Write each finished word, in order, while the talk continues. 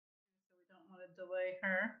delay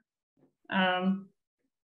her.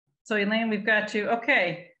 So Elaine, we've got you.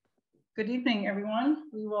 Okay. Good evening, everyone.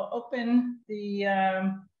 We will open the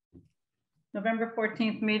November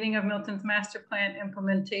 14th meeting of Milton's Master Plan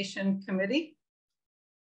Implementation Committee.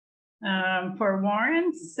 For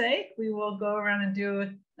Warren's sake, we will go around and do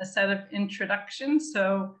a set of introductions.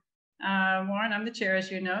 So Warren, I'm the chair, as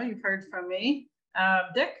you know, you've heard from me.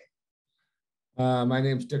 Dick? My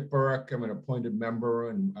name's Dick Burke. I'm an appointed member,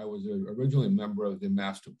 and I was originally a member of the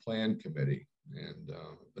Master Plan Committee, and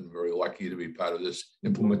I've been very lucky to be part of this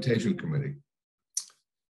implementation committee.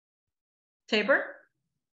 Tabor?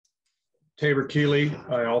 Tabor Keeley.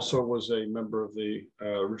 I also was a member of the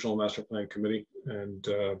original Master Plan Committee, and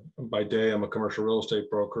by day I'm a commercial real estate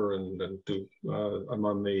broker, and I'm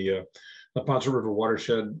on the Ponce River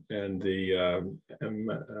Watershed and the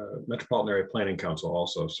Metropolitan Area Planning Council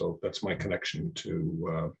also. So that's my connection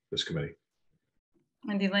to this committee.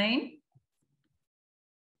 And Elaine?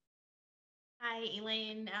 Hi,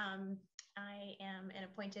 Elaine. I am an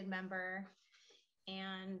appointed member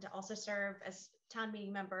and also serve as town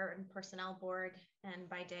meeting member and personnel board. And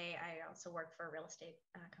by day, I also work for a real estate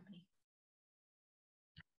company.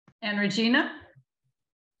 And Regina?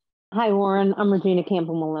 Hi, Warren. I'm Regina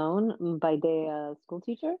Campbell Malone. By day, a school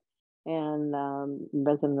teacher and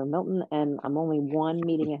resident of Milton, and I'm only one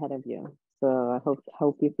meeting ahead of you. So I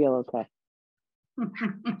hope you feel okay.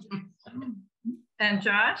 And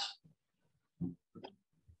Josh?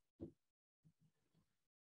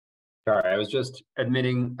 Sorry, I was just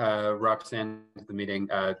admitting Roxanne to the meeting.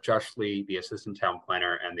 Josh Lee, the assistant town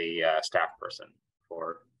planner and the staff person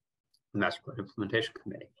for the Master Plan Implementation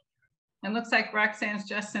Committee. It looks like Roxanne's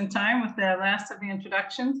just in time with the last of the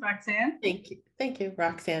introductions. Roxanne? Thank you. Thank you.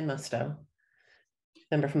 Roxanne Musto,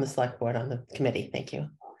 member from the select board on the committee. Thank you.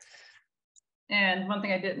 And one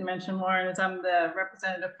thing I didn't mention, Warren, is I'm the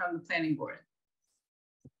representative from the planning board.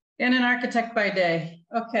 And an architect by day.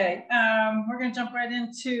 Okay, we're going to jump right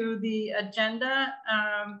into the agenda.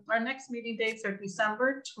 Our next meeting dates are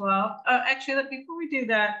December 12th. Actually, before we do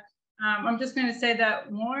that, I'm just going to say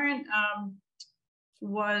that Warren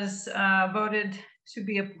was voted to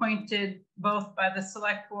be appointed both by the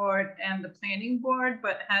select board and the planning board,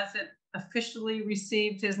 but hasn't officially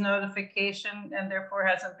received his notification and therefore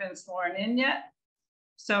hasn't been sworn in yet.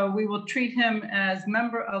 So we will treat him as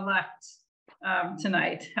member-elect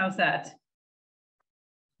tonight. How's that?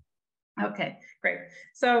 Okay, great.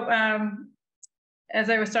 So as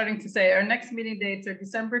I was starting to say, our next meeting dates are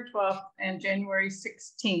December 12th and January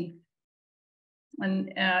 16th.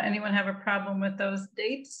 And anyone have a problem with those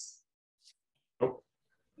dates? Nope.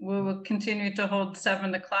 We will continue to hold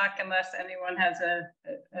 7 o'clock unless anyone has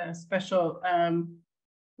a special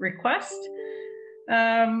request.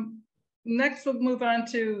 Next, we'll move on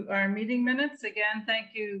to our meeting minutes. Again,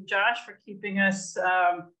 thank you, Josh, for keeping us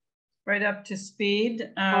right up to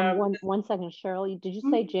speed. One second, Cheryl, did you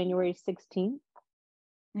say January 16th?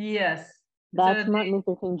 Yes. That's Martin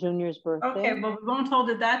Luther King Jr.'s birthday. Okay, well, we won't hold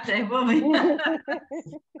it that day, will we?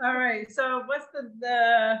 All right, so what's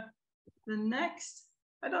the next?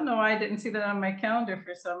 I don't know why I didn't see that on my calendar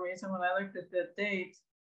for some reason when I looked at the date.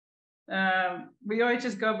 We always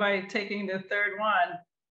just go by taking the third one,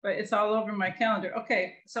 but it's all over my calendar.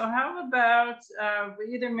 Okay, so how about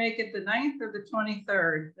we either make it the 9th or the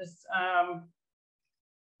 23rd? Is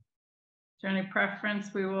there any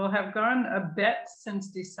preference? We will have gone a bit since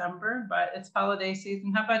December, but it's holiday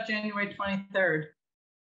season. How about January 23rd?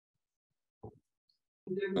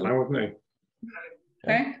 Fine with me.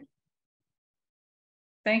 Okay.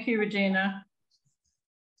 Thank you, Regina.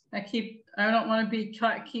 I don't want to be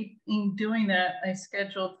keep doing that. I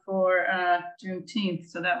scheduled for Juneteenth,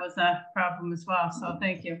 so that was a problem as well. So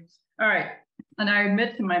thank you. All right, and I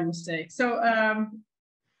admit to my mistake. So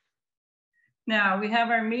now we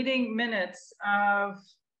have our meeting minutes of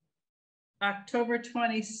October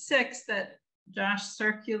 26th that Josh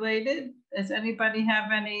circulated. Does anybody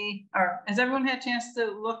have any, or has everyone had a chance to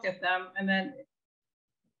look at them? And then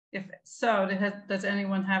if so, does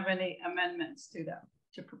anyone have any amendments to them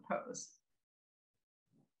to propose?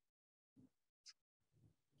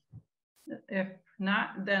 If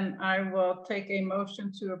not, then I will take a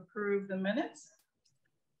motion to approve the minutes.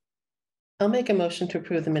 I'll make a motion to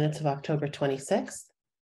approve the minutes of October 26th. Is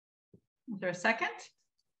there a second?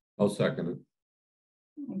 I'll second it.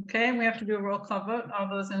 Okay, we have to do a roll call vote. All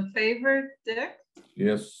those in favor, Dick?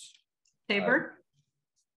 Yes. Tabor?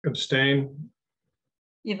 Abstain.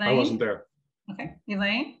 Elaine? I wasn't there. Okay,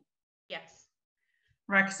 Elaine? Yes.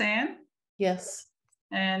 Roxanne? Yes.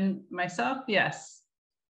 And myself, yes.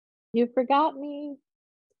 You forgot me.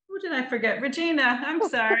 Who did I forget? Regina, I'm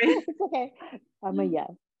sorry. It's okay. I'm a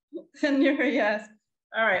yes. And you're a yes.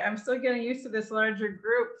 All right, I'm still getting used to this larger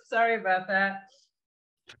group. Sorry about that.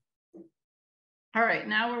 All right,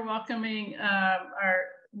 now we're welcoming our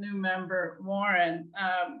new member, Warren.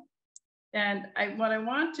 And what I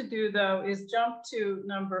want to do though is jump to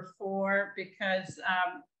number 4 because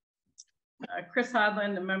Chris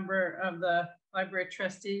Hodland, a member of the library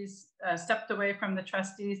trustees, stepped away from the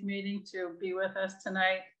trustees meeting to be with us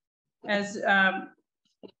tonight. As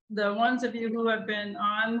the ones of you who have been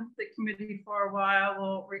on the committee for a while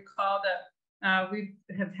will recall that we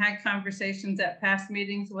have had conversations at past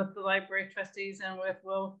meetings with the library trustees and with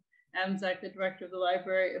Will Amzak, the director of the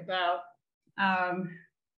library, about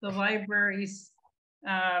the library's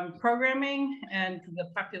programming and the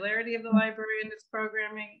popularity of the library in its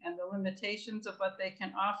programming and the limitations of what they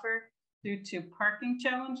can offer due to parking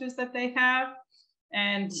challenges that they have.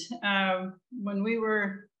 And when we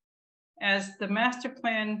were, as the master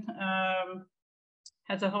plan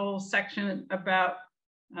has a whole section about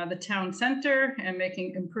the town center and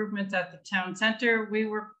making improvements at the town center, we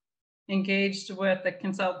were engaged with the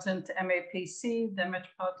consultant MAPC, the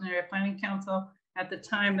Metropolitan Area Planning Council, at the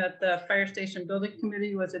time that the Fire Station Building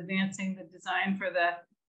Committee was advancing the design for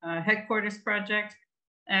the headquarters project.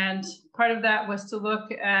 And part of that was to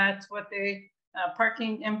look at what the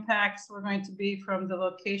parking impacts were going to be from the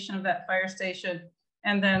location of that fire station,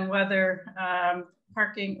 and then whether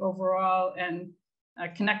parking overall and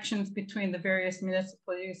connections between the various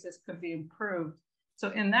municipal uses could be improved. So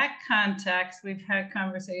in that context, we've had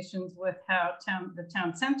conversations with how the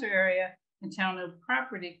town center area and town-owned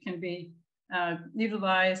property can be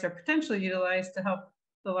utilized or potentially utilized to help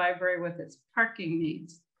the library with its parking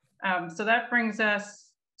needs. So that brings us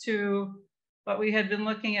to what we had been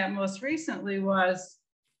looking at most recently was,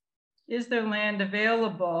 is there land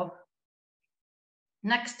available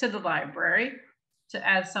next to the library to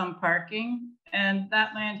add some parking? And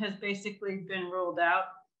that land has basically been ruled out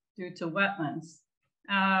due to wetlands.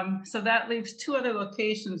 So that leaves 2 other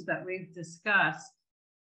locations that we've discussed.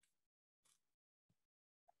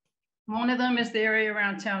 One of them is the area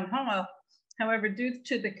around Town Hall. However, due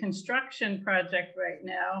to the construction project right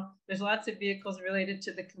now, there's lots of vehicles related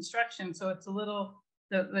to the construction. So it's a little,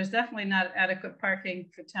 there's definitely not adequate parking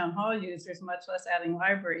for Town Hall users, much less adding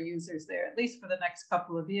library users there, at least for the next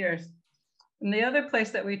couple of years. And the other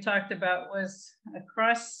place that we talked about was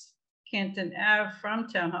across Canton Ave from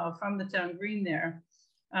Town Hall, from the town green there,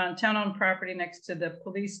 town-owned property next to the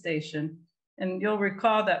police station. And you'll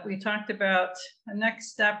recall that we talked about a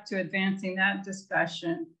next step to advancing that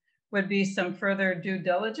discussion would be some further due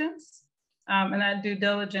diligence. And that due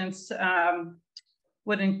diligence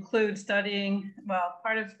would include studying, well,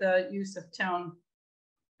 part of the use of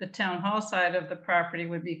the town hall side of the property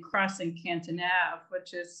would be crossing Canton Ave,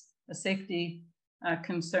 which is a safety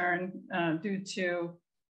concern due to,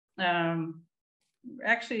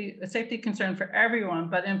 actually a safety concern for everyone,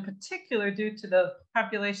 but in particular due to the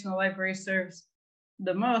population the library serves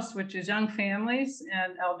the most, which is young families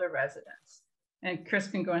and elder residents. And Chris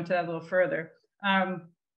can go into that a little further.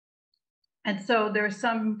 And so there's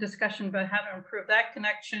some discussion about how to improve that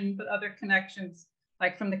connection, but other connections,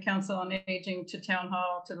 like from the Council on Aging to Town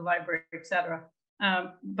Hall to the library, et cetera.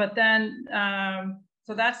 But then,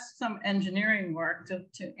 so that's some engineering work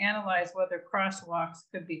to analyze whether crosswalks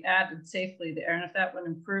could be added safely there and if that would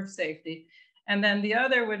improve safety. And then the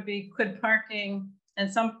other would be, could parking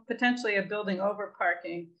and some potentially a building over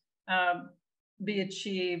parking be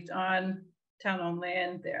achieved on town-owned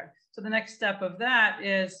land there. So the next step of that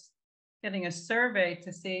is getting a survey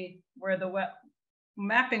to see where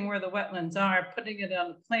mapping where the wetlands are, putting it on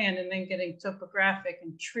the plan, and then getting topographic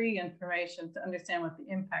and tree information to understand what the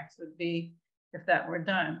impacts would be if that were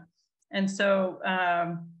done. And so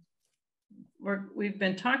we've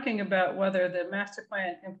been talking about whether the Master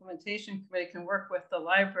Plan Implementation Committee can work with the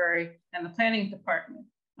library and the planning department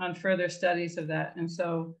on further studies of that. And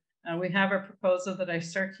so we have a proposal that I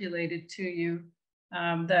circulated to you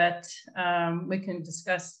that we can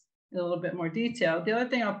discuss in a little bit more detail. The other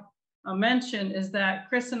thing I'll mention is that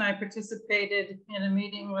Chris and I participated in a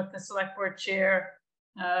meeting with the Select Board Chair,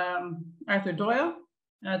 Arthur Doyle,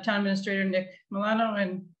 Town Administrator Nick Milano,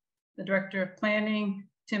 and the Director of Planning,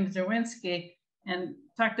 Tim Zerwinski, and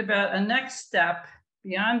talked about a next step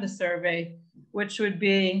beyond the survey, which would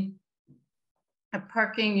be a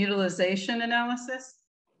parking utilization analysis.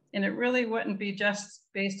 And it really wouldn't be just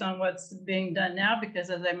based on what's being done now, because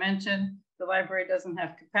as I mentioned, the library doesn't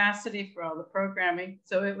have capacity for all the programming.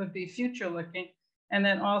 So it would be future looking. And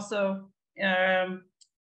then also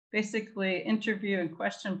basically interview and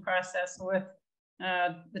question process with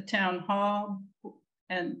the town hall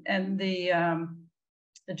and the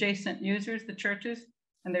adjacent users, the churches,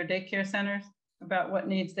 and their daycare centers about what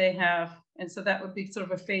needs they have. And so that would be sort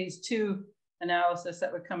of a phase 2 analysis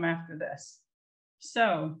that would come after this.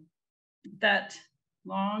 So that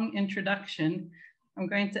long introduction, I'm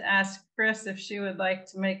going to ask Chris if she would like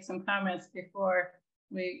to make some comments before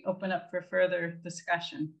we open up for further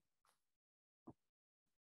discussion.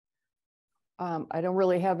 I don't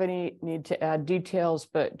really have any need to add details,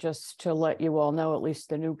 but just to let you all know, at least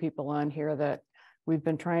the new people on here, that we've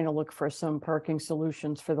been trying to look for some parking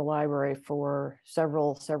solutions for the library for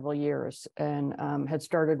several years, and had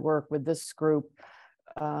started work with this group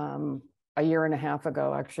a year and a half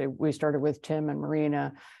ago. Actually, we started with Tim and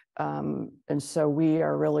Marina. And so we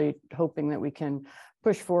are really hoping that we can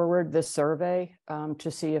push forward this survey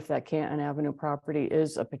to see if that Canton Avenue property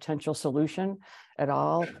is a potential solution at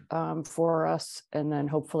all for us, and then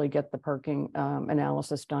hopefully get the parking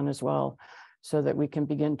analysis done as well, so that we can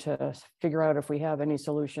begin to figure out if we have any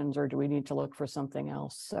solutions or do we need to look for something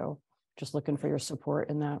else. So just looking for your support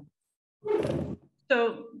in that.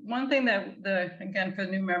 So one thing that again, for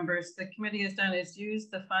new members, the committee has done is use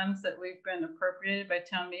the funds that we've been appropriated by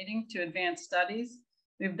town meeting to advance studies.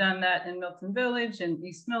 We've done that in Milton Village, in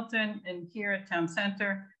East Milton, and here at Town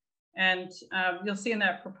Center. And you'll see in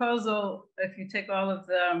that proposal, if you take all of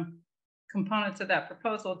the components of that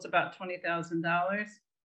proposal, it's about $20,000.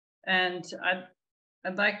 And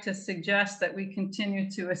I'd like to suggest that we continue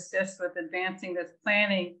to assist with advancing this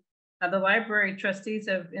planning. The library trustees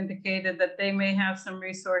have indicated that they may have some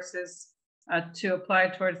resources to apply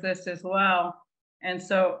towards this as well. And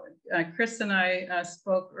so Chris and I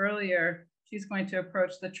spoke earlier. She's going to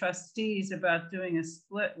approach the trustees about doing a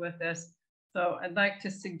split with this. So I'd like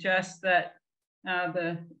to suggest that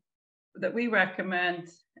that we recommend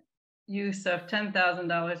use of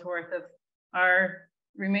 $10,000 worth of our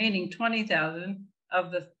remaining $20,000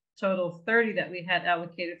 of the total 30 that we had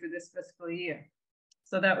allocated for this fiscal year.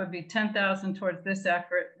 So that would be 10,000 towards this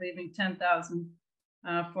effort, leaving 10,000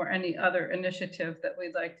 for any other initiative that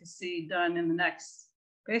we'd like to see done in the next,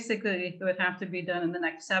 basically it would have to be done in the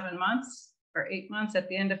next 7 months or 8 months at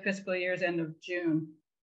the end of fiscal year's end of June.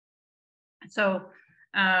 So,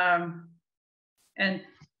 and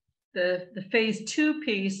the phase 2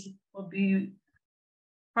 piece will be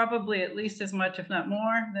probably at least as much, if not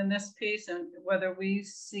more, than this piece, and whether we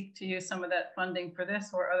seek to use some of that funding for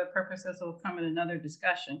this or other purposes will come in another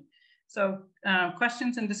discussion. So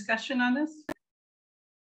questions and discussion on this?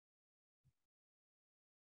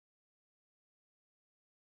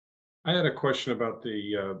 I had a question about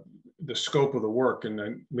the scope of the work, and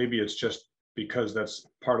then maybe it's just because that's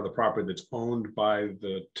part of the property that's owned by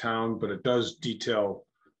the town, but it does detail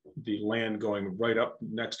the land going right up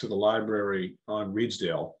next to the library on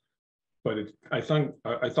Reedsdale. But I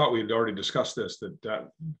thought we had already discussed this, that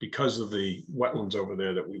because of the wetlands over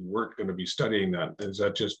there, that we weren't going to be studying that. Is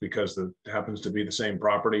that just because it happens to be the same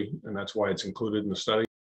property and that's why it's included in the study?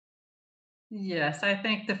 Yes, I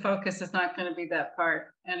think the focus is not going to be that part,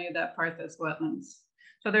 any of that part that's wetlands.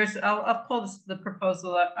 So there's, I'll pull the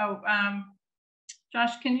proposal up. Oh,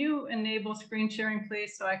 Josh, can you enable screen sharing,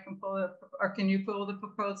 please, so I can pull it, or can you pull the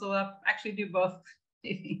proposal up? Actually, do both.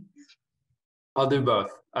 I'll do both.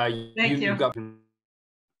 Thank you. You've got...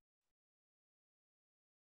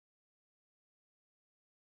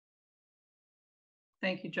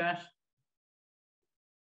 Thank you, Josh.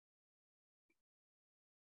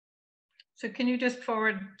 So can you just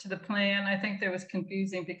forward to the plan? I think there was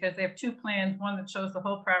confusing because they have 2 plans, one that shows the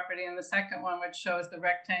whole property and the second one which shows the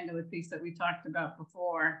rectangular piece that we talked about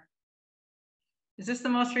before. Is this the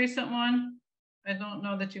most recent one? I don't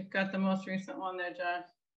know that you've got the most recent one there, Josh.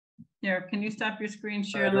 Here, can you stop your screen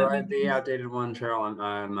share? Do I have the outdated one, Cheryl?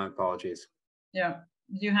 My apologies. Yeah,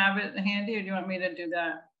 do you have it handy or do you want me to do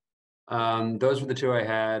that? Those were the 2 I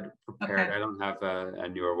had prepared. Okay. I don't have a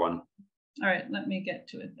newer one. All right, let me get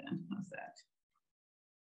to it then. How's that?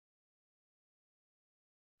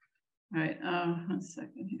 All right, 1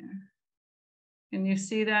 second here. Can you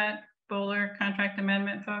see that Bowler contract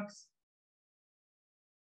amendment, folks?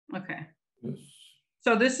 Okay. Yes.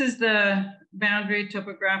 So this is the boundary,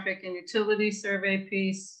 topographic, and utility survey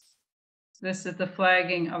piece. This is the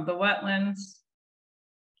flagging of the wetlands,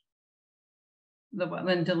 the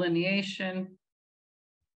wetland delineation.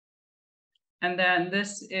 And then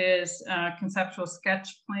this is conceptual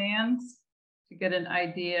sketch plans to get an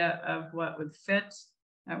idea of what would fit.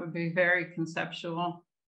 That would be very conceptual.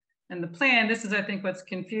 And the plan, this is, I think, what's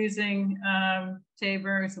confusing,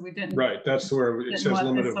 Tabor, so we didn't. Right, that's where it says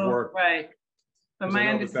limited work. Right. But my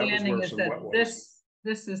understanding is that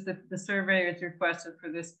this is the surveyor's requested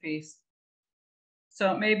for this piece.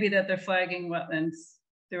 So it may be that they're flagging wetlands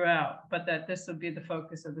throughout, but that this would be the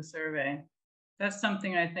focus of the survey. That's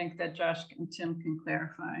something I think that Josh and Tim can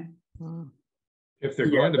clarify. If they're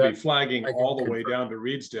Yeah, going to be flagging I can all the way confirm. down to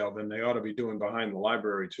Reedsdale, then they ought to be doing behind the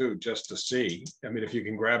library too, just to see. I mean, if you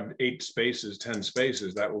can grab 8 spaces, 10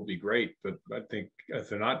 spaces, that will be great. But I think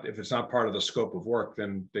if it's not part of the scope of work,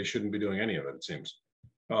 then they shouldn't be doing any of it, it seems.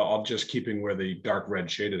 I'll just keeping where the dark red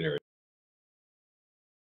shaded area.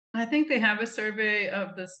 I think they have a survey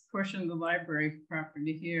of this portion of the library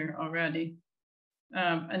property here already.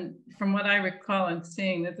 And from what I recall and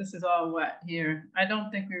seeing that this is all wet here, I don't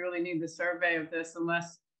think we really need the survey of this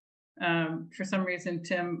unless for some reason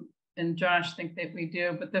Tim and Josh think that we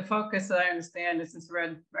do. But the focus that I understand is this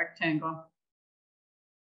red rectangle.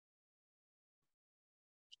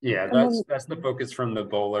 Yeah, that's the focus from the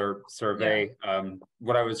Bowler survey.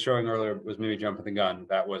 What I was showing earlier was maybe jumping the gun.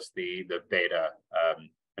 That was the beta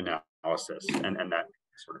analysis, and that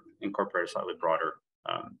sort of incorporated slightly broader.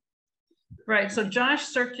 Right. So Josh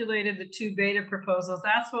circulated the 2 beta proposals.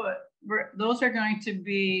 That's what those are going to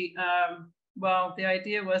be. Well, the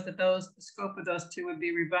idea was that the scope of those 2 would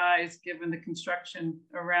be revised given the construction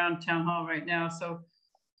around Town Hall right now. So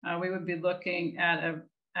we would be looking at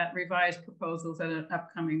revised proposals at an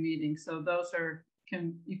upcoming meeting. So those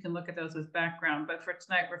you can look at those as background. But for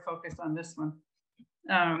tonight, we're focused on this one.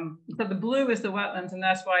 So the blue is the wetlands, and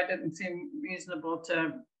that's why it didn't seem reasonable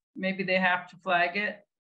to, maybe they have to flag it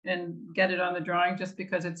and get it on the drawing just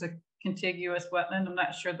because it's a contiguous wetland. I'm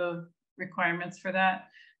not sure the requirements for that.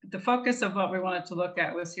 But the focus of what we wanted to look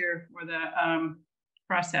at was here where the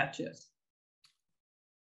crosshatch is.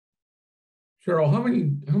 Cheryl, how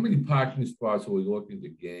many parking spots are we looking to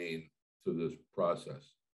gain through this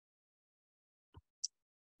process?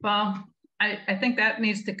 Well, I think that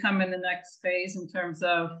needs to come in the next phase in terms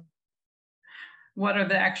of what are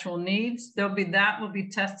the actual needs. That will be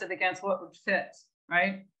tested against what would fit,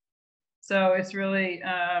 right? So it's really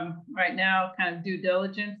right now kind of due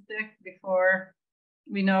diligence before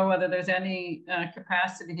we know whether there's any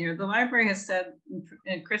capacity here. The library has said,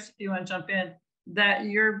 and Chris, if you want to jump in, that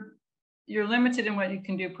you're limited in what you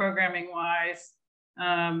can do programming wise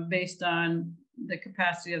based on the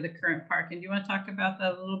capacity of the current parking. Do you want to talk about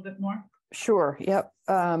that a little bit more? Sure. Yep.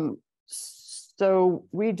 So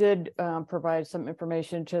we did provide some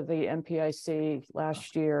information to the MPIC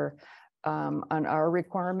last year on our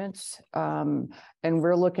requirements. And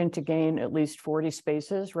we're looking to gain at least 40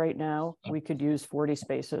 spaces right now. We could use 40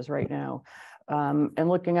 spaces right now. And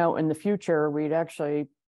looking out in the future, we'd actually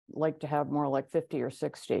like to have more like 50 or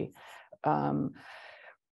 60.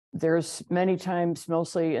 There's many times,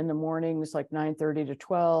 mostly in the mornings, like 9:30 to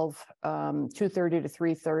 12, 2:30 to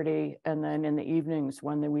 3:30, and then in the evenings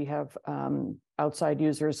when we have outside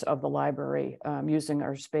users of the library using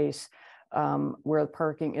our space where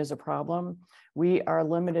parking is a problem. We are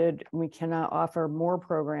limited. We cannot offer more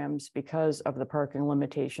programs because of the parking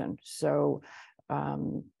limitation. So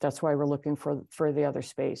that's why we're looking for the other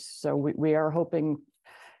space. So we are hoping,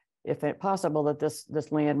 if it's possible, that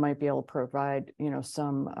this land might be able to provide,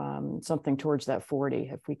 something towards that 40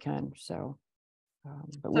 if we can. So,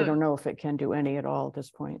 but we don't know if it can do any at all at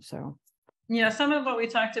this point. So, yeah, some of what we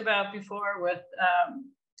talked about before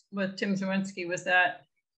with Tim Zawinski was that,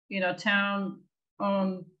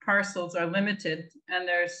 town-owned parcels are limited, and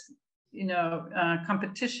there's,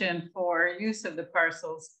 competition for use of the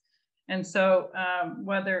parcels. And so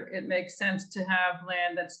whether it makes sense to have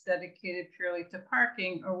land that's dedicated purely to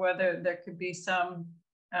parking, or whether there could be some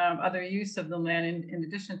other use of the land in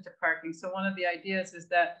addition to parking. So one of the ideas is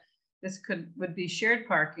that this would be shared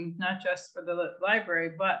parking, not just for the library,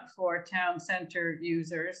 but for town center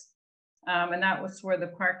users. And that was where the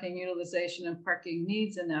parking utilization and parking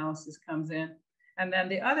needs analysis comes in. And then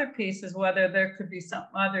the other piece is whether there could be some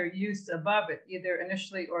other use above it, either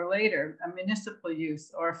initially or later, a municipal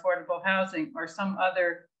use or affordable housing or some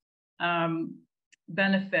other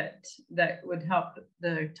benefit that would help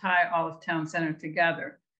tie all of town center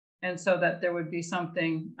together. And so that there would be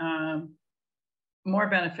something more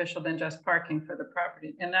beneficial than just parking for the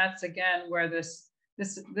property. And that's again where this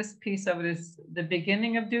piece of it is the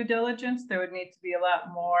beginning of due diligence. There would need to be a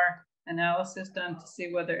lot more analysis done to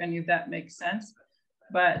see whether any of that makes sense.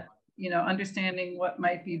 But understanding what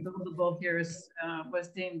might be buildable here was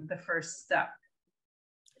deemed the first step.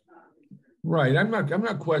 Right. I'm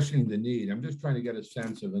not questioning the need. I'm just trying to get a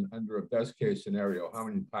sense of under a best case scenario, how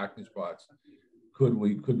many parking spots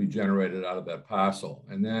could be generated out of that parcel.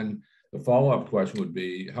 And then the follow-up question would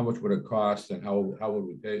be, how much would it cost, and how would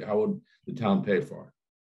we pay? How would the town pay for it?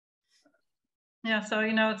 Yeah. So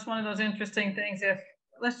it's one of those interesting things. If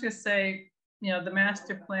let's just say the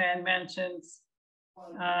master plan mentions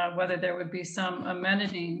whether there would be some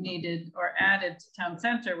amenity needed or added to town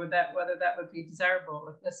center, whether that would be desirable,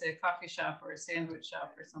 if, let's say a coffee shop or a sandwich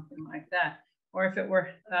shop or something like that, or if it were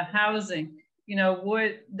housing, you know,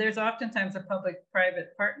 there's oftentimes a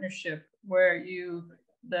public-private partnership where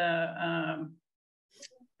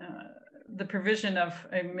the provision of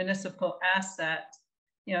a municipal asset,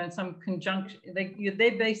 you know, in some conjunction, they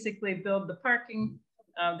basically build the parking.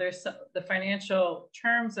 There's the financial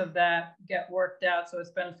terms of that get worked out, so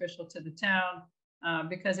it's beneficial to the town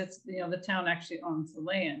because it's, you know, the town actually owns the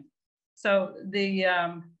land. So the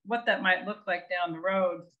what that might look like down the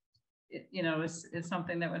road, you know, is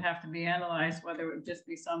something that would have to be analyzed, whether it would just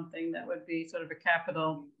be something that would be sort of a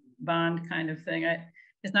capital bond kind of thing.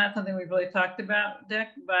 It's not something we've really talked about, Dick,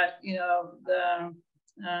 but, you know,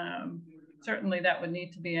 certainly that would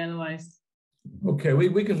need to be analyzed. Okay,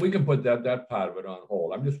 we can put that part of it on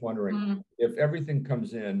hold. I'm just wondering if everything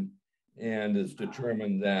comes in and is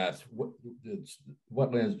determined that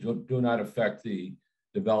wetlands do not affect the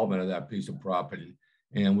development of that piece of property,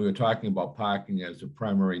 and we were talking about parking as a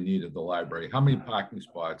primary need of the library, how many parking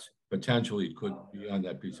spots potentially could be on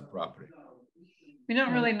that piece of property? We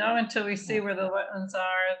don't really know until we see where the wetlands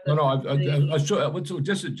are.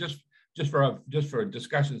 Just for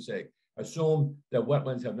discussion's sake, assume that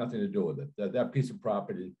wetlands have nothing to do with it. That piece of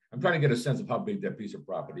property. I'm trying to get a sense of how big that piece of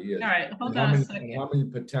property is. All right, hold on a second. How many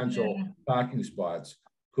potential parking spots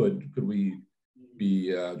could we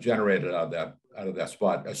be generated out of that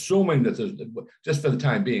spot? Assuming that there's, just for the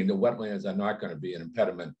time being, the wetlands are not going to be an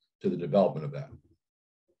impediment to the development of that.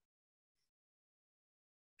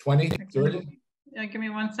 20, 30? Yeah, give me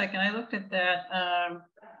 1 second. I looked at that.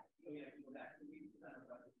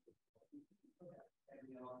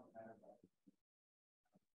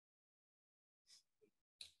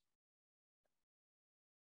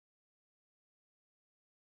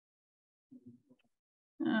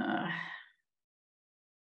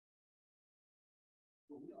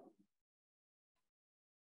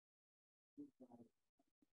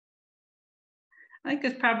 I think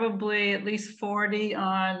it's probably at least 40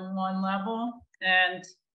 on one level. And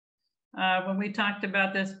when we talked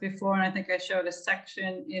about this before, and I think I showed a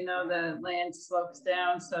section, you know, the land slopes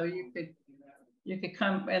down, so you could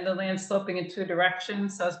come, and the land sloping in two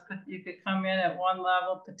directions, so you could come in at one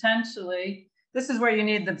level potentially. This is where you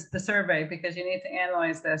need the survey, because you need to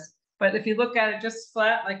analyze this. But if you look at it just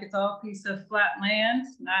flat, like it's all a piece of flat land,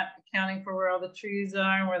 not accounting for where all the trees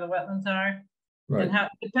are and where the wetlands are, right. And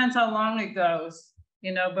depends how long it goes,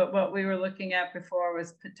 you know, but what we were looking at before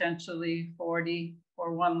was potentially 40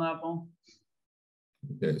 for one level.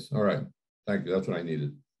 Yes, all right, thank you, that's what I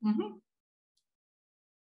needed.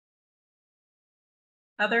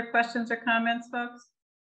 Other questions or comments, folks?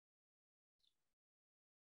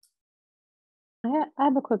 I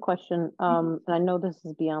have a quick question, and I know this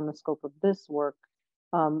is beyond the scope of this work,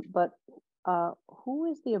 but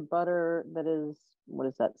who is the abutter that is, what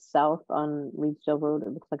is that, south on Reedsdale Road? It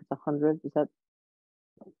looks like it's 100. Is that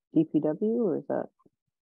DPW or is that?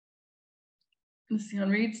 Let's see, on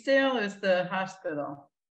Reedsdale is the hospital.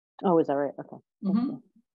 Oh, is that right? Okay. Okay.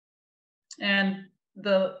 And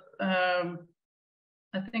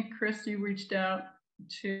I think, Chris, you reached out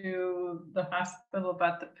to the hospital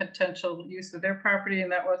about the potential use of their property,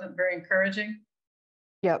 and that wasn't very encouraging.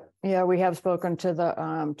 Yep. Yeah, we have spoken to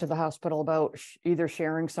the hospital about either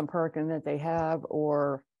sharing some parking that they have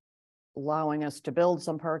or allowing us to build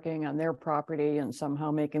some parking on their property and somehow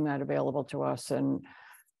making that available to us. And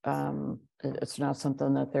it's not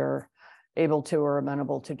something that they're able to or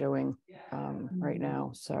amenable to doing right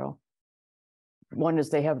now. So one is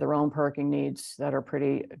they have their own parking needs that are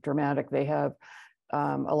pretty dramatic. They have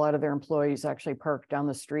a lot of their employees actually park down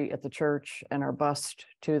the street at the church and are bused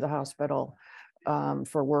to the hospital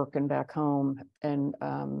for work and back home. And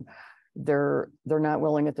they're not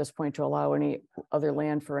willing at this point to allow any other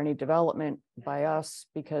land for any development by us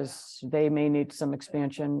because they may need some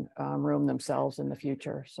expansion room themselves in the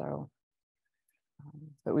future. So,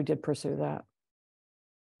 but we did pursue that.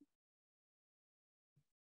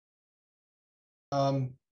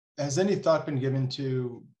 Has any thought been given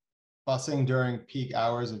to busing during peak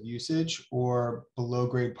hours of usage or below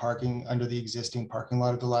grade parking under the existing parking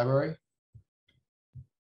lot of the library?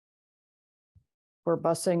 For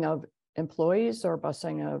busing of employees or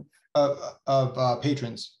busing of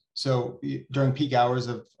patrons. So during peak hours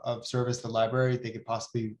of service at the library, they could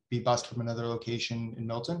possibly be bused from another location in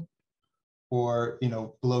Milton, or, you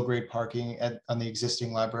know, below grade parking on the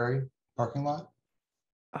existing library parking lot.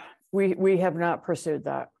 We have not pursued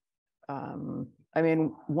that. I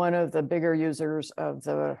mean, one of the bigger users of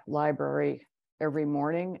the library every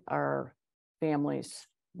morning are families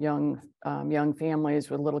young families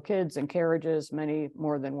with little kids and carriages, many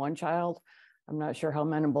more than one child. I'm not sure how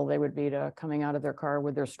amenable they would be to coming out of their car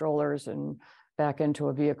with their strollers and back into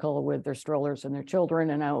a vehicle with their strollers and their children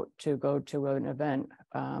and out to go to an event.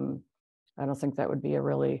 I don't think that would be a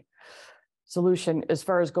really solution. As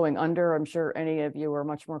far as going under, I'm sure any of you are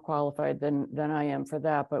much more qualified than I am for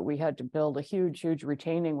that, but we had to build a huge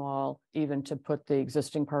retaining wall even to put the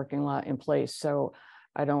existing parking lot in place. So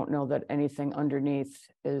I don't know that anything underneath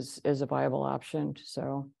is a viable option.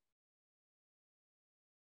 So.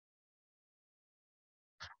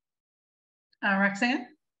 Roxanne?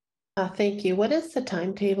 Thank you. What is the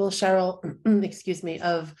timetable, Cheryl, excuse me,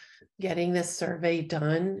 of getting this survey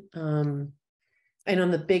done? And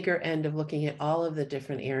on the bigger end of looking at all of the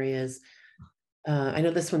different areas, I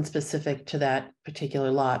know this one's specific to that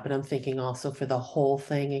particular lot, but I'm thinking also for the whole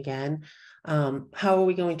thing again. How are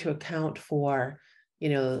we going to account for, you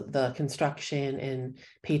know, the construction and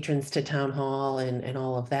patrons to town hall and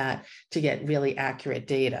all of that to get really accurate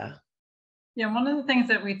data? Yeah, one of the things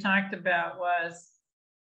that we talked about was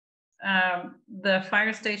the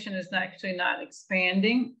fire station is actually not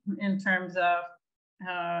expanding in terms of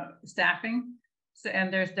staffing. So,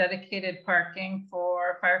 and there's dedicated parking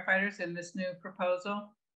for firefighters in this new proposal.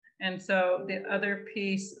 And so the other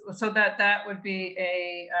piece, so that would be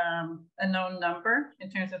a known number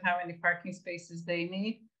in terms of how many parking spaces they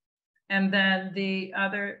need. And then the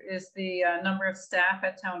other is the number of staff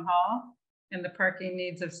at town hall, and the parking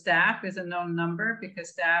needs of staff is a known number because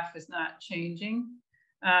staff is not changing.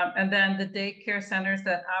 And then the daycare centers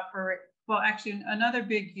that operate, well, actually another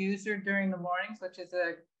big user during the mornings, which is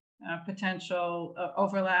a potential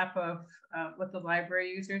overlap of with the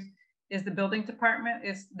library users, is the building department.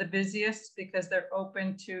 Is the busiest because they're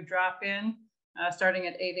open to drop in starting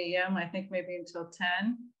at 8 a.m. I think maybe until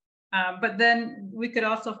 10. But then we could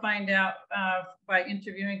also find out by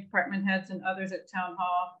interviewing department heads and others at town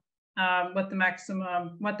hall what the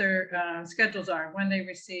maximum, what their schedules are when they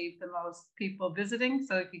receive the most people visiting,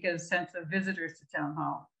 so you could get a sense of visitors to town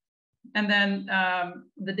hall. And then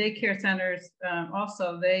the daycare centers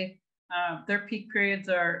also, they their peak periods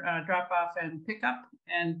are drop off and pickup,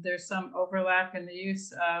 and there's some overlap in the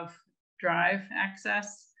use of drive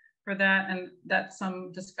access for that, and that's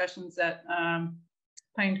some discussions that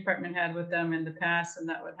planning department had with them in the past, and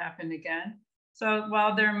that would happen again. So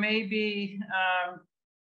while there may be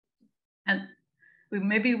and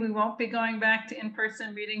maybe we won't be going back to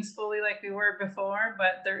in-person meetings fully like we were before,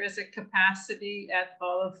 but there is a capacity at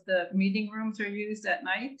all of the meeting rooms are used at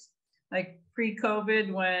night. Like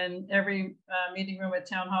pre-COVID, when every meeting room at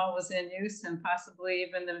town hall was in use, and possibly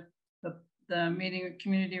even the meeting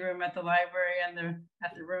community room at the library and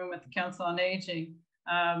the room at the Council on Aging.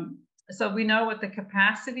 So we know what the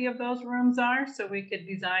capacity of those rooms are, so we could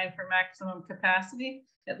design for maximum capacity,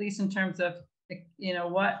 at least in terms of, you know,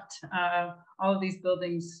 what all of these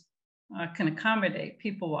buildings can accommodate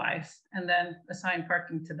people-wise, and then assign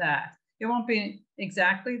parking to that. It won't be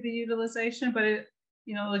exactly the utilization, but it,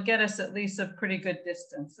 you know, it'll get us at least a pretty good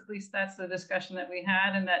distance. At least that's the discussion that we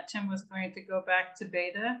had, and that Tim was going to go back to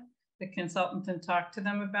Beta, the consultant, and talk to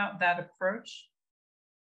them about that approach.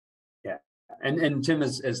 Yeah, and Tim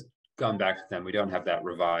has gone back to them. We don't have that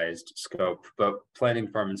revised scope, but planning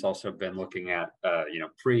department's also been looking at, you know,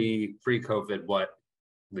 pre-COVID, what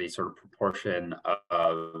the sort of proportion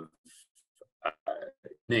of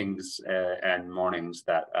evenings and mornings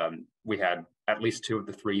that we had at least 2 of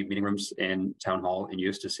the 3 meeting rooms in town hall in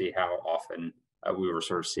use, to see how often we were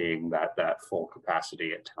sort of seeing that full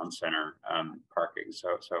capacity at town center parking.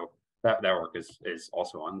 So that work is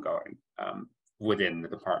also ongoing within the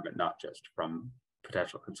department, not just from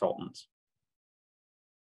potential consultants.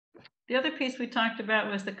 The other piece we talked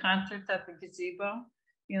about was the concerts at the gazebo.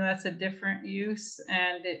 You know, that's a different use,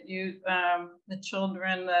 and the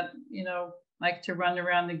children that, you know, like to run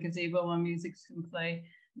around the gazebo when music's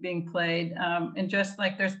being played. And just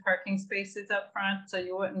like there's parking spaces up front, so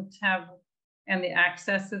you wouldn't have, and the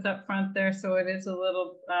access is up front there. So it is a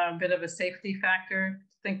little bit of a safety factor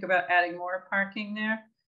to think about adding more parking there.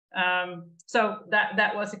 So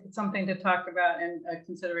that was something to talk about and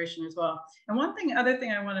consideration as well. And other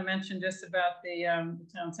thing I want to mention just about the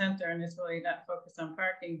town center, and it's really not focused on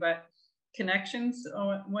parking, but connections.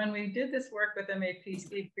 When we did this work with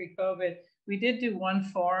MAPC pre-COVID, we did do one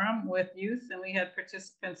forum with youth, and we had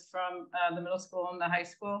participants from the middle school and the high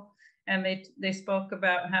school, and they spoke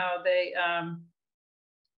about how they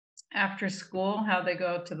after school, how they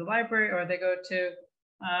go to the library, or they go to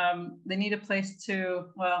they need a place to,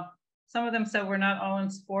 well, some of them said we're not all in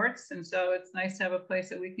sports, and so it's nice to have a place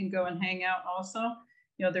that we can go and hang out also.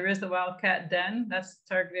 You know, there is the Wildcat Den that's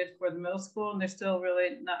targeted for the middle school, and there's still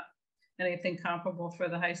really not anything comparable for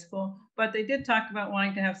the high school. But they did talk about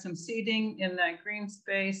wanting to have some seating in that green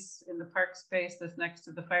space, in the park space that's next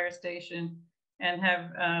to the fire station, and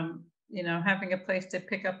have, you know, having a place to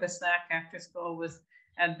pick up a snack after school was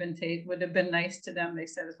advantageous, would have been nice to them, they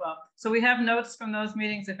said as well. So we have notes from those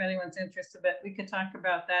meetings if anyone's interested, but we could talk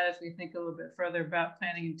about that as we think a little bit further about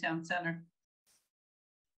planning in town center.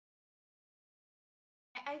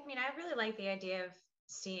 I mean, I really like the idea of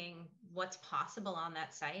seeing what's possible on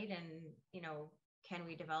that site, and, you know, can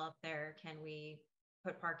we develop there? Can we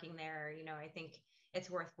put parking there? You know, I think it's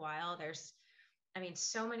worthwhile. There's, I mean,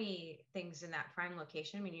 so many things in that prime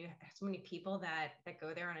location. I mean, you have so many people that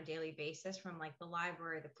go there on a daily basis, from like the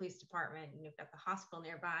library, the police department, and you've got the hospital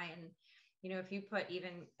nearby. And, you know, if you put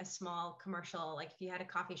even a small commercial, like if you had a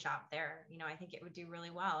coffee shop there, you know, I think it would do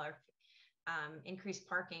really well. Or increased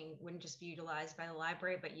parking wouldn't just be utilized by the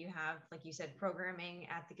library, but you have, like you said, programming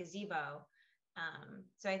at the gazebo.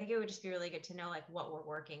 So I think it would just be really good to know like what we're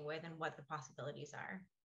working with and what the possibilities are.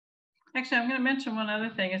 Actually, I'm going to mention one other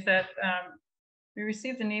thing is that we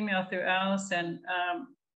received an email through Allison,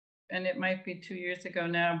 and it might be 2 years ago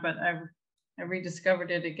now, but I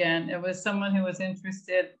rediscovered it again. It was someone who was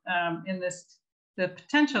interested in the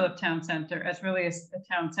potential of town center as really a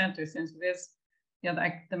town center, since it is, you know,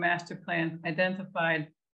 like the master plan identified,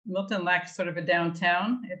 Milton lacks sort of a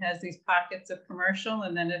downtown. It has these pockets of commercial,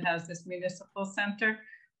 and then it has this municipal center,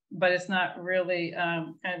 but it's not really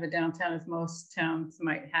kind of a downtown as most towns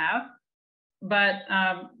might have. But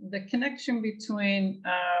the connection between,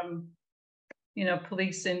 you know,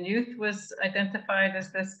 police and youth was identified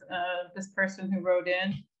as this person who wrote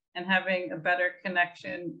in, and having a better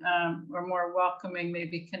connection or more welcoming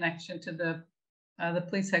maybe connection to the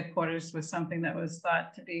police headquarters was something that was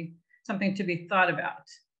thought to be something to be thought about.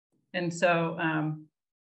 And so,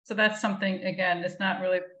 so that's something, again, it's not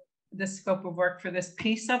really the scope of work for this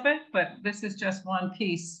piece of it, but this is just one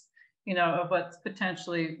piece, you know, of what's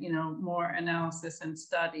potentially, you know, more analysis and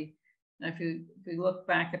study. And if you look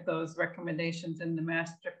back at those recommendations in the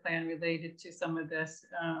master plan related to some of this,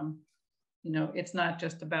 you know, it's not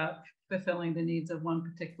just about fulfilling the needs of one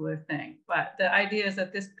particular thing, but the idea is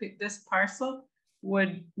that this parcel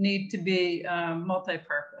would need to be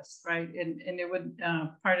multi-purpose, right? And it would,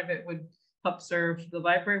 part of it would help serve the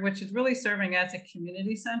library, which is really serving as a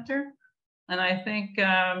community center. And I think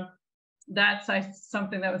that's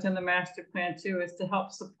something that was in the master plan too, is to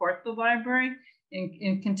help support the library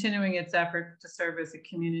in continuing its effort to serve as a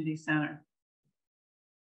community center.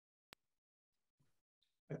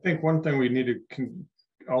 I think one thing we need to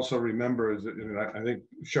also remember is that, and I think,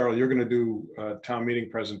 Cheryl, you're going to do a town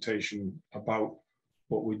meeting presentation about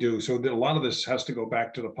what we do. So a lot of this has to go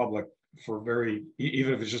back to the public for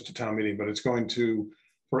even if it's just a town meeting, but it's going to,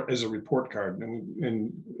 as a report card,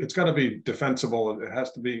 and it's got to be defensible. It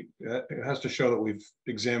has to show that we've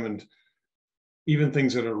examined even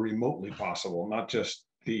things that are remotely possible, not just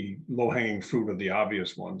the low-hanging fruit of the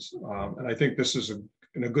obvious ones. And I think this is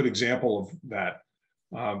a good example of that.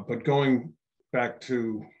 But going back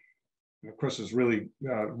to Chris's really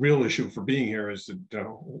real issue for being here is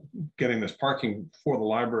that getting this parking for the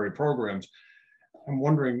library programs. I'm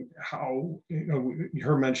wondering how, you know,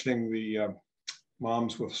 her mentioning the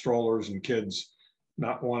moms with strollers and kids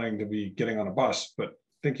not wanting to be getting on a bus, but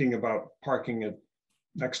thinking about parking it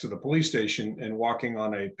next to the police station and walking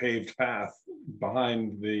on a paved path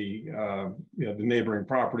behind the you know, the neighboring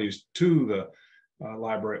properties to the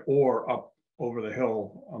library, or up over the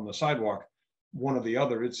hill on the sidewalk, one or the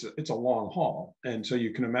other. It's a long haul, and so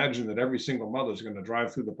you can imagine that every single mother is going to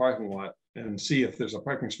drive through the parking lot and see if there's a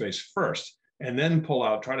parking space first, and then pull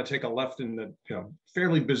out, try to take a left in the, you know,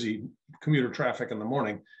 fairly busy commuter traffic in the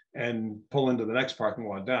morning, and pull into the next parking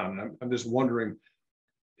lot down. And I'm just wondering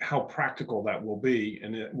how practical that will be,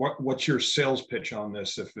 and what's your sales pitch on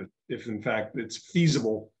this, if in fact it's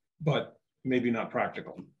feasible but maybe not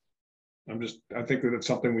practical. I think that it's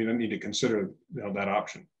something we don't need to consider, you know, that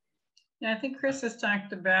option. Yeah, I think Chris has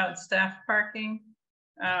talked about staff parking.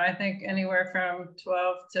 I think anywhere from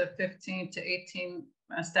 12 to 15 to 18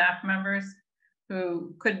 staff members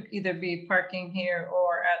who could either be parking here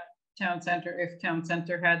or at town center if town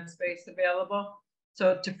center had space available.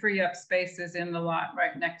 So to free up spaces in the lot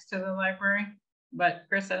right next to the library. But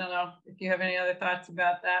Chris, I don't know if you have any other thoughts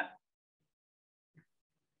about that.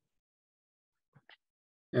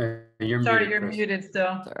 You're Sorry, muted, you're Chris. muted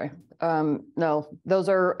still. Sorry. No, those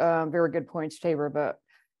are very good points, Tabor, but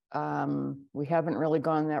we haven't really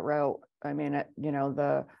gone that route. I mean, you know,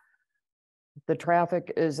 the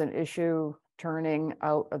traffic is an issue turning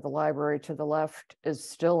out of the library to the left is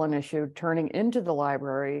still an issue. Turning into the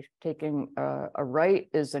library, taking a right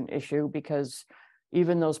is an issue, because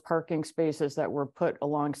even those parking spaces that were put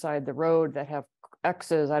alongside the road that have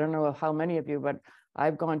X's, I don't know how many of you, but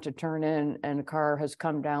I've gone to turn in and a car has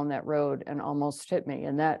come down that road and almost hit me.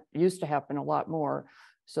 And that used to happen a lot more.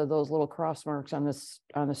 So those little cross marks on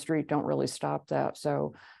the street don't really stop that.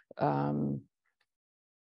 So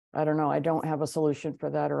I don't know. I don't have a solution for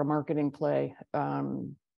that or a marketing play.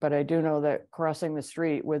 But I do know that crossing the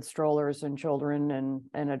street with strollers and children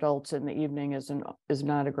and adults in the evening is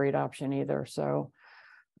not a great option either. So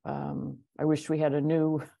I wish we had a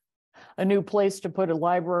new place to put a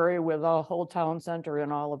library with a whole town center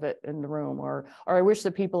and all of it in the room, or I wish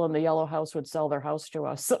the people in the yellow house would sell their house to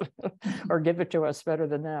us or give it to us better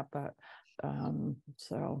than that. But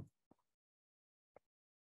so.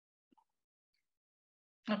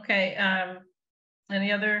 Okay,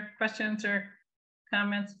 any other questions or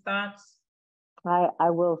comments, thoughts? I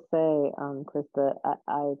will say, Krista,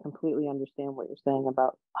 I completely understand what you're saying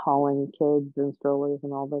about hauling kids and strollers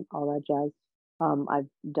and all that jazz. I've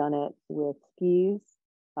done it with skis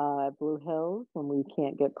at Blue Hills when we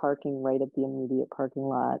can't get parking right at the immediate parking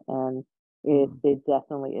lot, and it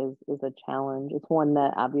definitely is a challenge. It's one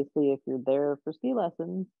that obviously, if you're there for ski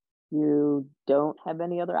lessons, you don't have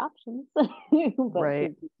any other options.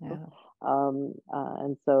 Right. Yeah.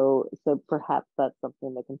 And so perhaps that's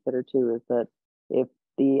something to consider too, is that if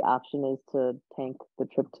the option is to tank the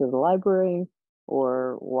trip to the library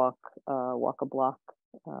or walk a block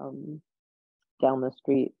down the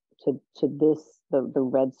street to the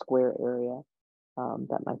red square area,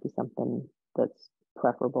 that might be something that's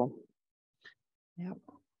preferable. Yep.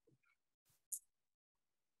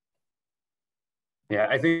 Yeah,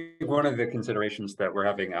 I think one of the considerations that we're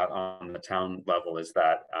having out on the town level is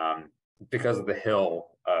that because of the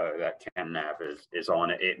hill that Camden Ave is on,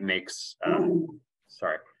 it makes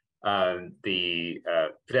the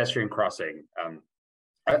pedestrian crossing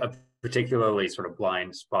a particularly sort of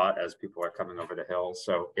blind spot as people are coming over the hill.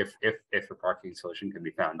 So if a parking solution can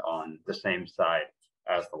be found on the same side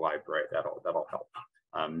as the library, that'll help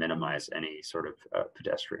minimize any sort of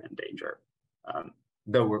pedestrian danger.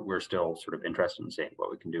 Though we're still sort of interested in seeing what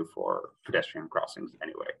we can do for pedestrian crossings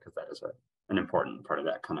anyway, because that is an important part of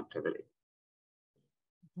that connectivity.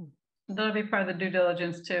 That'll be part of the due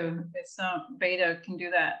diligence too. It's Beta can do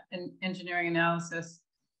that in engineering analysis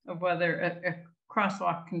of whether a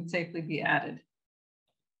crosswalk can safely be added,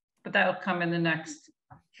 but that'll come in the next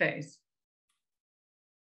phase.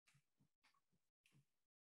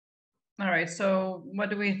 All right, so what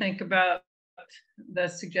do we think about the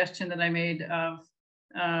suggestion that I made of,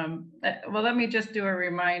 well, let me just do a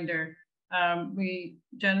reminder. We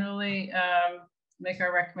generally make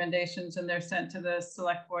our recommendations and they're sent to the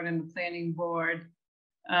select board and the planning board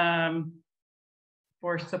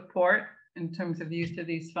for support in terms of use of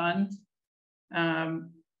these funds.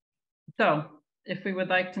 So if we would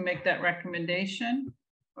like to make that recommendation,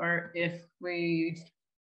 or if we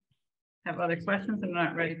have other questions, I'm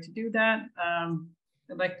not ready to do that.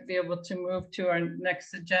 I'd like to be able to move to our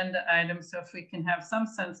next agenda item. So if we can have some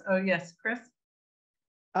sense, oh yes, Chris?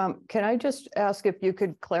 Can I just ask if you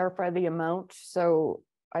could clarify the amount? So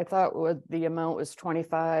I thought the amount was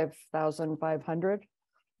 25,500.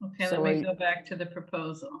 Okay, so let me go back to the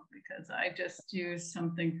proposal because I just used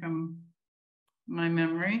something from my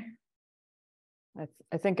memory. I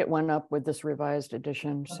think it went up with this revised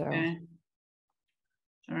edition. So okay.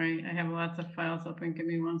 Sorry, I have lots of files open. Give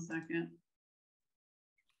me 1 second.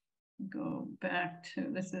 Go back to,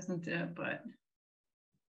 this isn't it, but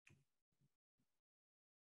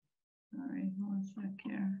sorry, 1 sec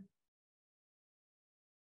here.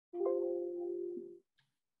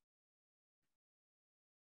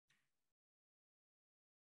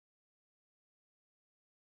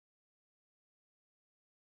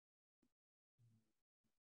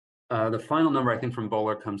 The final number, I think, from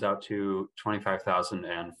Bowler comes out to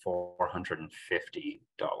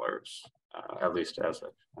 $25,450, at least as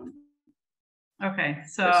of okay,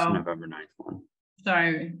 so this November 9th one.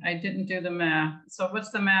 Sorry, I didn't do the math. So what's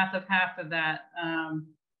the math of half of that?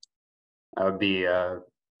 That would be, oh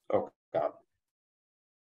God.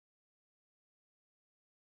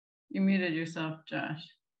 You muted yourself, Josh.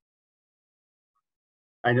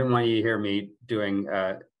 I didn't want you to hear me doing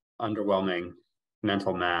underwhelming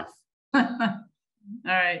mental math. All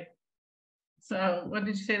right. So what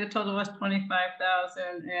did you say the total was?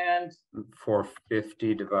 25,000 and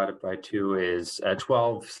 450 divided by 2 is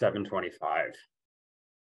 12,725.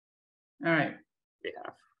 all right. Yeah.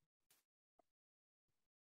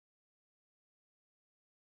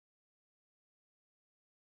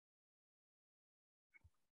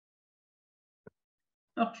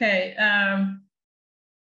 Okay.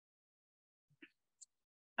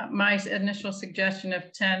 My initial suggestion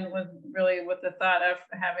of 10 was really with the thought of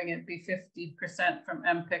having it be 50% from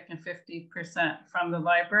MPIC and 50% from the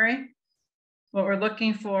library. What we're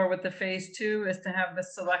looking for with the phase 2 is to have the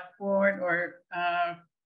select board or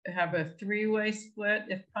have a 3-way split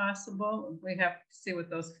if possible. We have to see what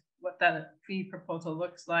that fee proposal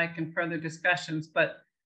looks like and further discussions. But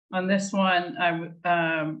on this one, I would,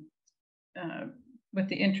 with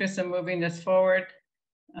the interest in moving this forward,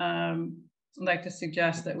 I'd like to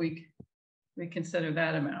suggest that we consider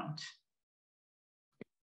that amount.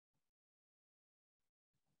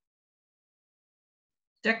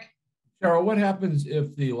 Dick? Cheryl, what happens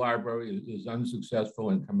if the library is unsuccessful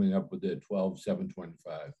in coming up with their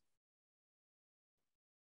 12,725?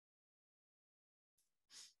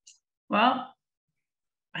 Well,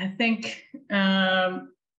 I think,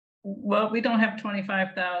 well, we don't have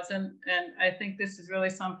 25,000, and I think this is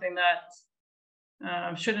really something that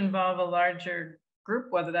should involve a larger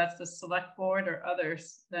group, whether that's the select board or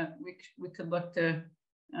others that we could look to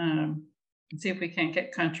see if we can't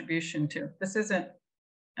get contribution to. This isn't,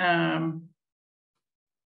 I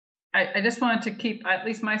just wanted to keep, at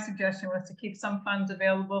least my suggestion was to keep some funds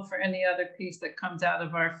available for any other piece that comes out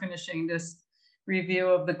of our finishing this review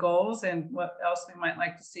of the goals and what else we might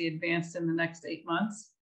like to see advanced in the next 8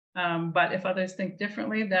 months. But if others think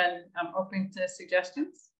differently, then I'm open to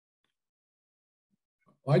suggestions.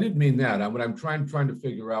 Well, I didn't mean that. What I'm trying to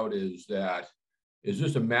figure out is that, is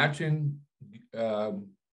this a matching, are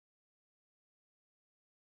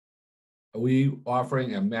we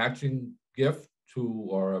offering a matching gift to,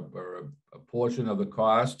 or a portion of the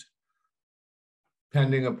cost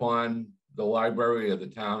pending upon the library or the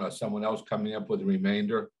town or someone else coming up with the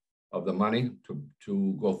remainder of the money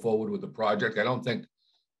to go forward with the project? I don't think,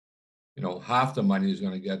 you know, half the money is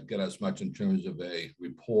going to get us much in terms of a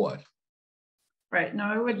report. Right.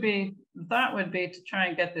 No, it would be, the thought would be to try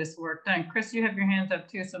and get this work done. Chris, you have your hands up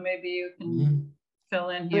too, so maybe you can fill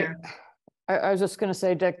in here. I was just going to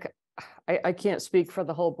say, Dick, I can't speak for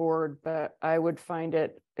the whole board, but I would find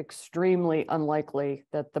it extremely unlikely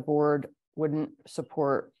that the board wouldn't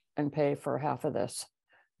support and pay for half of this.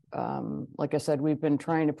 Like I said, we've been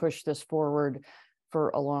trying to push this forward for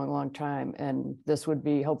a long, long time, and this would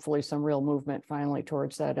be hopefully some real movement finally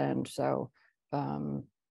towards that end. So that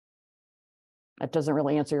doesn't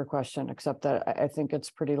really answer your question, except that I think it's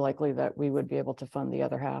pretty likely that we would be able to fund the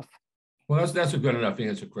other half. Well, that's a good enough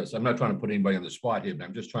answer, Chris. I'm not trying to put anybody on the spot here, but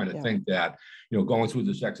I'm just trying to think that, you know, going through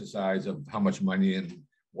this exercise of how much money and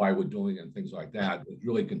why we're doing it and things like that is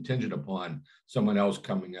really contingent upon someone else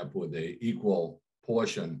coming up with a equal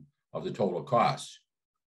portion of the total cost,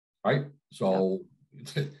 right? So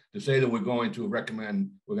to say that we're going to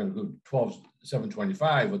recommend, we're going to do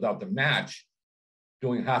 12,725 without the match,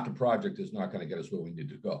 doing half the project is not going to get us where we need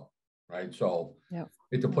to go, right? So I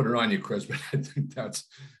hate to put it on you, Chris, but I think that's,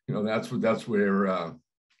 you know, that's where,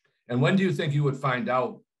 and when do you think you would find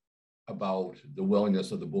out about the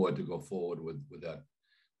willingness of the board to go forward with that?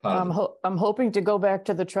 I'm hoping to go back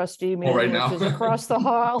to the trustee meeting, which is across the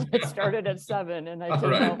hall. It started at 7 and I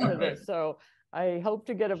came out for this. So I hope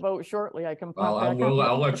to get a vote shortly. I can pop back.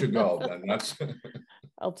 I'll let you go then. That's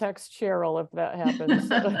I'll text Cheryl if that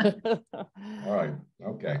happens. All right.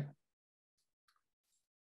 Okay.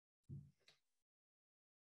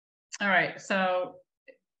 All right. So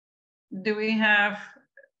do we have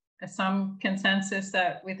some consensus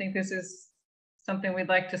that we think this is something we'd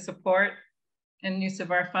like to support in use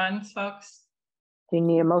of our funds, folks? Do you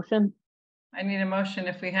need a motion? I need a motion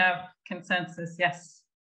if we have consensus. Yes.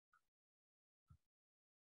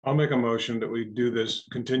 I'll make a motion that we do this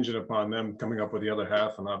contingent upon them coming up with the other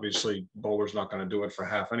half, and obviously Bowler's not going to do it for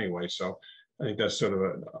half anyway. So I think that's sort of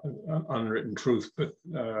an unwritten truth, but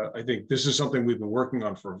I think this is something we've been working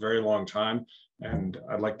on for a very long time, and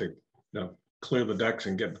I'd like to, you know, clear the decks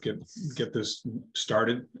and get this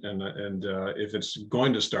started. And if it's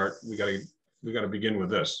going to start, we got to begin with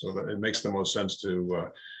this. So that it makes the most sense to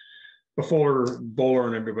before Bowler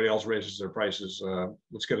and everybody else raises their prices.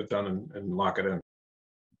 Let's get it done and lock it in.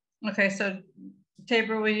 Okay, so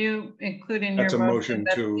Tabor, will you include in That's your a motion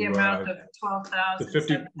that to the amount of 12,000?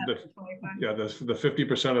 The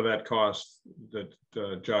 50% of that cost that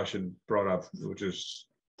Josh had brought up, which is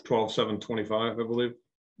 12,725, I believe,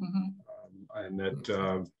 and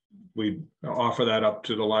that we offer that up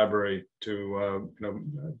to the library to you know,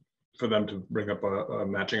 for them to bring up a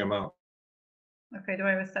matching amount. Okay, do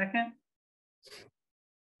I have a second?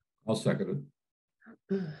 I'll second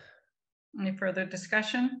it. Any further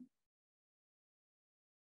discussion?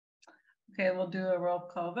 Okay, we'll do a roll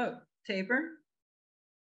call vote. Tabor?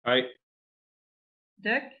 Aye.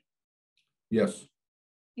 Dick, Yes.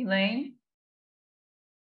 Elaine?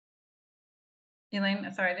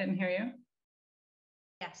 Elaine, sorry, I didn't hear you.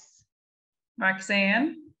 Yes.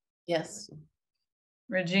 Roxanne, Yes.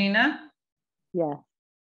 Regina, Yes.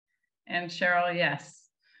 and Cheryl, yes.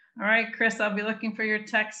 All right, Chris, I'll be looking for your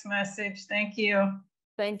text message. Thank you.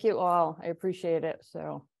 Thank you all. I appreciate it.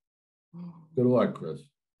 So Good luck, Chris.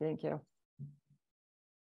 thank you.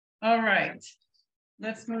 All right,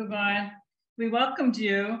 let's move on. We welcomed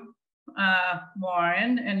you,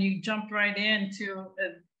 Warren, and you jumped right into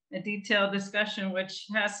a detailed discussion, which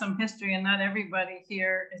has some history, and not everybody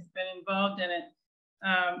here has been involved in it.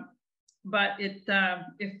 But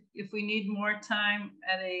if we need more time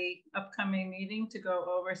at a upcoming meeting to go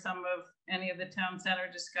over some of any of the town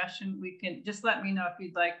center discussion, we can just let me know if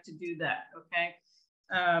you'd like to do that, okay?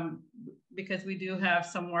 Because we do have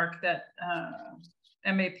some work that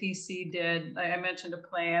MAPC did. I mentioned a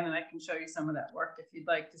plan, and I can show you some of that work if you'd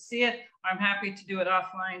like to see it. I'm happy to do it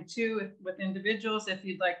offline too with individuals if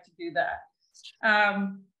you'd like to do that.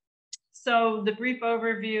 So the brief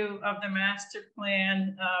overview of the master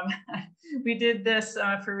plan, we did this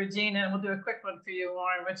for Regina, and we'll do a quick one for you,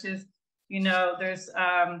 Warren, which is, you know, there's,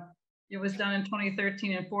 it was done in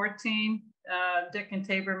 2013 and 14. Dick and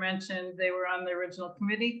Tabor mentioned they were on the original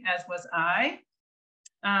committee, as was I.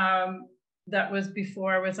 That was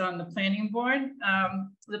before I was on the planning board.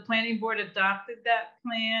 The planning board adopted that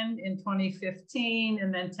plan in 2015,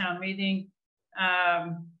 and then town meeting,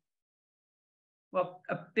 well,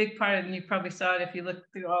 a big part of it, and you probably saw it if you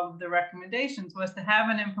looked through all of the recommendations, was to have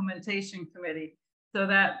an implementation committee so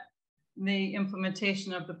that the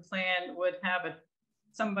implementation of the plan would have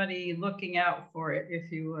somebody looking out for it,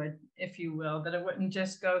 if you will, that it wouldn't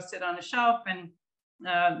just go sit on a shelf and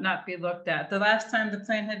not be looked at. The last time the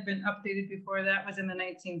plan had been updated before that was in the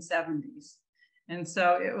 1970s. And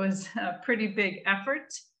so it was a pretty big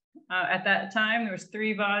effort. At that time, there was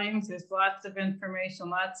 3 volumes, there's lots of information,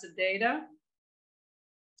 lots of data.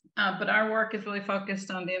 But our work is really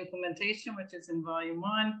focused on the implementation, which is in volume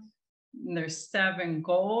 1. And there's 7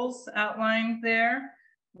 goals outlined there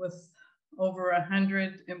with over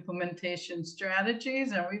 100 implementation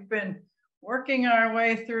strategies. And we've been working our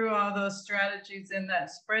way through all those strategies in that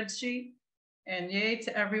spreadsheet. And yay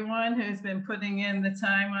to everyone who's been putting in the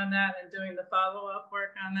time on that and doing the follow-up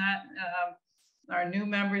work on that. Our new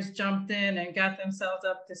members jumped in and got themselves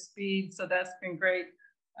up to speed. So that's been great.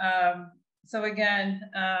 So again,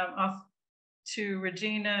 off to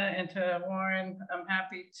Regina and to Warren, I'm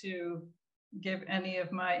happy to give any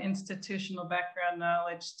of my institutional background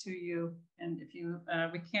knowledge to you. And if you,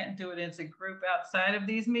 we can't do it as a group outside of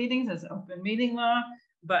these meetings as open meeting law,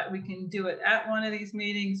 but we can do it at one of these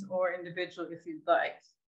meetings or individual if you'd like.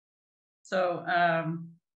 So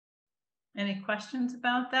any questions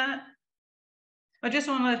about that? But just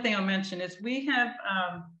one other thing I'll mention is we have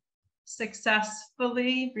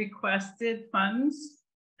successfully requested funds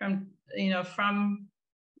from, from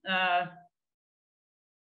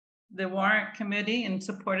the warrant committee and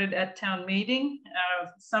supported at town meeting.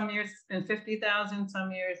 Some years it's been 50,000,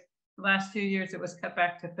 some years, the last few years it was cut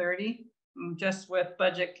back to 30, just with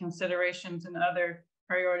budget considerations and other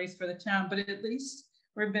priorities for the town. But at least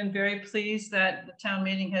we've been very pleased that the town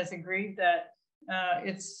meeting has agreed that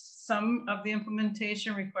some of the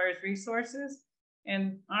implementation requires resources,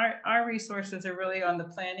 and our resources are really on the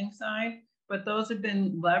planning side, but those have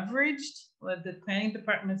been leveraged. The planning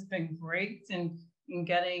department's been great in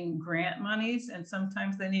getting grant monies, and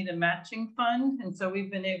sometimes they need a matching fund. And so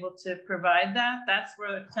we've been able to provide that. That's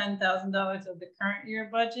where $10,000 of the current year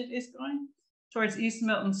budget is going towards East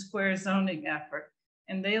Milton Square zoning effort.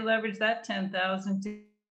 And they leverage that 10,000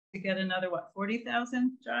 to get another, what,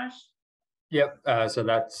 40,000, Josh? Yep. So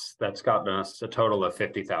that's gotten us a total of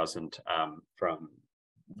 50,000 from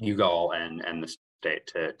UGAL and the state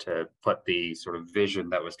to put the sort of vision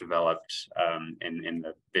that was developed in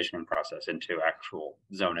the visioning process into actual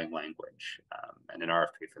zoning language. And an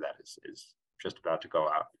RFP for that is just about to go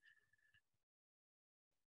out.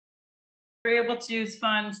 We're able to use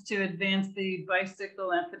funds to advance the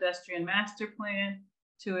bicycle and pedestrian master plan,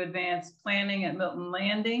 to advance planning at Milton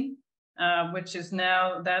Landing, which is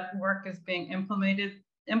now, that work is being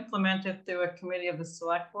implemented through a committee of the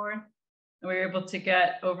select board. And we were able to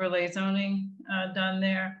get overlay zoning done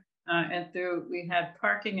there, and we had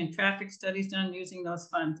parking and traffic studies done using those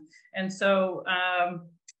funds. And so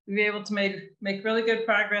we were able to make really good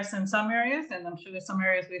progress in some areas, and I'm sure there's some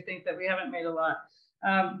areas we think that we haven't made a lot.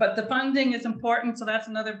 But the funding is important, so that's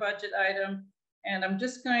another budget item. And I'm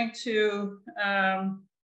just going to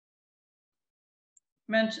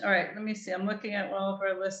mention, all right, let me see, I'm looking at all of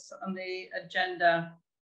our lists on the agenda.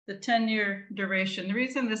 the 10-year duration. The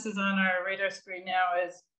reason this is on our radar screen now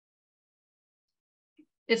is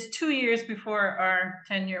it's 2 years before our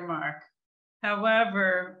 10-year mark.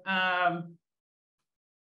 However,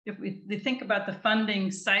 if we think about the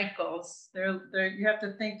funding cycles, you have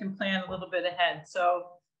to think and plan a little bit ahead. So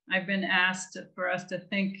I've been asked for us to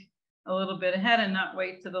think a little bit ahead and not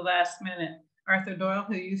wait to the last minute. Arthur Doyle,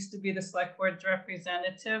 who used to be the select board's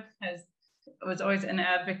representative, was always an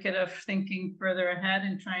advocate of thinking further ahead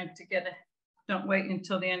and trying to don't wait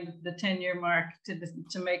until the end of the 10-year mark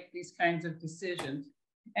to make these kinds of decisions.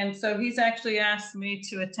 And so he's actually asked me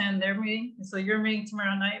to attend their meeting. So your meeting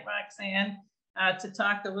tomorrow night, Roxanne, to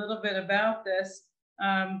talk a little bit about this.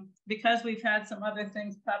 Because we've had some other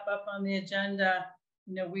things pop up on the agenda,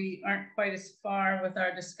 we aren't quite as far with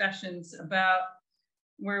our discussions about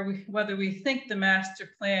whether we think the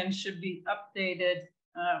master plan should be updated.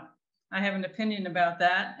 I have an opinion about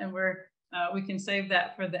that, and we can save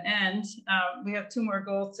that for the end. We have 2 more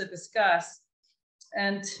goals to discuss.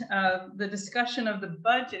 And the discussion of the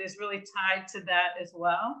budget is really tied to that as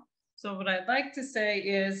well. So what I'd like to say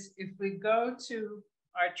is if we go to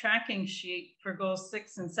our tracking sheet for goals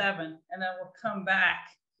 6 and 7, and then we'll come back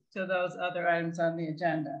to those other items on the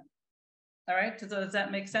agenda. All right, so does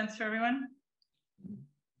that make sense for everyone?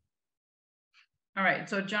 All right,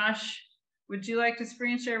 so Josh, would you like to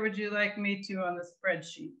screen share? Or would you like me to on the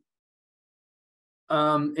spreadsheet?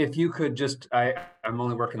 If you could just, I'm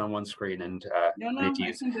only working on one screen and I need to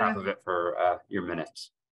use half of it for your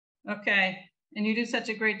minutes. Okay, and you do such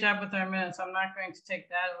a great job with our minutes. I'm not going to take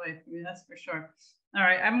that away from you, that's for sure. All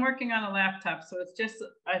right, I'm working on a laptop, so it's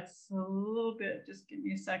a little bit, just give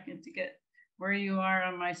me a second to get where you are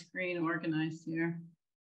on my screen organized here.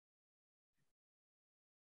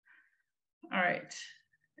 All right,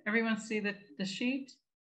 everyone see the sheet?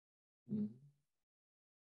 Mm-hmm.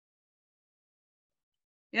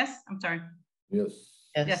 Yes, I'm sorry. Yes.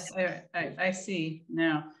 Yes, I see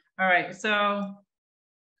now. All right, so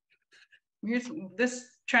here's this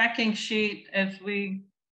tracking sheet, as we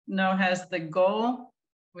know, has the goal,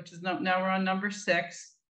 which is now we're on number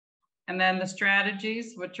 6, and then the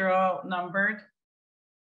strategies, which are all numbered,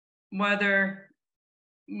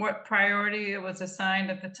 what priority it was assigned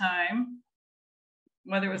at the time,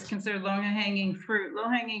 whether it was considered low-hanging fruit.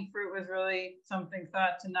 Low-hanging fruit was really something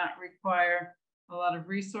thought to not require a lot of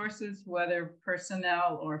resources, whether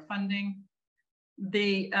personnel or funding.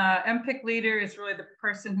 The MPIC leader is really the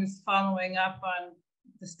person who's following up on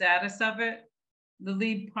the status of it. The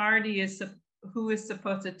lead party is who is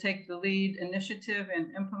supposed to take the lead initiative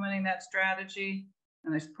in implementing that strategy,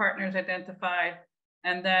 and there's partners identified.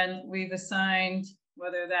 And then we've assigned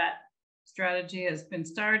whether that strategy has been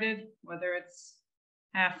started, whether it's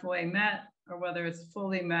halfway met, or whether it's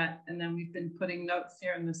fully met. And then we've been putting notes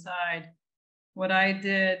here on the side. What I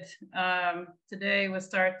did today was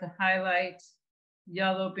start to highlight,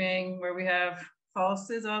 yellow being where we have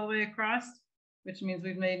falses all the way across, which means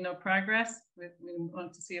we've made no progress. We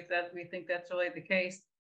want to see if we think that's really the case.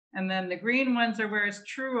 And then the green ones are where it's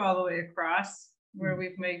true all the way across, where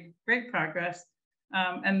we've made great progress.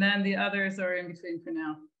 And then the others are in between for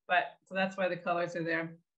now. So that's why the colors are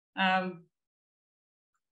there.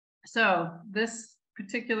 So this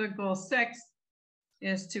particular goal 6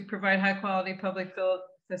 is to provide high quality public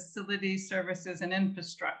facilities, services, and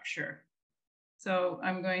infrastructure. So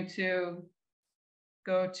I'm going to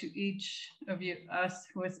go to each of us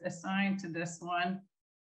who is assigned to this one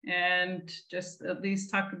and just at least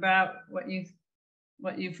talk about what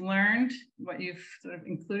you've learned, what you've sort of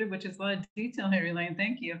included, which is a lot of detail here, Elaine,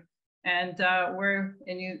 thank you. And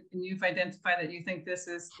you've identified that you think this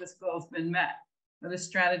goal's been met, or this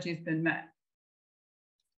strategy's been met.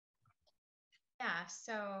 Yeah,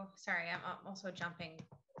 so sorry, I'm also jumping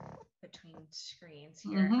between screens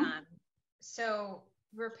here. Mm-hmm. So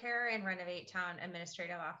repair and renovate town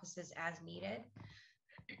administrative offices as needed.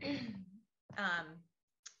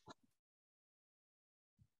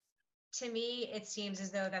 To me, it seems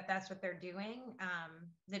as though that's what they're doing.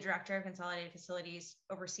 The director of consolidated facilities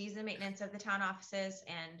oversees the maintenance of the town offices,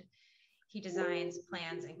 and he designs,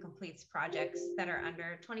 plans, and completes projects that are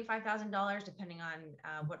under $25,000, depending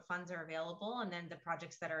on what funds are available. And then the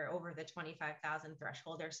projects that are over the $25,000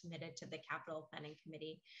 threshold are submitted to the capital planning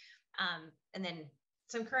committee. And then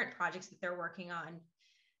some current projects that they're working on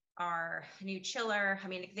are a new chiller. I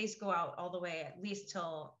mean, these go out all the way at least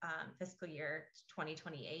till fiscal year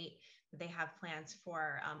 2028. They have plans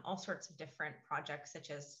for all sorts of different projects, such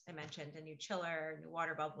as I mentioned, a new chiller, new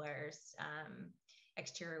water bubblers,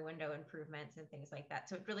 exterior window improvements and things like that.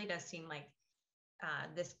 So it really does seem like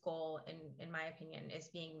this goal, in my opinion, is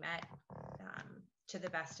being met to the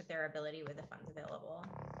best of their ability with the funds available.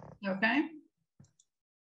 Okay.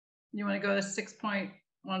 You want to go to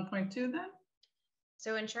 6.1.2 then?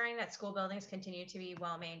 So ensuring that school buildings continue to be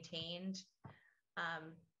well maintained.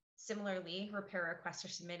 Similarly, repair requests are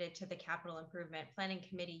submitted to the Capital Improvement Planning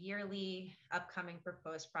Committee yearly. Upcoming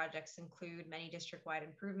proposed projects include many district-wide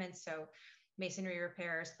improvements, so masonry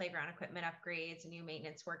repairs, playground equipment upgrades, a new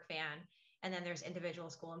maintenance work van, and then there's individual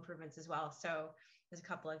school improvements as well. So there's a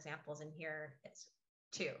couple examples in here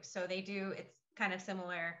too. So they do, it's kind of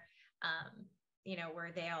similar, you know,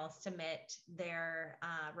 where they'll submit their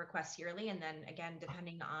requests yearly, and then again,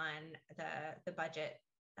 depending on the budget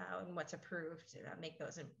and what's approved, make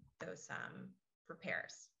those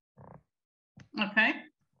repairs. Okay.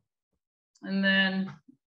 And then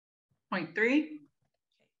 0.3.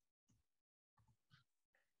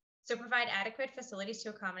 So provide adequate facilities to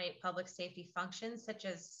accommodate public safety functions such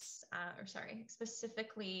as,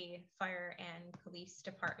 specifically fire and police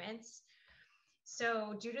departments.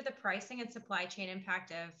 So due to the pricing and supply chain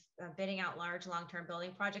impact of bidding out large long-term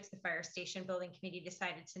building projects, the Fire Station Building Committee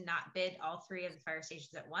decided to not bid all 3 of the fire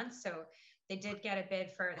stations at once. So they did get a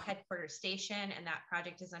bid for the headquarters station, and that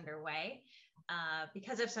project is underway.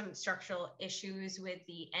 Because of some structural issues with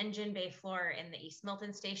the engine bay floor in the East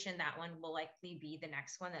Milton station, that one will likely be the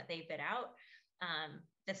next one that they bid out.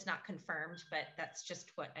 That's not confirmed, but that's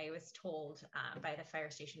just what I was told by the Fire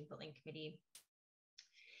Station Building Committee.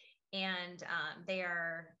 And they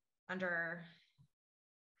are under,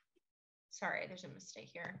 sorry, there's a mistake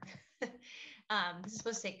here. This is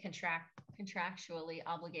supposed to say contractually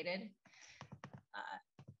obligated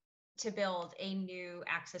to build a new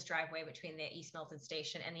access driveway between the East Milton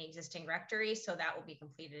station and the existing rectory. So that will be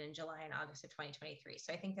completed in July and August of 2023.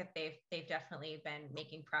 So I think that they've definitely been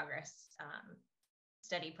making progress,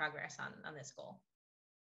 steady progress on this goal.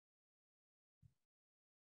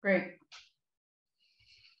 Great.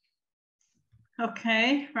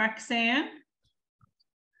 Okay, Roxanne.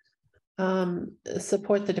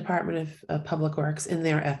 Support the Department of Public Works in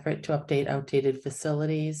their effort to update outdated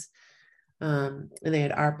facilities. And they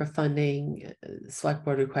had ARPA funding, select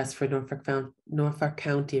board request for Norfolk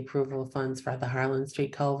County approval of funds for the Harlan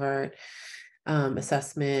Street culvert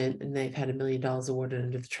assessment, and they've had $1 million awarded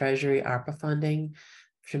under the Treasury ARPA funding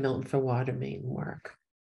for Milton for water main work.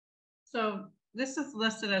 So this is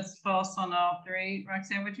listed as false on all 3.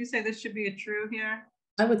 Roxanne, would you say this should be a true here?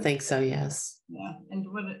 I would think so, yes. Yeah. And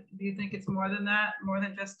do you think it's more than that, more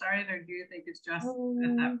than just started, or do you think it's just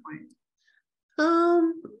at that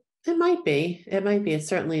point? It might be. It might be. It's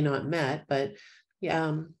certainly not met, but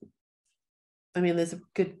yeah. I mean, there's a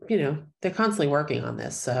good, you know, they're constantly working on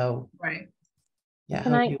this, so right. Yeah.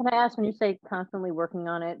 Can I ask, when you say constantly working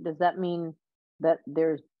on it, does that mean that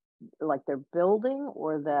there's like they're building,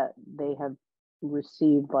 or that they have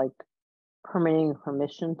received like permitting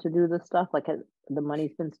permission to do this stuff? Like, the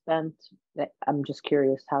money's been spent? I'm just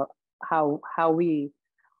curious how we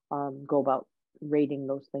go about rating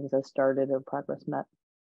those things as started or progress met.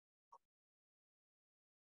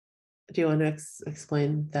 Do you want to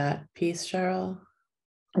explain that piece, Cheryl?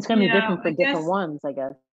 It's going to be different for different ones, I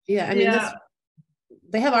guess. Yeah, I mean,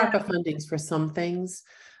 they have ARPA fundings for some things.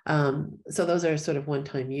 So those are sort of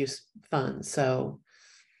one-time use funds. So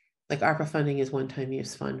like ARPA funding is one-time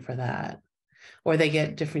use fund for that. Or they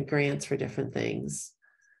get different grants for different things.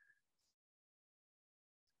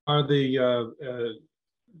 Are the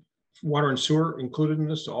water and sewer included in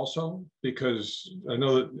this also? Because I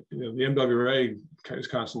know that the MWRA is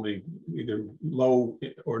constantly either low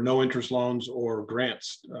or no interest loans or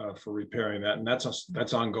grants for repairing that, and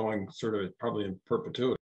that's ongoing, sort of probably in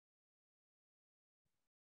perpetuity.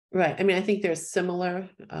 Right. I mean, I think there's similar.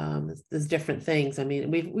 There's different things. I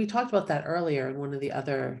mean, we talked about that earlier in one of the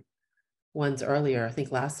other ones earlier. I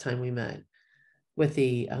think last time we met with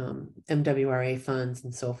the MWRA funds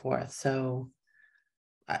and so forth. So.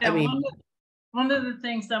 Yeah, I mean, one of the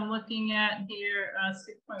things I'm looking at here,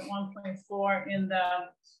 6.1.4 in the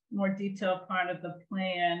more detailed part of the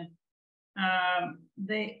plan,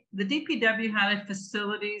 the DPW had a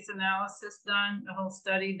facilities analysis done, a whole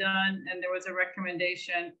study done, and there was a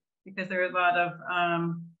recommendation because there are a lot of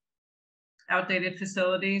outdated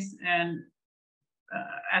facilities and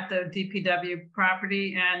at the DPW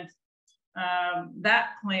property, and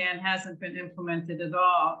that plan hasn't been implemented at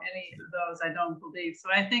all. Any of those, I don't believe. So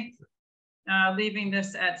I think leaving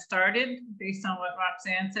this at started, based on what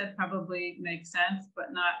Roxanne said, probably makes sense,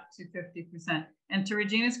 but not to 50%. And to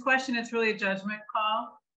Regina's question, it's really a judgment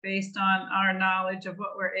call based on our knowledge of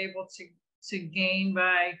what we're able to gain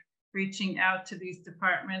by reaching out to these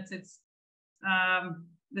departments. It's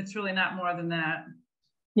really not more than that.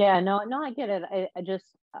 Yeah, no, I get it. I just,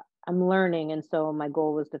 I'm learning, and so my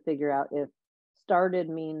goal was to figure out if started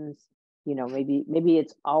means, you know, maybe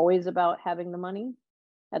it's always about having the money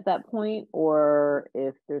at that point, or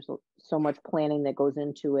if there's so much planning that goes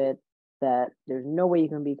into it that there's no way you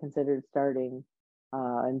can be considered starting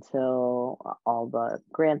until all the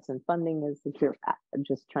grants and funding is secure. I'm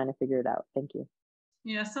just trying to figure it out. Thank you.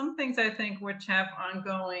 Yeah, some things I think which have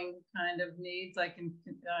ongoing kind of needs, like in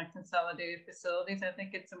consolidated facilities, I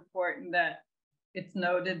think it's important that it's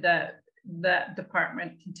noted that that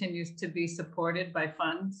department continues to be supported by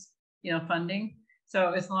funds, you know, funding.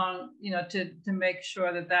 So as long, you know, to make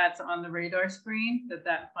sure that that's on the radar screen,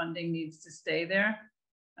 that funding needs to stay there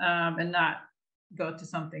and not go to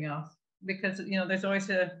something else. Because, you know, there's always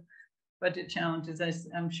a budget challenges, as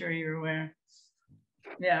I'm sure you're aware.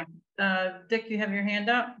 Yeah. Dick, you have your hand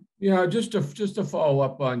up? Yeah, just to follow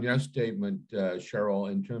up on your statement,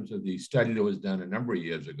 Cheryl, in terms of the study that was done a number of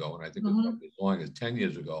years ago, and I think it was as long as 10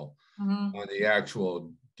 years ago, on the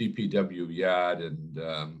actual DPW yard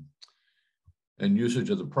and usage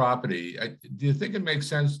of the property. Do you think it makes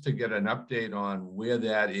sense to get an update on where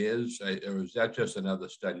that is, or is that just another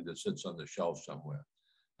study that sits on the shelf somewhere?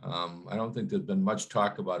 I don't think there's been much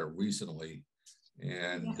talk about it recently,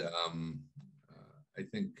 and I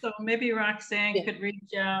think so. Maybe Roxanne could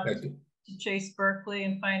reach out to Chase Berkeley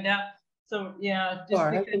and find out. So yeah,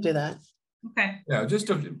 Sure, I can do that. Okay. Yeah,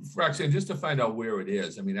 Roxanne, just to find out where it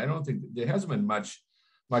is. I mean, I don't think there hasn't been much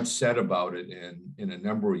said about it in a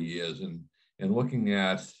number of years, and looking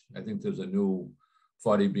at, I think there's a new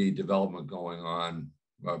 40B development going on,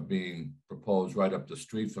 being proposed right up the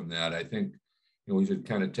street from that. I think, you know, we should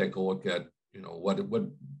kind of take a look at, you know, what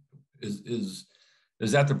is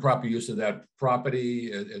that the proper use of that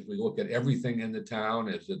property as we look at everything in the town?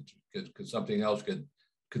 Is it, could something else, could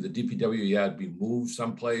the DPW yard be moved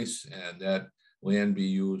someplace and that land be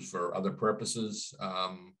used for other purposes?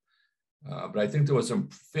 But I think there was some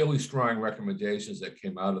fairly strong recommendations that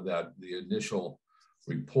came out of the initial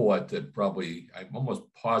report that probably, I'm almost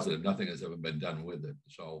positive nothing has ever been done with it.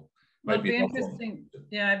 So might be interesting.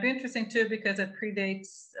 Yeah, it'd be interesting too, because it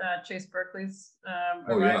predates Chase Berkeley's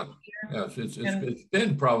arrival here. Yeah, it's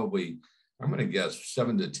been probably, I'm going to guess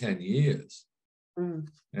 7 to 10 years. And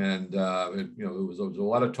you know, there was a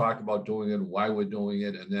lot of talk about doing it, why we're doing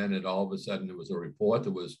it, and then all of a sudden there was a report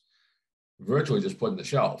that was virtually just put on the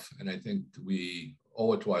shelf. And I think we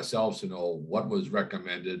owe it to ourselves to know what was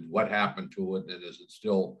recommended, what happened to it, and is it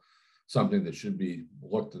still something that should be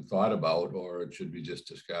looked and thought about, or it should be just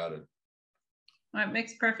discarded. Well, it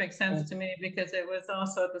makes perfect sense to me, because it was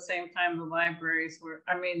also at the same time the libraries were,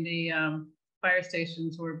 I mean, the fire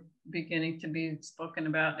stations were beginning to be spoken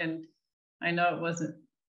about. And I know it wasn't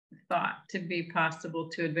thought to be possible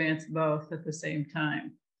to advance both at the same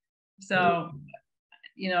time. So,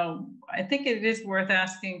 you know, I think it is worth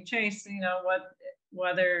asking Chase, you know,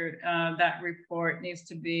 whether that report needs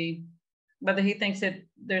to be, whether he thinks that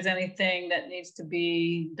there's anything that needs to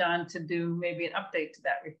be done to do maybe an update to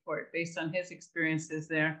that report based on his experiences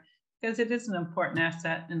there, because it is an important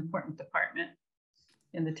asset, an important department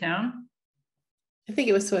in the town. I think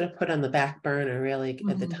it was sort of put on the back burner, really,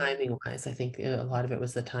 at the timing wise. I think a lot of it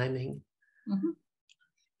was the timing.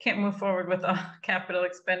 Can't move forward with all capital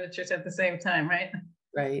expenditures at the same time, right?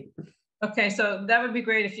 Right. Okay, so that would be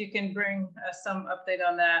great if you can bring some update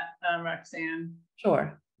on that, Roxanne.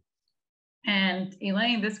 Sure. And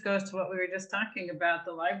Elaine, this goes to what we were just talking about,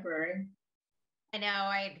 the library. I know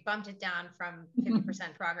I bumped it down from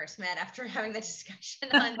 50% progress met after having the discussion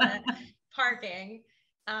on the parking.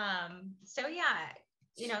 So yeah,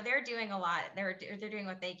 you know, they're doing a lot. They're doing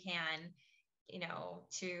what they can, you know,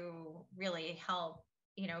 to really help,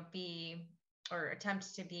 you know, be, or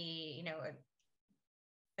attempt to be, you know,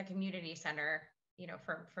 a community center, you know,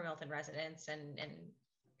 for Milton residents and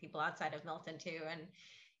people outside of Milton too. And,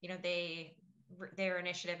 you know, their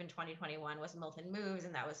initiative in 2021 was Milton Moves,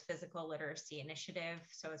 and that was physical literacy initiative.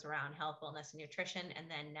 So it was around health, wellness, and nutrition. And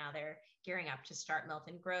then now they're gearing up to start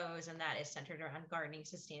Milton Grows, and that is centered around gardening,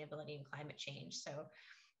 sustainability, and climate change. So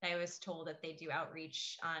I was told that they do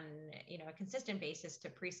outreach on, you know, a consistent basis to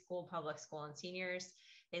preschool, public school, and seniors.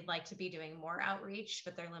 They'd like to be doing more outreach,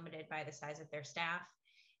 but they're limited by the size of their staff.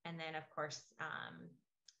 And then, of course,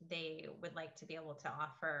 they would like to be able to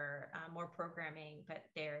offer more programming, but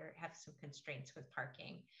they have some constraints with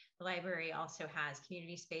parking. The library also has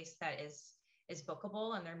community space that is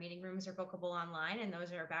bookable, and their meeting rooms are bookable online, and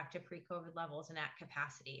those are back to pre-COVID levels and at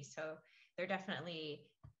capacity. So they're definitely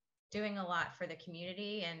doing a lot for the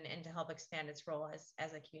community and to help expand its role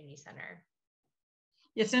as a community center.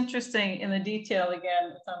 It's interesting in the detail,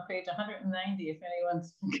 again, it's on page 190, if anyone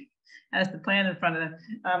has the plan in front of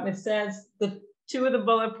them. It says the two of the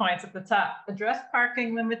bullet points at the top: address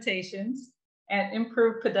parking limitations and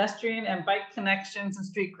improve pedestrian and bike connections and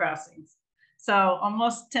street crossings. So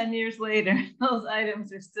almost 10 years later, those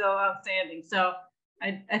items are still outstanding. So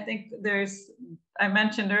I think I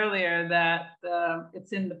mentioned earlier that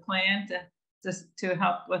it's in the plan to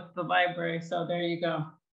help with the library. So there you go.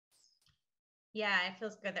 Yeah, it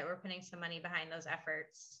feels good that we're putting some money behind those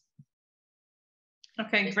efforts.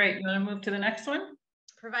 Okay, great. You want to move to the next one?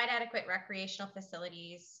 Provide adequate recreational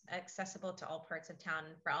facilities accessible to all parts of town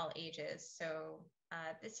and for all ages. So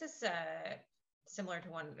this is similar to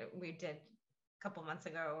one that we did a couple months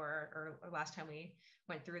ago or last time we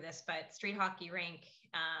went through this, but street hockey rink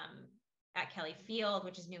at Kelly Field,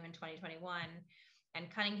 which is new in 2021, and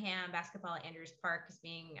Cunningham basketball at Andrews Park is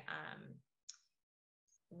being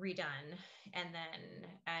redone, and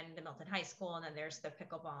the Milton High School, and then there's the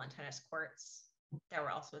pickleball and tennis courts that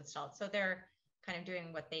were also installed. So they're kind of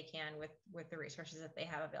doing what they can with the resources that they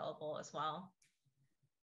have available as well.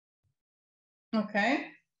 Okay.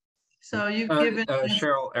 So you've given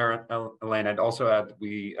Cheryl, Elaine, I'd also add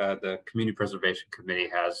the Community Preservation Committee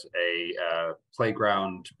has a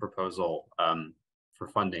playground proposal for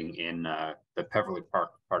funding in the Peverly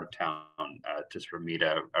Park part of town to sort of meet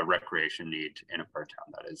a recreation need in a part of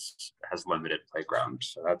town that has limited playground.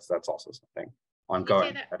 So that's also something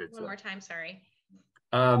ongoing. One more time, sorry.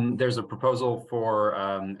 There's a proposal for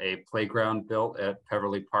a playground built at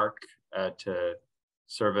Peverly Park to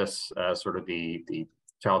service sort of the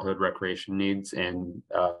childhood recreation needs in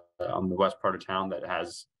on the west part of town that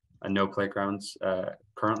has no playgrounds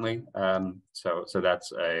currently. So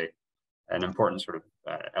that's an important sort of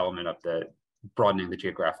element of the broadening the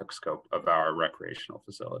geographic scope of our recreational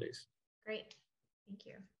facilities. Great, thank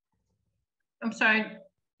you. I'm sorry,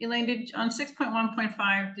 Elaine, on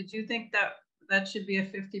 6.1.5, did you think that should be a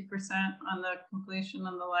 50% on the completion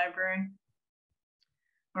on the library?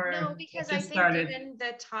 Or no, because I think given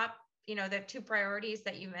the top, the two priorities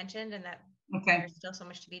that you mentioned, and that there's still so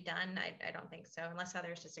much to be done, I don't think so, unless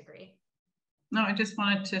others disagree. No, I just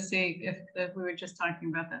wanted to see if we were just talking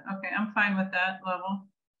about that. Okay, I'm fine with that level.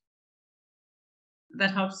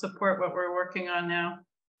 That helps support what we're working on now.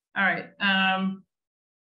 All right.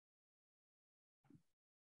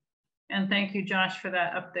 And thank you, Josh, for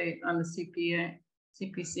that update on the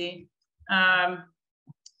CPC.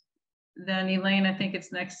 Then Elaine, I think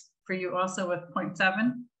it's next for you also with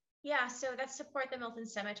 0.7. Yeah, so that's support the Milton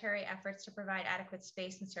Cemetery efforts to provide adequate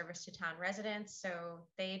space and service to town residents. So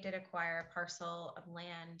they did acquire a parcel of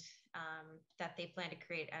land that they plan to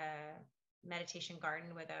create a meditation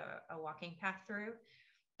garden with a walking path through.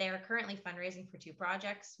 They are currently fundraising for two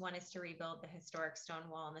projects. One is to rebuild the historic stone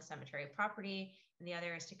wall on the cemetery property, and the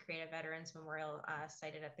other is to create a veterans memorial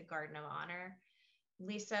sited at the Garden of Honor.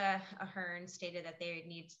 Lisa Ahern stated that they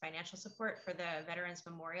need financial support for the Veterans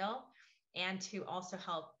Memorial and to also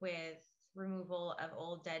help with removal of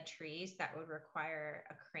old dead trees that would require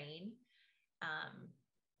a crane.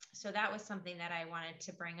 So that was something that I wanted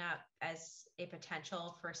to bring up as a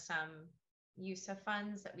potential for some use of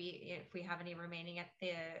funds that if we have any remaining at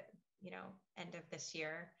the end of this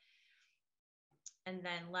year. And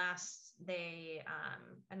then last,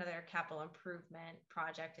 another capital improvement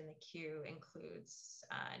project in the queue includes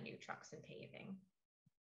new trucks and paving.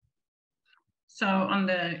 So on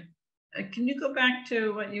can you go back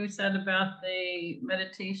to what you said about the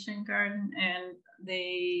meditation garden and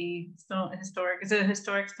the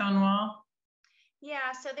historic stone wall?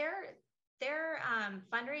 Yeah, so they're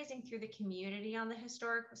fundraising through the community on the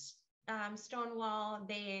historic stone wall.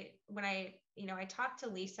 When I talked to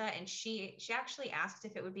Lisa, and she actually asked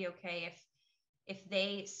if it would be okay if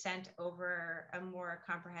they sent over a more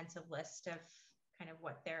comprehensive list of kind of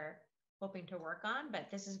what they're hoping to work on,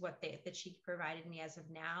 but this is what that she provided me as of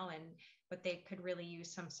now, and what they could really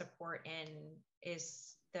use some support in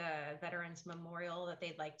is the Veterans Memorial that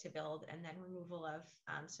they'd like to build, and then removal of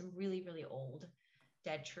some really, really old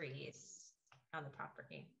dead trees on the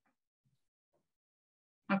property.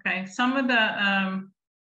 Okay, some of the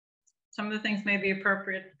things may be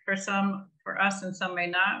appropriate for us and some may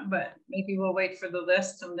not, but maybe we'll wait for the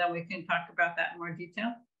list and then we can talk about that in more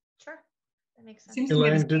detail. Sure, that makes sense.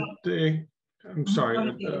 Elaine, I'm sorry.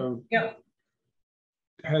 Yeah.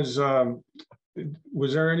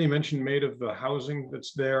 Was there any mention made of the housing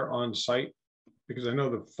that's there on site? Because I know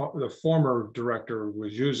the former director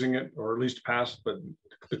was using it, or at least passed, but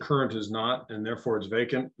the current is not, and therefore it's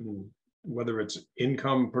vacant. And whether it's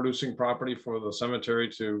income producing property for the cemetery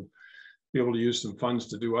to be able to use some funds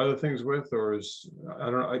to do other things with, or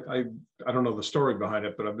I don't know the story behind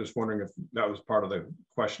it, but I'm just wondering if that was part of the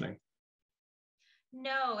questioning.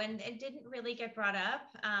 No, and it didn't really get brought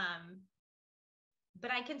up.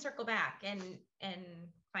 but I can circle back and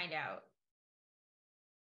find out.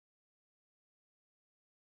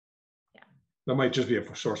 Yeah. That might just be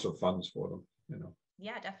a source of funds for them, you know.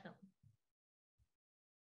 Yeah, definitely.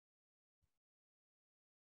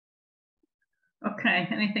 Okay,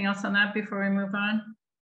 anything else on that before we move on?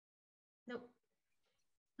 Nope.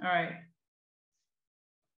 All right.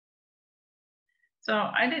 So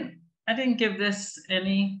I didn't give this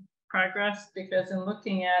any progress because in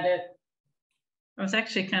looking at it, I was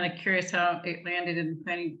actually kind of curious how it landed in the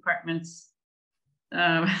planning department's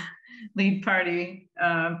lead party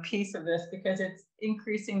piece of this, because it's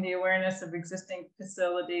increasing the awareness of existing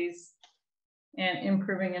facilities and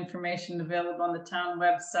improving information available on the town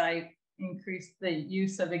website, increase the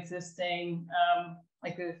use of existing,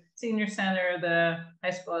 like the senior center, the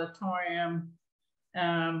high school auditorium,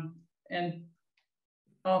 and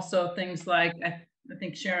also things like, I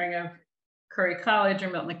think sharing of Curry College or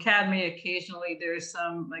Milton Academy. Occasionally there's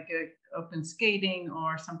some like a open skating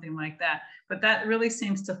or something like that, but that really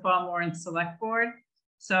seems to fall more in select board.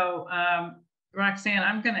 So Roxanne,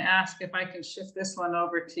 I'm going to ask if I can shift this one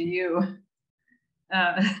over to you.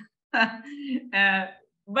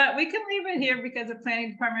 But we can leave it here because of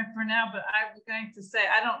planning department for now, but I was going to say,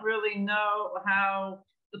 I don't really know how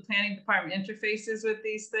the planning department interfaces with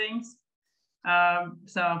these things.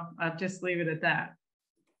 So I'll just leave it at that.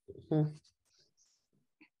 Mhm.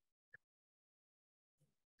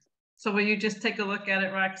 So will you just take a look at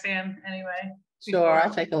it, Roxanne, anyway? Sure, I'll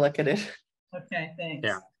take a look at it. Okay, thanks.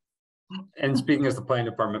 Yeah. And speaking as the planning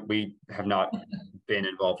department, we have not been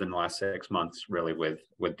involved in the last 6 months really with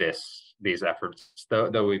these efforts,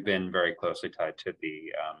 though we've been very closely tied to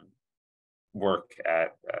the work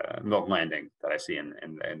at Milton Landing that I see in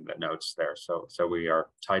the notes there. So we are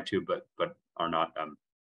tied to, but are not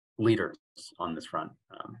leaders on this front.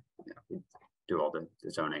 You know, we do all the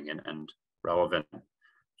zoning and relevant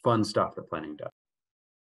fun stuff that planning does.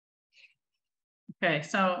 Okay,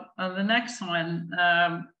 so on the next one,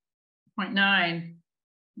 0.9,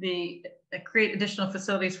 the create additional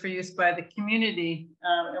facilities for use by the community.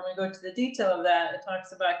 And we go to the detail of that. It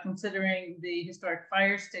talks about considering the historic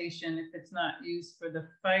fire station if it's not used for the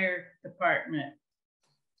fire department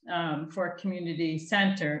for a community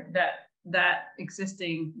center. That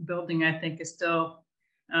existing building, I think, is still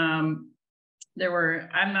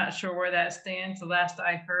I'm not sure where that stands. The last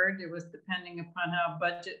I heard, it was depending upon how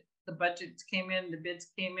the budgets came in, the bids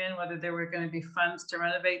came in, whether there were going to be funds to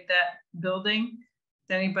renovate that building.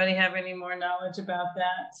 Does anybody have any more knowledge about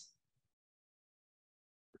that?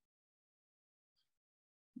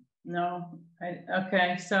 No.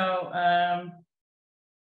 Okay, so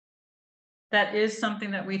that is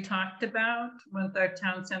something that we talked about with our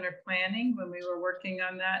town center planning when we were working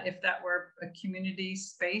on that, if that were a community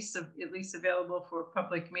space of at least available for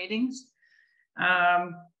public meetings.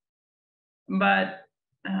 But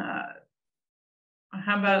how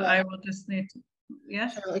about I will just need to,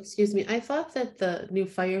 yes? Cheryl, excuse me. I thought that the new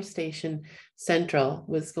fire station central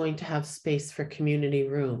was going to have space for community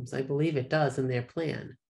rooms. I believe it does in their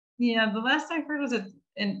plan. Yeah, the last I heard was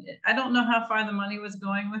and I don't know how far the money was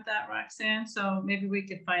going with that, Roxanne, so maybe we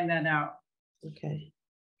could find that out. Okay.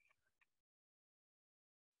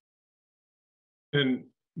 And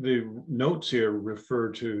the notes here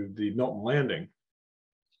refer to the Milton Landing,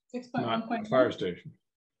 not the fire station.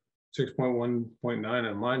 6.1.9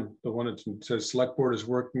 and mine, the one that says select board is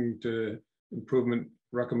working to improvement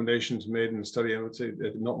recommendations made in the study, I would say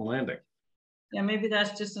at Milton Landing. Yeah, maybe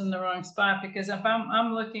that's just in the wrong spot, because if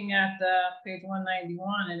I'm looking at the page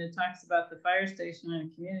 191 and it talks about the fire station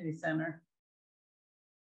and community center.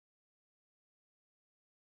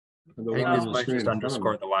 I think this might just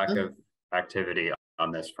underscore the lack of activity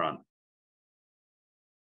on this front.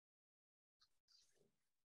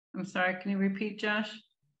 I'm sorry, can you repeat, Josh?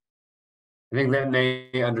 I think that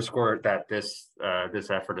may underscore that this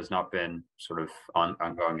effort has not been sort of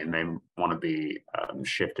ongoing and may want to be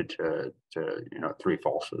shifted to three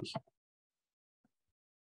falses.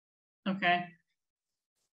 Okay.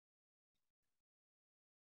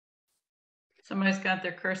 Somebody's got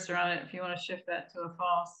their cursor on it. If you want to shift that to a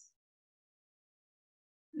false.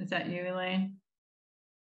 Is that you, Elaine?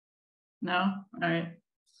 No? All right.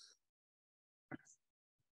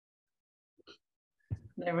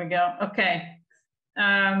 There we go. Okay.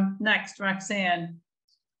 Next, Roxanne.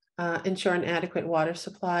 Ensure an adequate water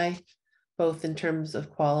supply, both in terms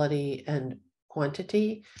of quality and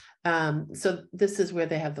quantity. So this is where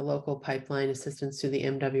they have the local pipeline assistance through the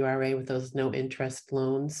MWRA with those no interest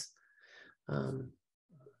loans. And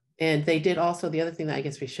they did also, the other thing that I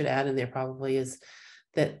guess we should add in there probably is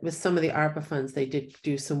that with some of the ARPA funds, they did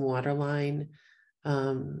do some water line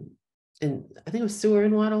and I think it was sewer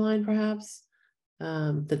and water line perhaps,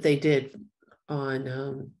 that they did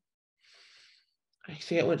on, I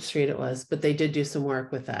forget what street it was, but they did do some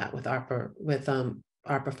work with that, with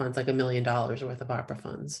ARPA funds, like $1 million worth of ARPA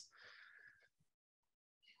funds.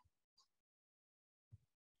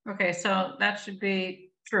 Okay, so that should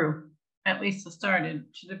be true, at least it started.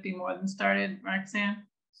 Should it be more than started, Roxanne?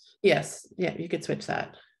 Yes, yeah, you could switch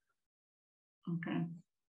that. Okay. Is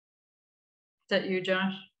that you,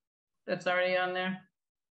 Josh? That's already on there?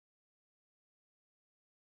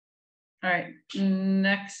 All right,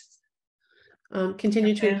 next.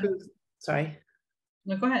 Continue to Okay. improve, sorry.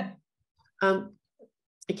 No, go ahead.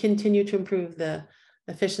 Continue to improve the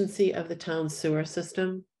efficiency of the town's sewer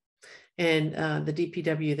system. And the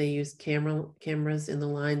DPW, they use cameras in the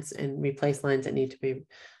lines and replace lines that need to be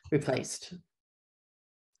replaced.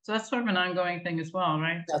 So that's sort of an ongoing thing as well,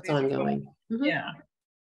 right? That's ongoing. Mm-hmm. Yeah.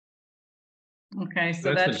 Okay,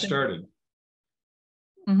 so That's that been should, started,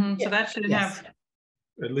 so that should Yes. have,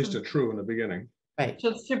 at least a true in the beginning. Right.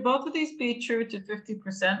 should both of these be true to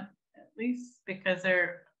 50% at least because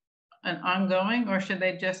they're an ongoing, or should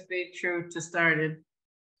they just be true to started?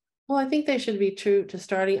 Well, I think they should be true to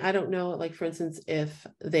starting. I don't know, like, for instance, if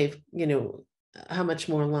they've, how much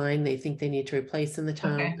more line they think they need to replace in the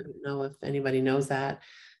town. Okay. I don't know if anybody knows that.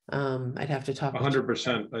 I'd have to talk.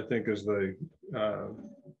 100%, I think, is the,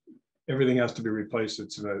 everything has to be replaced.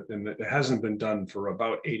 And it hasn't been done for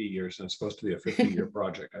about 80 years, and it's supposed to be a 50-year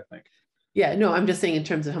project, I think. Yeah, no, I'm just saying in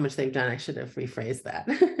terms of how much they've done, I should have rephrased that.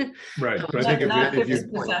 Right, but I think Not if you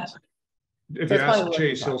 50%. ask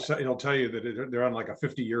Chase, he'll tell you that they're on like a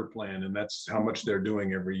 50-year plan, and that's how much they're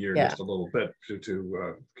doing every year, Yeah. just a little bit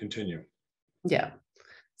to continue. Yeah,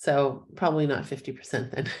 so probably not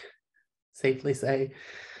 50% then, safely say.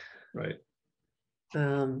 Right.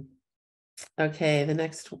 Okay, should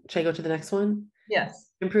I go to the next one? Yes.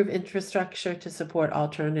 Improve infrastructure to support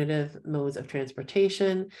alternative modes of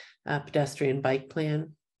transportation, pedestrian bike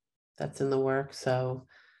plan. That's in the work, so.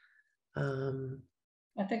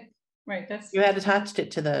 I think, right, that's. You had attached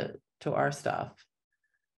it to our stuff,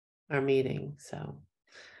 our meeting, so.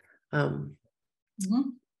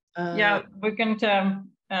 Yeah, we're going to,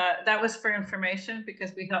 that was for information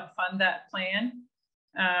because we helped fund that plan.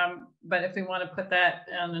 But if we want to put that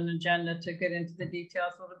on an agenda to get into the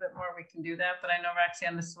details a little bit more, we can do that. But I know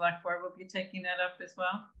Roxanne, the select board, will be taking that up as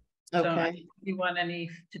well. Okay. So if you want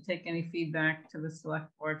to take any feedback to the select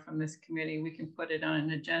board from this committee, we can put it on an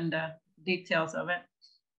agenda, details of it.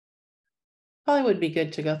 Probably would be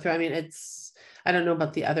good to go through. I mean, I don't know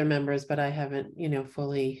about the other members, but I haven't,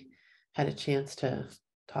 fully had a chance to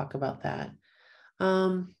talk about that.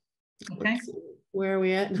 Okay. Where are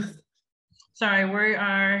we at? Sorry, we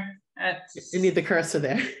are at. You need the cursor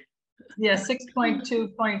there. Yeah,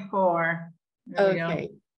 6.2.4. Okay.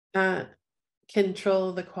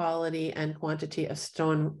 Control the quality and quantity of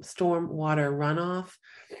storm water runoff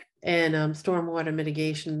and stormwater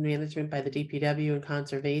mitigation management by the DPW and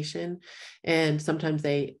conservation. And sometimes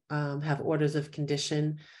they have orders of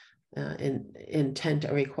condition intent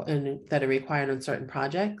that are required on certain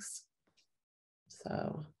projects.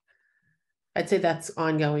 So I'd say that's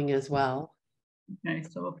ongoing as well. Okay,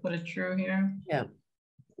 so we'll put it true here. Yeah.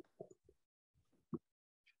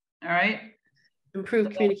 All right. Improve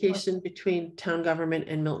communication between town government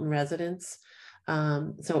and Milton residents.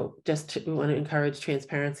 So we want to encourage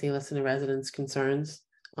transparency, listen to residents' concerns,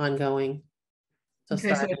 ongoing. So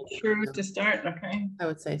okay, so it's true to start, okay. I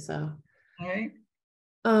would say so. All right.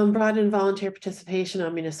 Broaden volunteer participation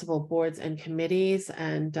on municipal boards and committees.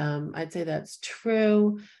 And I'd say that's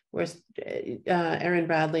true. Whereas Erin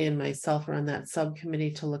Bradley and myself are on that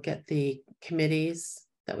subcommittee to look at the committees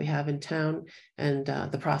that we have in town and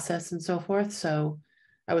the process and so forth. So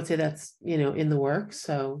I would say that's, in the works.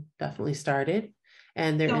 So definitely started.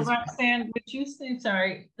 And there is. Roxanne, would you say,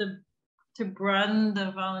 sorry, to broaden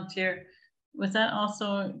the volunteer, was that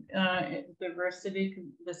also diversity?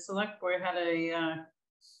 The select board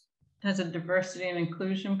has a diversity and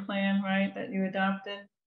inclusion plan, right, that you adopted?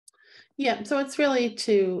 Yeah, so it's really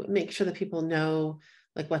to make sure that people know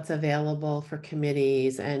like what's available for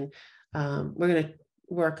committees, and we're going to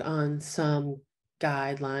work on some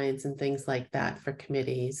guidelines and things like that for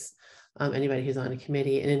committees, anybody who's on a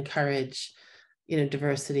committee, and encourage,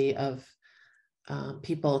 diversity of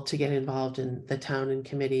people to get involved in the town and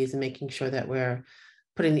committees, and making sure that we're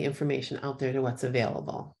putting the information out there to what's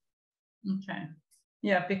available. Okay.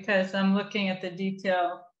 Yeah, because I'm looking at the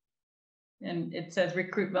detail and it says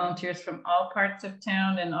recruit volunteers from all parts of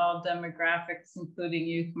town and all demographics, including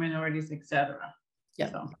youth, minorities, etc. Yeah.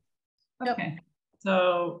 So, okay.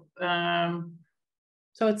 So,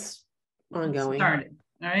 so it's ongoing. Started.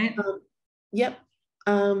 All right. Yep.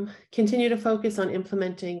 Continue to focus on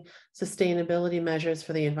implementing sustainability measures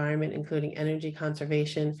for the environment, including energy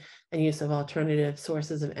conservation and use of alternative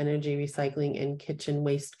sources of energy, recycling, and kitchen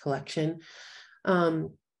waste collection.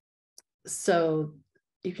 So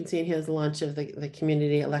you can see in here is the launch of the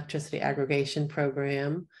community electricity aggregation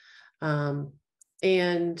program.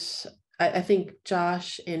 And I think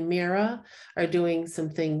Josh and Mira are doing some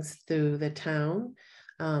things through the town,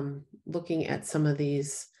 looking at some of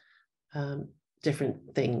these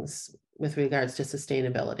different things with regards to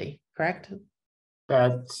sustainability, correct?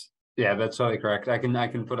 That's totally correct. I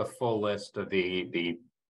can put a full list of the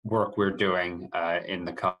work we're doing in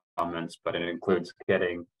the comments, but it includes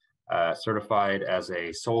getting certified as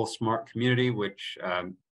a Soul Smart community, which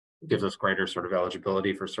gives us greater sort of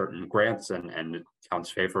eligibility for certain grants and it counts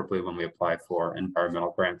favorably when we apply for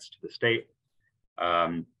environmental grants to the state.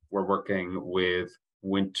 We're working with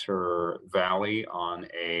Winter Valley on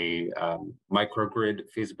a microgrid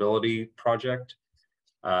feasibility project,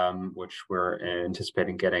 which we're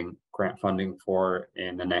anticipating getting grant funding for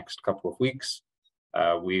in the next couple of weeks.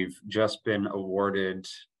 We've just been awarded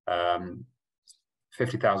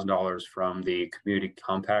 $50,000 from the Community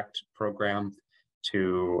Compact program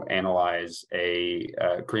to analyze a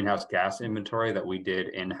greenhouse gas inventory that we did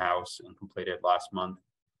in-house and completed last month,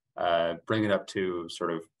 bring it up to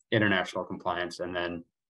sort of international compliance, and then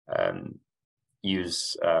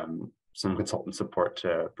use some consultant support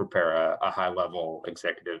to prepare a high-level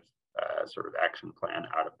executive sort of action plan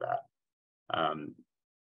out of that,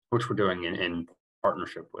 which we're doing in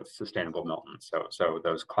partnership with Sustainable Milton. So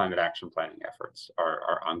those climate action planning efforts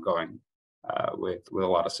are ongoing with a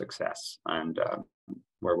lot of success, and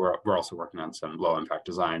we're also working on some low impact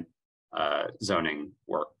design zoning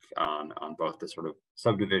work on both the sort of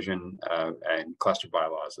subdivision and cluster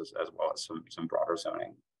bylaws as well as some broader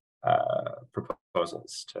zoning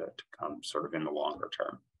proposals to come sort of in the longer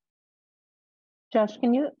term. Josh,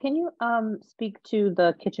 can you speak to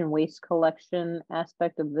the kitchen waste collection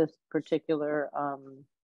aspect of this particular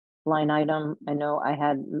line item? I know I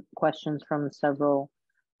had questions from several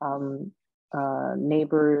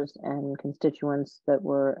neighbors and constituents that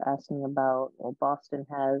were asking about, well, Boston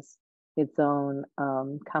has its own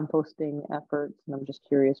composting efforts, and I'm just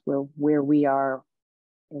curious where we are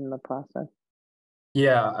in the process.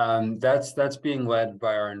 Yeah, that's being led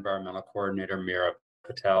by our environmental coordinator, Mira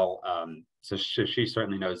Patel. So she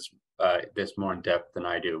certainly knows this more in depth than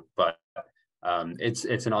I do, but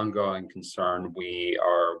it's an ongoing concern. We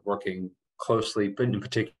are working closely, in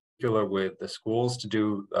particular with the schools, to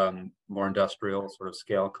do more industrial sort of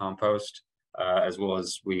scale compost, as well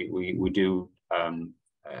as we do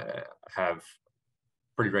have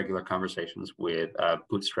pretty regular conversations with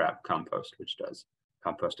Bootstrap Compost, which does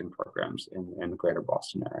composting programs in the greater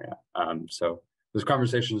Boston area. So those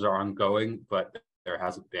conversations are ongoing, but there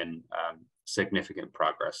hasn't been significant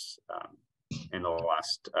progress in the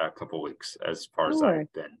last couple of weeks, as far as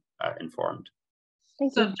I've been informed.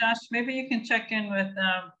 So Josh, maybe you can check in with,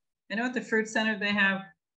 I know at the Fruit Center, they have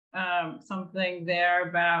something there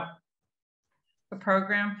about a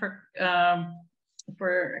program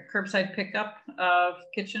for curbside pickup of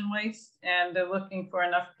kitchen waste, and they're looking for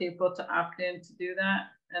enough people to opt in to do that,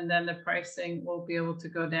 and then the pricing will be able to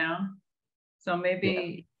go down. So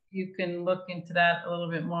maybe you can look into that a little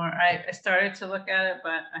bit more. I started to look at it,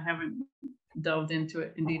 but I haven't delved into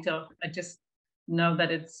it in detail. I just know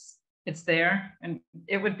that it's there, and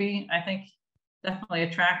it would be, I think, definitely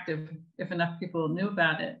attractive if enough people knew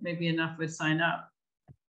about it. Maybe enough would sign up,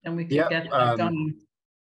 and we could get that going.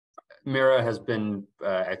 Mira has been,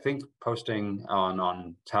 I think, posting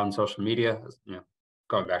on town social media,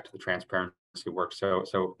 going back to the transparency work.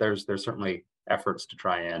 So there's certainly efforts to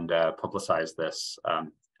try and publicize this.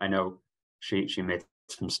 I know she made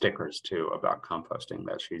some stickers too about composting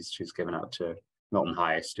that she's given out to Milton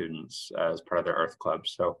High students as part of their Earth Club.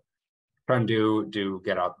 So trying to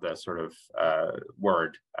get out the sort of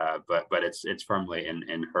word, but it's firmly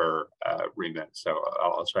in her remit. So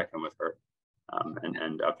I'll check in with her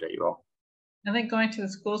and update you all. I think going to the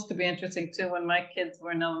schools could be interesting too. When my kids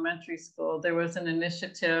were in elementary school, there was an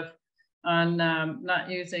initiative on not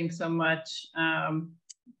using so much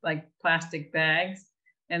like plastic bags.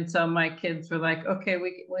 And so my kids were like, okay,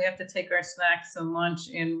 we have to take our snacks and lunch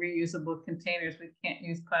in reusable containers. We can't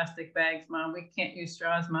use plastic bags, Mom. We can't use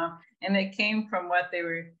straws, Mom. And it came from what they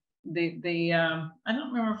were, I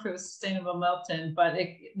don't remember if it was Sustainable Milton, but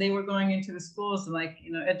they were going into the schools and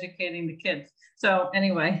educating the kids. So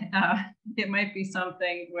anyway, it might be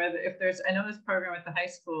something where if there's, I know this program at the high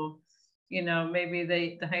school, maybe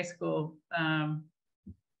the high school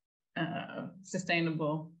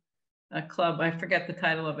sustainable a club. I forget the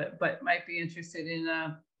title of it, but might be interested in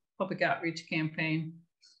a public outreach campaign.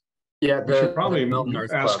 Yeah, We should probably Milton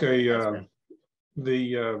Arts ask Club.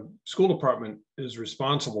 the school department is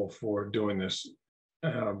responsible for doing this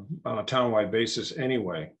on a townwide basis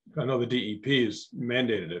anyway. I know the DEP has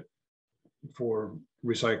mandated it for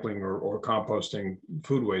recycling or composting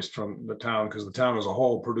food waste from the town, because the town as a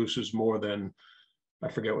whole produces more than, I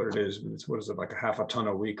forget what it is, but it's, what is it, like a half a ton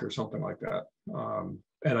a week or something like that.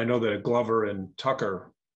 And I know that Glover and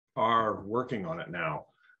Tucker are working on it now.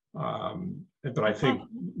 But I think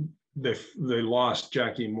they lost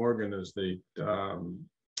Jackie Morgan as the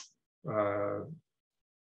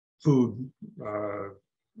food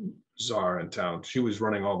czar in town. She was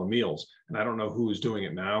running all the meals, and I don't know who is doing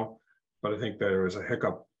it now, but I think there was a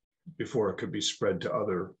hiccup before it could be spread to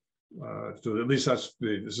other. So at least that's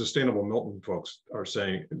the Sustainable Milton folks are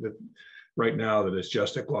saying that right now that it's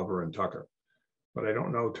just at Glover and Tucker, but I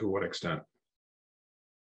don't know to what extent.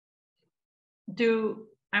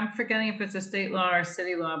 I'm forgetting if it's a state law or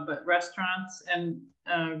city law, but restaurants and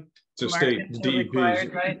it's a state DEP,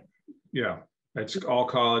 required, right? Yeah, it's all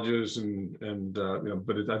colleges and you know,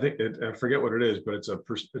 but I think I forget what it is, but it's a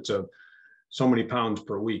so many pounds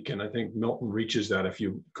per week, and I think Milton reaches that if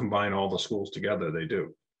you combine all the schools together. They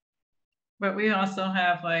do. But we also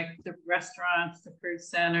have like the restaurants, the fruit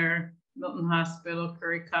center, Milton Hospital,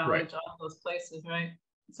 Curry College, all those places, right?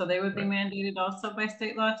 So they would be mandated also by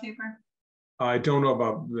state law, Tabor? I don't know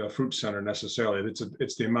about the fruit center necessarily.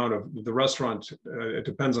 It's the amount of the restaurant. It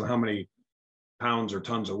depends on how many pounds or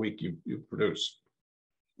tons a week you produce.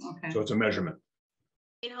 Okay. So it's a measurement.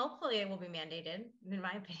 I mean, hopefully it will be mandated, in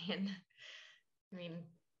my opinion. I mean,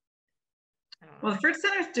 I don't know. Well, the fruit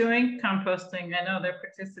center's doing composting. I know they're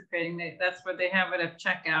participating. That's where they have it at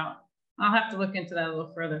checkout. I'll have to look into that a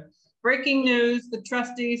little further. Breaking news, the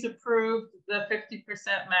trustees approved the 50%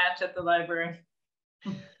 match at the library.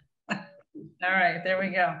 All right, there we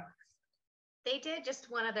go. They did, just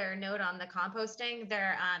one other note on the composting.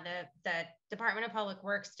 There, the Department of Public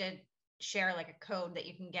Works did share like a code that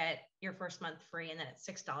you can get your first month free, and then it's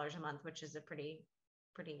 $6 a month, which is a pretty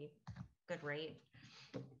good rate,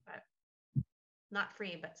 but not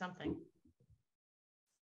free, but something.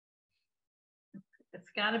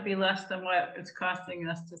 It's got to be less than what it's costing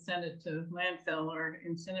us to send it to landfill or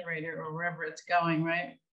incinerator or wherever it's going,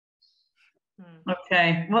 right?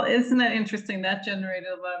 Okay, well, isn't that interesting? That generated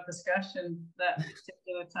a lot of discussion, that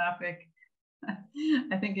particular topic.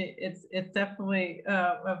 I think it's definitely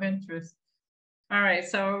of interest. All right,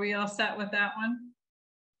 so are we all set with that one?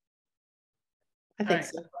 I think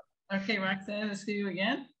so. Okay, Roxanne, to see you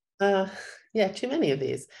again. Yeah, too many of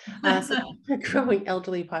these. So a growing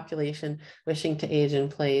elderly population wishing to age in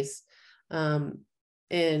place. And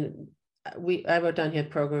I wrote down here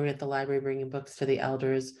programming at the library, bringing books to the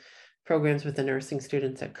elders, programs with the nursing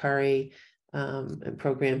students at Curry, and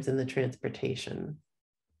programs in the transportation.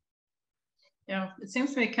 Yeah, it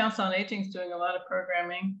seems to me Council on Aging is doing a lot of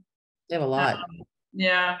programming. They have a lot.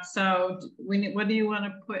 Yeah, so what do you want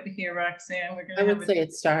to put here, Roxanne? I would say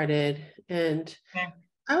it started, and okay.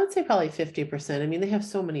 I would say probably 50%. I mean, they have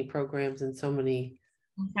so many programs and so many,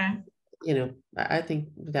 you know, I think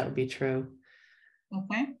that would be true.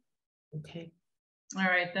 Okay. Okay. All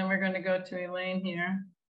right, then we're going to go to Elaine here.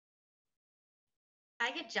 I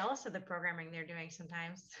get jealous of the programming they're doing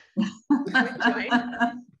sometimes.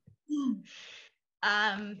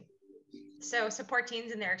 So support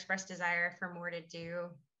teens in their expressed desire for more to do.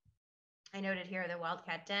 I noted here the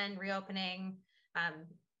Wildcat Den reopening.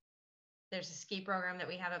 There's a ski program that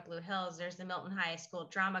we have at Blue Hills. There's the Milton High School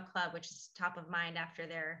Drama Club, which is top of mind after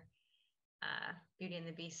their Beauty and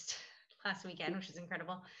the Beast last weekend, which is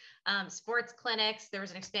incredible. Sports clinics. There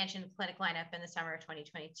was an expansion clinic lineup in the summer of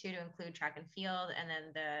 2022 to include track and field, and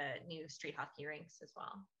then the new street hockey rinks as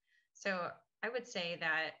well. So I would say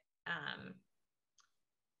that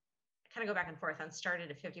kind of go back and forth on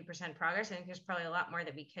started at 50% progress. I think there's probably a lot more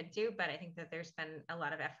that we could do, but I think that there's been a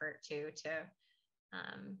lot of effort to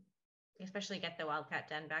especially get the Wildcat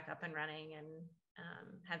Den back up and running and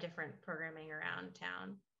have different programming around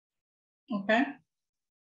town. Okay.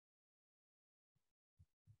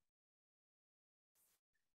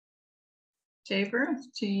 Tabor,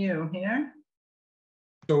 to you here.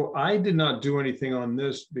 So I did not do anything on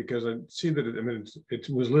this because I see that it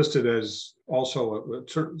was listed as also a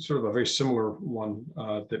sort of a very similar one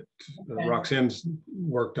that Roxanne's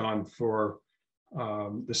worked on for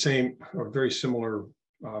the same or very similar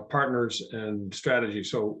partners and strategy.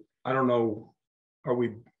 So I don't know, are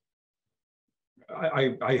we?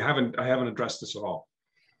 I haven't addressed this at all.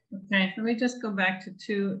 Okay, let me just go back to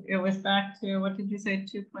 2. It was back to, what did you say,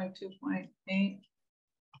 2.2.8?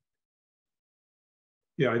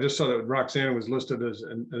 Yeah, I just saw that Roxanne was listed as,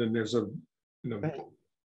 and then there's a, Right.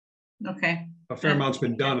 Okay, a fair amount's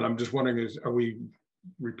been done, and I'm just wondering, are we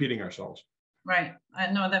repeating ourselves? right.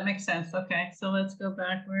 I know that makes sense. Okay, so let's go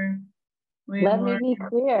back where we Let me were. be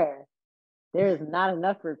clear. There is not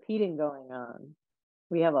enough repeating going on.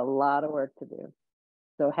 We have a lot of work to do.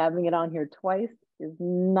 So having it on here twice is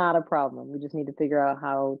not a problem. We just need to figure out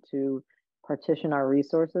how to partition our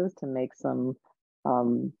resources to make some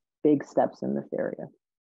big steps in this area.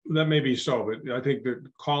 That may be so, but I think that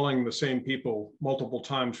calling the same people multiple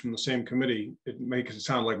times from the same committee, it makes it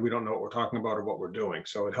sound like we don't know what we're talking about or what we're doing.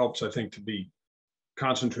 So it helps, I think, to be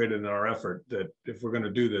concentrated in our effort, that if we're going to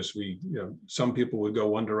do this, we, some people would go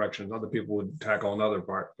one direction, other people would tackle another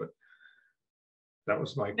part, but that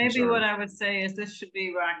was my Maybe concern. what I would say is this should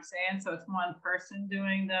be Roxanne, so it's one person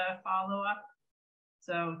doing the follow-up.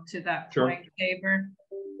 So to that Sure. point, Tabor,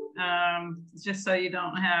 just so you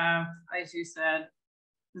don't have, as you said,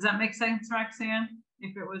 does that make sense, Roxanne?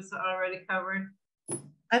 If it was already covered?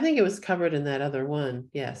 I think it was covered in that other one.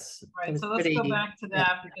 Yes. It Right, was so let's pretty- go back to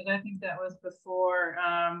that because I think that was before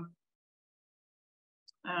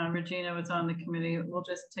Regina was on the committee. We'll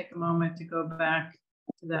just take a moment to go back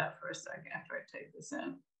to that for a second after I take this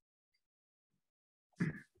in.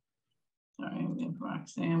 Sorry, we have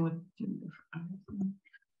Roxanne with two different.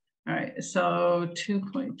 All right, so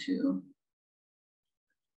 2.2.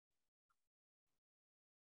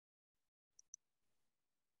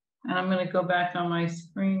 And I'm going to go back on my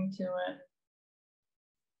screen to it.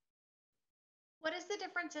 What is the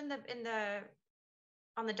difference in the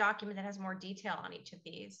on the document that has more detail on each of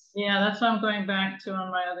these? Yeah, that's what I'm going back to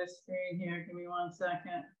on my other screen here. Give me 1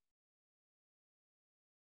 second.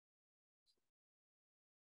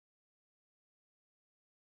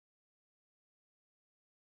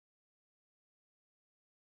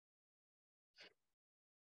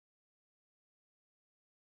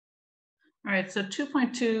 All right, so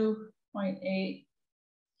 2.2.8,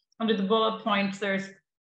 under the bullet points, there's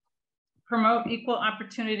promote equal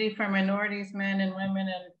opportunity for minorities, men and women,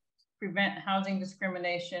 and prevent housing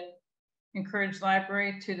discrimination. Encourage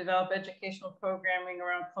library to develop educational programming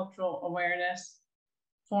around cultural awareness.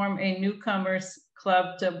 Form a newcomers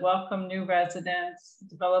club to welcome new residents.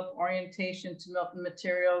 Develop orientation to Milton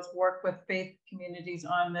materials. Work with faith communities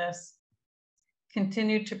on this.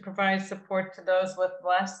 Continue to provide support to those with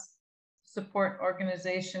less. Support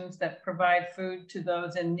organizations that provide food to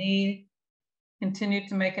those in need. Continue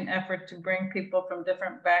to make an effort to bring people from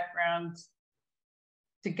different backgrounds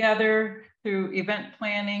together through event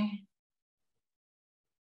planning.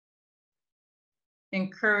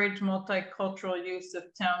 Encourage multicultural use of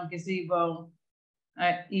town gazebo,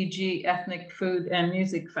 e.g. ethnic food and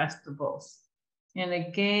music festivals. And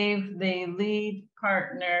it gave the lead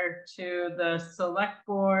partner to the select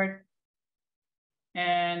board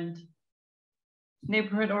and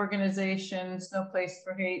neighborhood organizations, No Place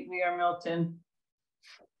for Hate, We Are Milton.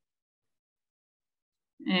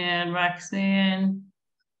 And Roxanne,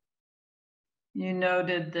 you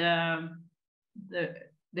noted the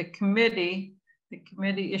committee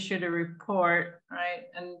issued a report, right?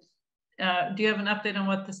 And do you have an update on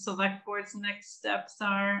what the select board's next steps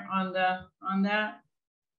are on that?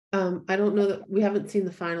 I don't know that we haven't seen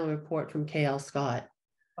the final report from KL Scott.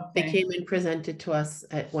 Okay. They came and presented to us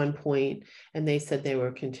at one point, and they said they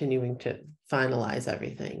were continuing to finalize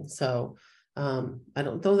everything. So I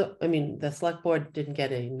don't know that, I mean, the select board didn't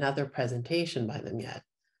get another presentation by them yet.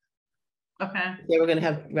 Okay. They were going to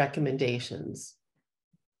have recommendations.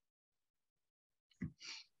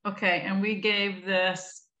 Okay, and we gave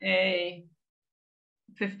this a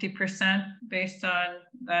 50% based on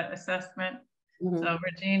that assessment. Mm-hmm. So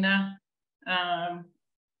Regina,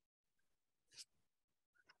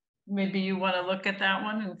 maybe you want to look at that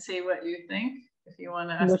one and see what you think, if you want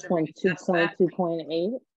to. Which one,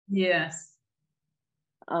 2.2.8? Yes.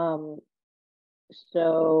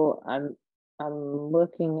 So I'm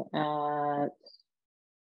looking at,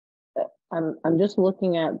 I'm just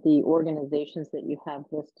looking at the organizations that you have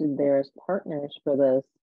listed there as partners for this,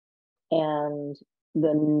 and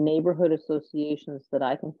the neighborhood associations that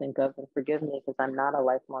I can think of, and forgive me because I'm not a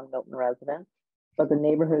lifelong Milton resident, but the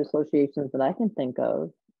neighborhood associations that I can think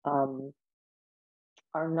of are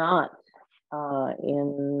not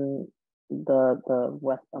in the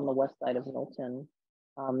west, on the west side of Milton,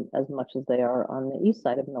 as much as they are on the east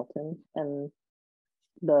side of Milton. And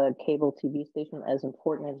the cable TV station, as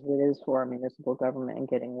important as it is for our municipal government and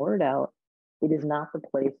getting word out, it is not the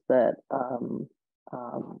place that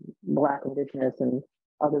Black, Indigenous, and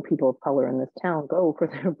other people of color in this town go for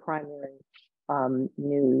their primary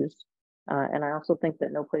news. And I also think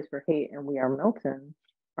that No Place for Hate and We Are Milton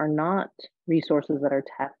are not resources that are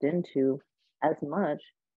tapped into as much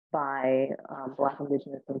by Black,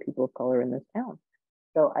 Indigenous, and people of color in this town.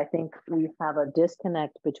 So I think we have a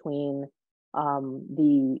disconnect between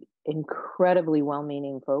the incredibly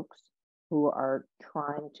well-meaning folks who are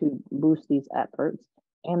trying to boost these efforts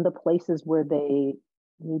and the places where they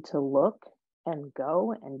need to look and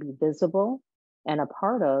go and be visible and a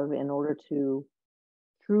part of in order to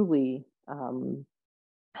truly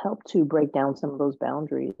help to break down some of those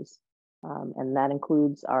boundaries. And that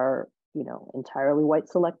includes our, entirely white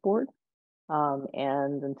select board.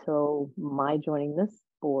 And until my joining this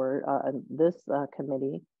board, this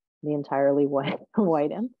committee, the entirely white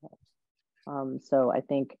MPAC. So I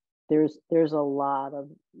think there's a lot of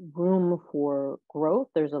room for growth.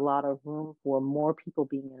 There's a lot of room for more people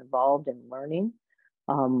being involved in learning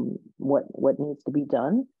what needs to be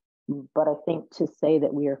done. But I think to say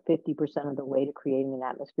that we are 50% of the way to creating an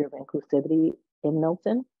atmosphere of inclusivity in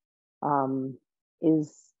Milton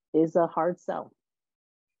is a hard sell.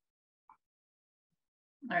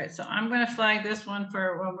 All right, so I'm going to flag this one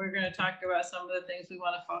for when we're going to talk about some of the things we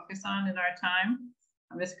want to focus on in our time.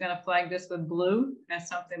 I'm just going to flag this with blue as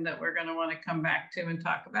something that we're going to want to come back to and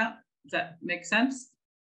talk about. Does that make sense?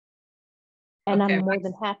 And okay. I'm more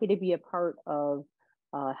than happy to be a part of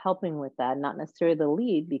helping with that, not necessarily the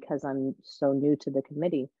lead because I'm so new to the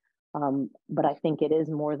committee, but I think it is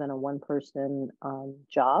more than a one-person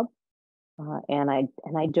job, and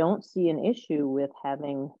I don't see an issue with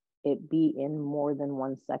having it be in more than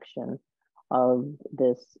one section of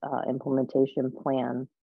this implementation plan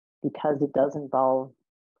because it does involve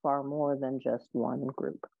far more than just one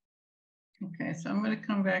group. Okay, so I'm going to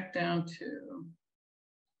come back down to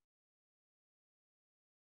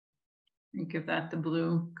and give that the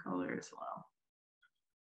blue color as well.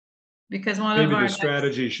 Because one maybe of our the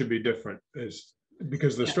strategy should be different, is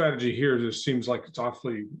because the strategy here just seems like it's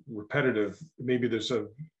awfully repetitive. Maybe there's a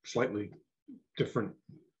slightly different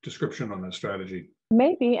description on that strategy.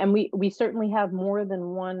 Maybe, and we certainly have more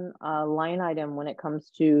than one line item when it comes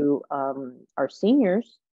to our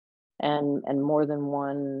seniors, and more than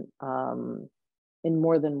one in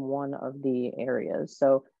more than one of the areas.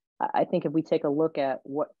 So I think if we take a look at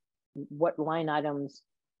what line items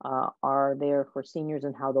are there for seniors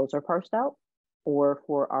and how those are parsed out, or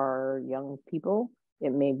for our young people,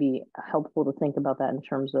 it may be helpful to think about that in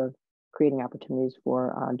terms of creating opportunities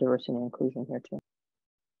for diversity and inclusion here too.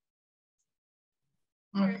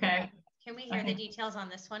 Okay. Can we hear the details on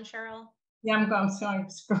this one, Cheryl? Yeah, I'm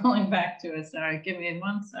scrolling back to it. Sorry, give me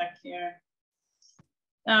one sec here.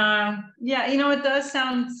 Yeah, it does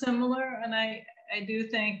sound similar, and I do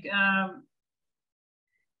think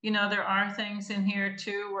there are things in here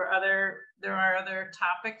too where there are other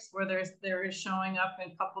topics where there is showing up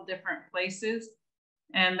in a couple different places,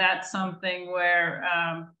 and that's something where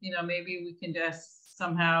maybe we can just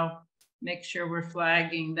somehow make sure we're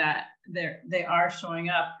flagging that they are showing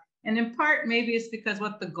up. And in part, maybe it's because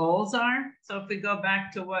what the goals are. So if we go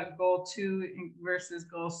back to what goal 2 versus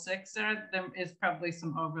goal 6 are, there is probably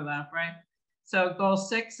some overlap, right? So goal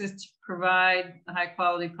 6 is to provide high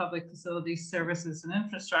quality public facilities, services, and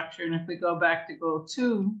infrastructure. And if we go back to goal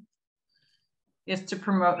 2, is to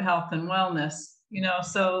promote health and wellness,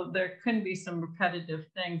 so there can be some repetitive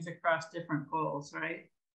things across different goals, right?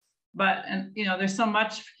 But, and there's so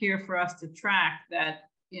much here for us to track that,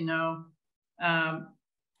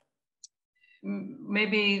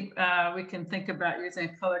 maybe we can think about using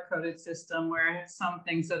a color-coded system where some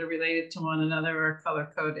things that are related to one another are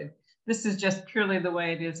color-coded. This is just purely the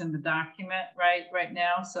way it is in the document right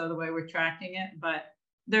now, so the way we're tracking it. But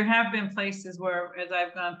there have been places where, as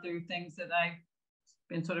I've gone through things that I've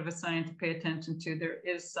been sort of assigned to pay attention to, there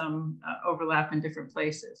is some overlap in different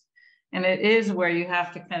places. And it is where you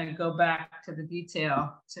have to kind of go back to the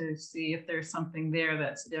detail to see if there's something there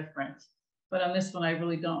that's different. But on this one, I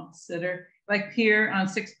really don't consider. Like here on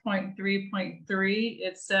 6.3.3,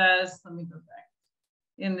 it says, let me go back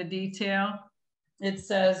in the detail. It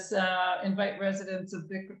says, invite residents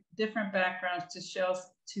of different backgrounds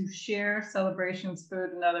to share celebrations, food,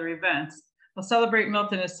 and other events. Well, Celebrate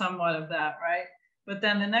Milton is somewhat of that, right? But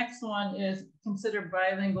then the next one is consider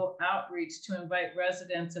bilingual outreach to invite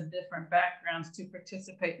residents of different backgrounds to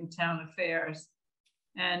participate in town affairs.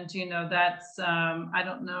 And, that's, I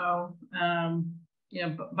don't know,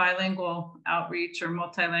 bilingual outreach or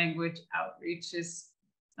multi-language outreach is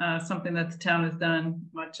something that the town has done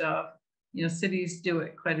much of. Cities do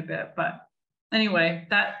it quite a bit, but anyway,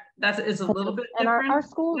 that is a little bit different. And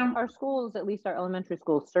our schools, at least our elementary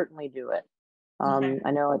schools, certainly do it. Okay. I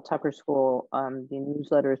know at Tucker School, the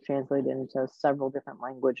newsletter is translated into several different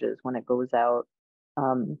languages when it goes out.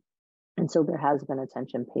 And And so there has been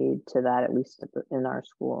attention paid to that, at least in our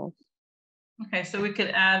schools. Okay, so we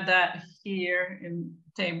could add that here in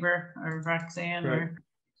Tabor or Roxanne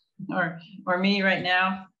Right. or me right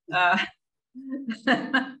now.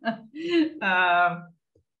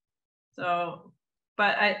 So,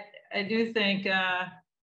 but I do think,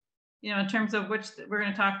 you know, in terms of which we're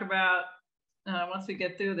going to talk about once we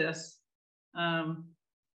get through this. Sorry.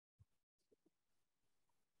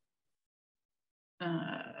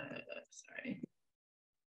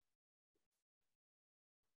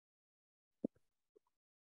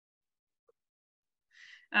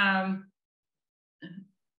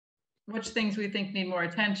 Which things we think need more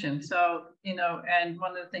attention. So, you know, and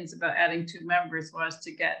one of the things about adding 2 members was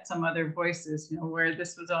to get some other voices, you know, where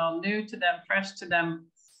this was all new to them, fresh to them,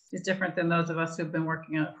 is different than those of us who've been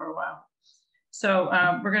working on it for a while. So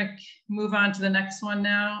we're going to move on to the next one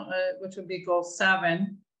now, which would be goal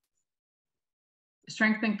 7,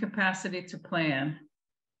 strengthen capacity to plan.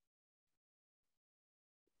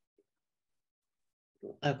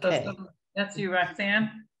 Okay. So that's you,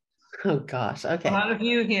 Roxanne. Oh, gosh. Okay. A lot of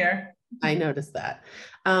you here. I noticed that.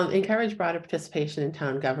 Encourage broader participation in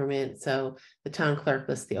town government. So the town clerk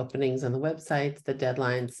lists the openings on the websites, the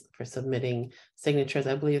deadlines for submitting signatures.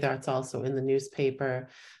 I believe that's also in the newspaper.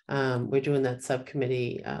 We're doing that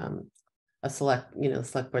subcommittee, a select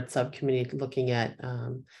board subcommittee looking at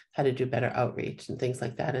how to do better outreach and things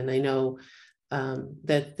like that. And I know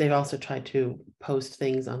that they've also tried to post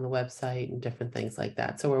things on the website and different things like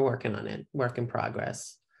that. So we're working on it, work in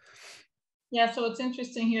progress. Yeah, so it's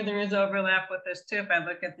interesting here, there is overlap with this too, if I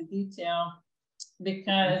look at the detail,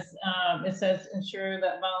 because it says ensure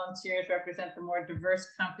that volunteers represent the more diverse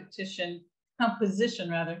composition of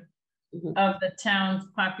the town's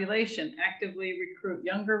population, actively recruit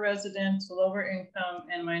younger residents, lower income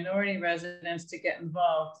and minority residents to get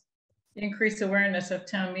involved, increase awareness of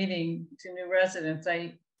town meeting to new residents,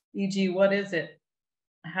 e.g. what is it,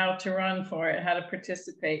 how to run for it, how to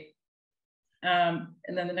participate. And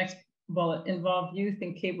then the next bullet, involve youth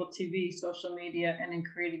in cable TV, social media, and in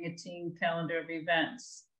creating a team calendar of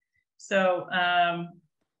events. So,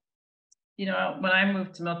 you know, when I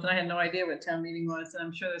moved to Milton, I had no idea what town meeting was, and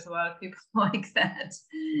I'm sure there's a lot of people like that.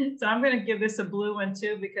 So I'm going to give this a blue one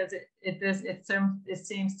too, because it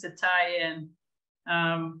seems to tie in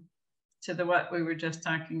to the what we were just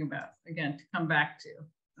talking about. Again, to come back to.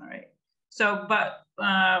 All right. So, but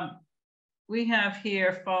we have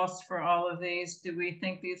here false for all of these. Do we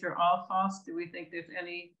think these are all false? Do we think there's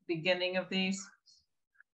any beginning of these?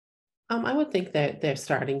 I would think that they're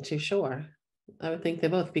starting to, sure. I would think they're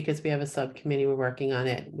both, because we have a subcommittee, we're working on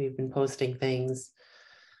it. We've been posting things,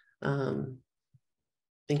 encouraging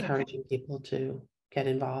people to get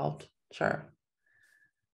involved. Sure.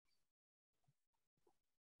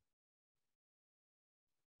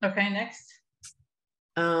 Okay, next.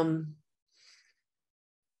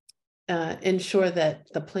 Ensure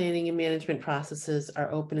that the planning and management processes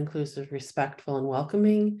are open, inclusive, respectful, and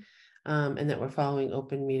welcoming, and that we're following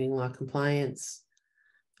open meeting law compliance.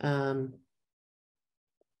 And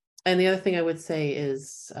the other thing I would say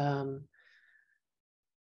is, well,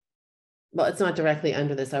 it's not directly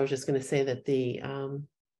under this. I was just going to say that the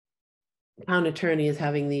town attorney is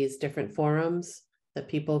having these different forums that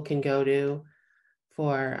people can go to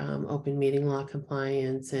for open meeting law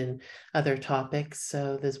compliance and other topics.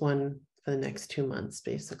 So there's one for the next 2 months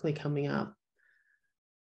basically coming up.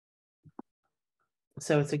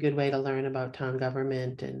 So it's a good way to learn about town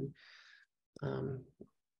government. And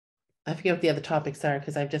I forget what the other topics are,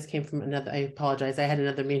 because I just came from another, I apologize, I had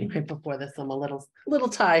another meeting right before this, so I'm a little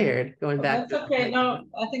tired going back. That's okay. No,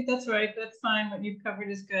 I think that's right. That's fine. What you've covered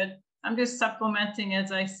is good. I'm just supplementing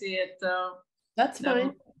as I see it. That's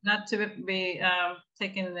fine. Not to be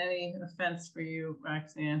taken any offense for you,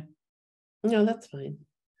 Roxanne. No, that's fine.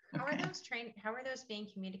 Okay. How are those being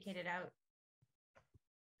communicated out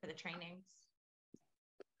for the trainings?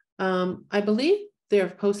 I believe they're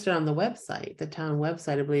posted on the website, the town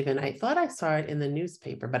website, I believe, and I thought I saw it in the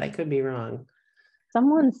newspaper, but I could be wrong.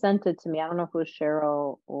 Someone sent it to me. I don't know if it was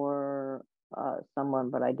Cheryl or someone,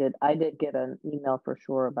 but I did get an email for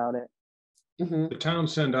sure about it. Mm-hmm. The town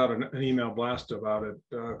sent out an email blast about it,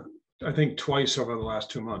 I think twice over the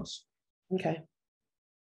last 2 months. Okay.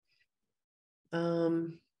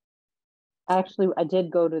 Actually, I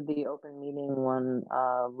did go to the open meeting one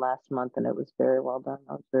last month, and it was very well done.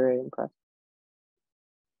 I was very impressed.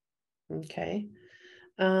 Okay.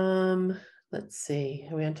 Let's see.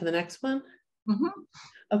 Are we on to the next one? Mm-hmm.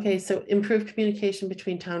 Okay, so improved communication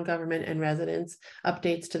between town government and residents,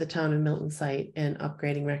 updates to the town and Milton site, and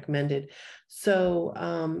upgrading recommended. So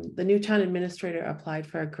the new town administrator applied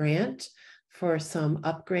for a grant for some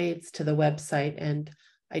upgrades to the website, and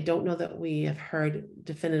I don't know that we have heard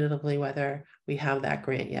definitively whether we have that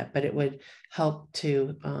grant yet, but it would help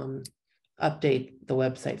to update the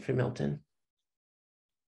website for Milton.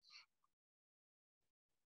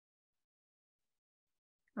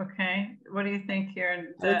 Okay, what do you think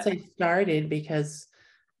here? I would say started because,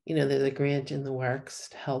 you know, there's a grant in the works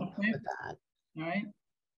to help Okay. with that. All right.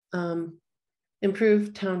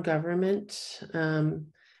 Improve town government.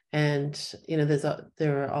 And, you know,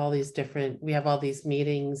 there are all these different, we have all these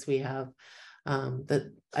meetings, we have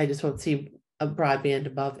that I just won't see a broadband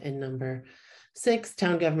above in number 6.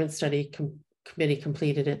 Town government study committee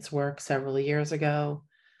completed its work several years ago.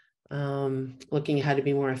 Looking at how to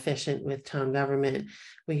be more efficient with town government.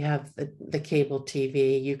 We have the cable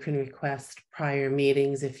TV. You can request prior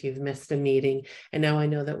meetings if you've missed a meeting. And now I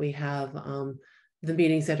know that we have the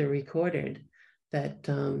meetings that are recorded that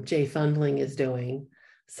Jay Fundling is doing.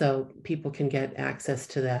 So people can get access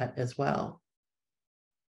to that as well.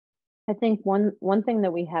 I think one thing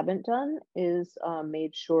that we haven't done is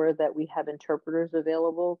made sure that we have interpreters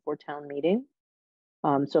available for town meeting.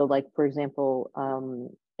 So like, for example,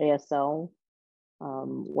 ASL,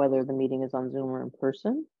 whether the meeting is on Zoom or in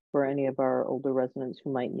person for any of our older residents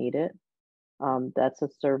who might need it. That's a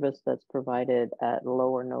service that's provided at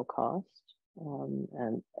low or no cost.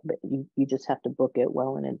 But you just have to book it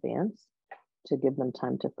well in advance to give them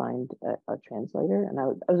time to find a translator. And I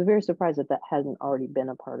was very surprised that that hasn't already been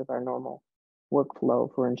a part of our normal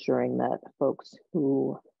workflow for ensuring that folks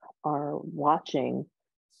who are watching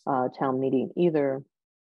town meeting either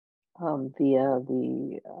via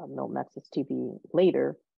the Milton Access TV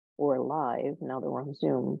later or live, now that we're on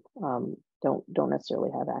Zoom, don't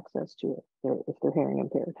necessarily have access to it if they're hearing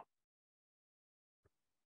impaired.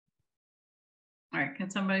 All right,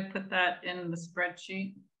 can somebody put that in the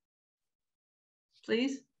spreadsheet,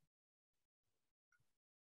 please?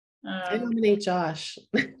 I nominate Josh.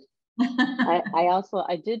 I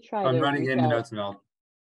did try I'm to running reach in the out. notes, Mel.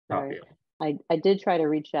 Copy it. I did try to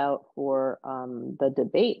reach out for the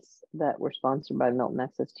debates that were sponsored by Milton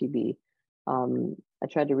Access TV. I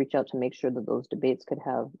tried to reach out to make sure that those debates could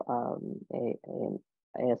have an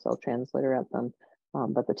ASL translator at them,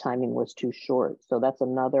 but the timing was too short. So that's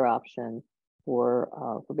another option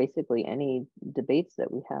for basically any debates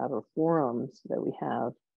that we have or forums that we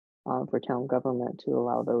have for town government, to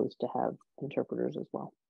allow those to have interpreters as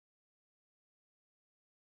well.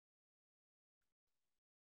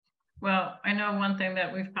 Well, I know one thing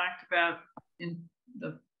that we've talked about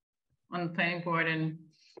on the planning board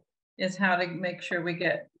is how to make sure we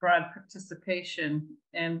get broad participation,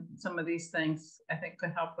 and some of these things I think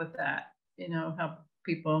could help with that, you know, help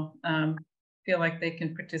people feel like they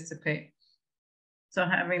can participate. So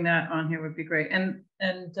having that on here would be great. And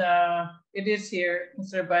it is here,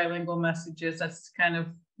 consider bilingual messages. That's kind of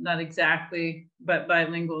not exactly, but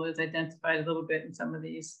bilingual is identified a little bit in some of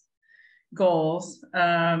these goals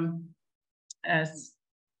as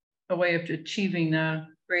a way of achieving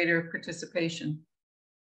greater participation.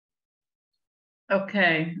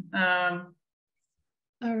 Okay. All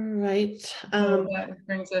right. So that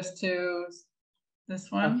brings us to this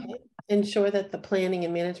one. Okay. Ensure that the planning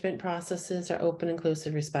and management processes are open,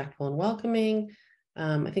 inclusive, respectful, and welcoming.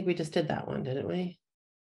 I think we just did that one, didn't we?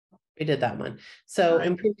 We did that one. So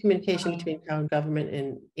improve communication between town government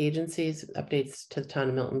and agencies, updates to the town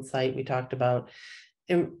of Milton site we talked about,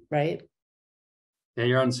 right? Yeah,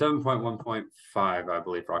 you're on 7.1.5, I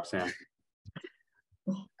believe, Roxanne.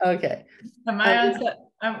 Okay. Am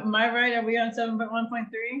I right? Are we on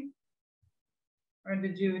 7.1.3? Or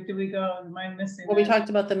did we go, am I missing? Well, we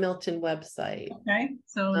talked about the Milton website. Okay,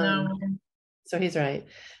 so now. So he's right.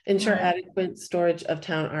 Ensure Right. adequate storage of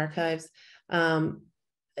town archives.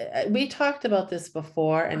 We talked about this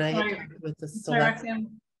before, and I had talked with the select.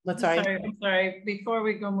 I'm sorry. Before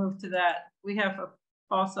we go move to that, we have a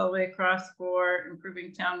false all the way across for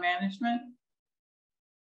improving town management.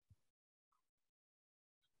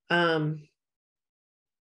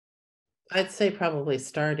 I'd say probably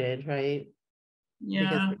started, right? Yeah.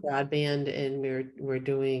 Because the broadband, and we're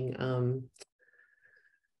doing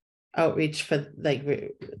outreach for, like,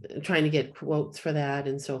 we're trying to get quotes for that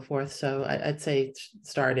and so forth. So I'd say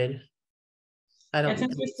started. I don't. It's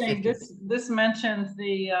interesting. This mentions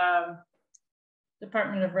the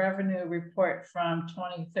Department of Revenue report from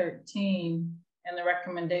 2013 and the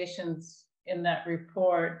recommendations in that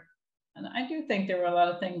report. And I do think there were a lot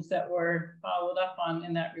of things that were followed up on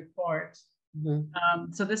in that report.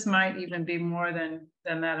 Mm-hmm. So this might even be more than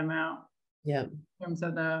that amount. Yeah. In terms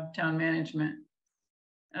of the town management.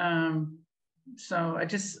 So I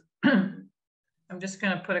just, I'm just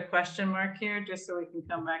going to put a question mark here just so we can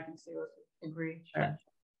come back and see agree. Sure.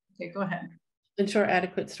 Okay, go ahead. Ensure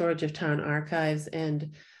adequate storage of town archives.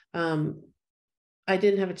 And I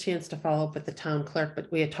didn't have a chance to follow up with the town clerk,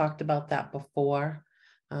 but we had talked about that before,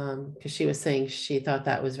 because she was saying she thought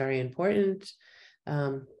that was very important,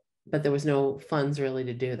 but there was no funds really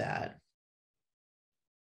to do that.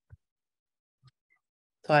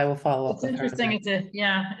 So I will follow up It's with her. interesting. It's a,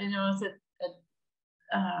 yeah, you know,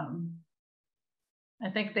 I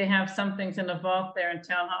think they have some things in the vault there in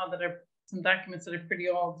town hall that are some documents that are pretty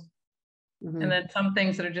old. Mhm. And then some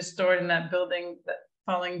things that are just stored in that building, that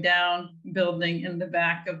falling down building in the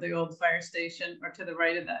back of the old fire station, or to the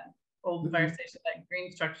right of that old fire station, that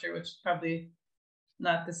green structure, which is probably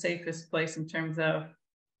not the safest place in terms of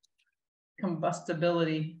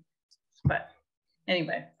combustibility. But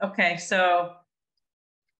anyway, okay, so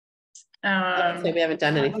I would say we haven't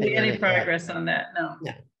done anything on any it progress yet. on that? No.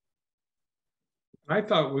 Yeah. I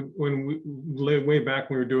thought when we way back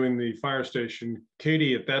when we were doing the fire station,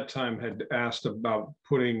 Katie at that time had asked about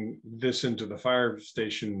putting this into the fire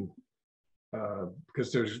station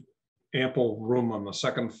because there's ample room on the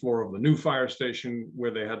second floor of the new fire station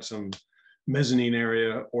where they had some mezzanine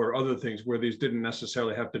area or other things where these didn't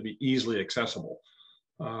necessarily have to be easily accessible,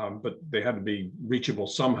 but they had to be reachable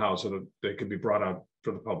somehow so that they could be brought out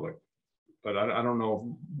for the public. But I don't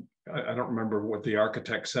know, I don't remember what the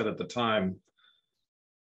architect said at the time.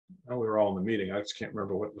 We were all in the meeting. I just can't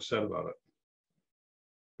remember what was said about it.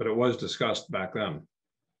 But it was discussed back then.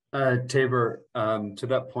 Tabor, to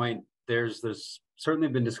that point, there's certainly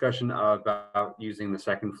been discussion about using the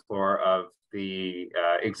second floor of the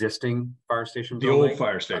existing fire station The building. old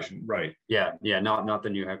fire station, right. Yeah, not the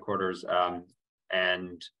new headquarters.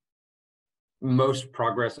 And most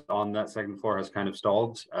progress on that second floor has kind of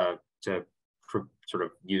stalled to sort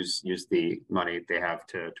of use the money they have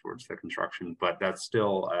towards the construction, but that's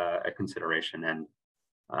still a consideration. And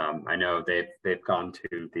I know they've gone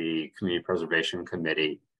to the Community Preservation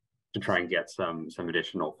Committee to try and get some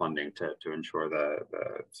additional funding to ensure the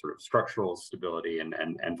sort of structural stability and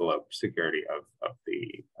envelope security of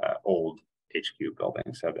the old HQ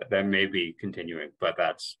building. So that may be continuing, but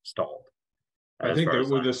that's stalled. I think that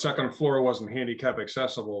with the second floor wasn't handicap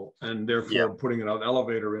accessible, and therefore putting an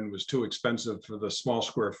elevator in was too expensive for the small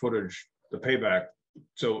square footage, the payback.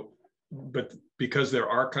 So, but because they're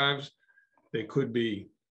archives, they could be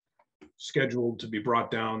scheduled to be brought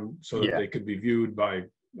down so that they could be viewed by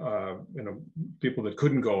people that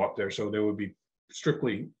couldn't go up there. So they would be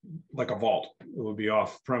strictly like a vault. It would be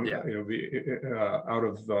off from out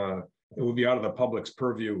of it would be out of the public's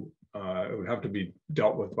purview. It would have to be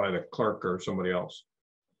dealt with by the clerk or somebody else.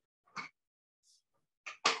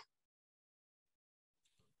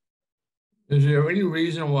 Is there any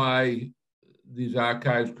reason why these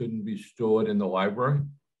archives couldn't be stored in the library?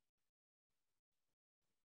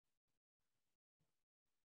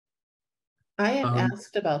 I had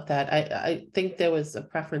asked about that. I think there was a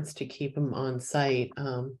preference to keep them on site.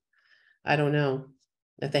 I don't know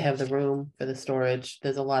if they have the room for the storage.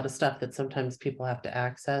 There's a lot of stuff that sometimes people have to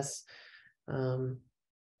access. And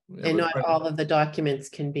not all of the documents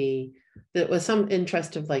can be, there was some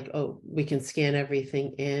interest of like, oh, we can scan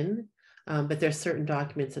everything in, but there's certain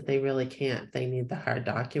documents that they really can't. They need the hard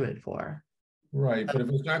document for. Right, but if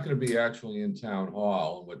it's not going to be actually in town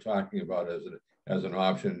hall, and we're talking about as an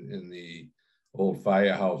option in the old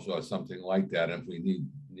firehouse or something like that, if we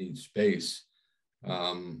need space,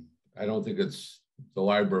 I don't think the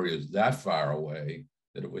library is that far away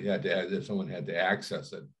that if someone had to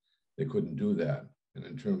access it, they couldn't do that. And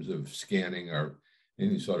in terms of scanning or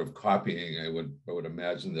any sort of copying, I would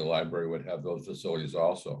imagine the library would have those facilities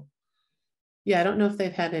also. Yeah, I don't know if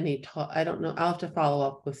they've had any talk. I don't know. I'll have to follow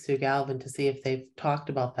up with Sue Galvin to see if they've talked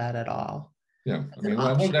about that at all. Yeah, I mean,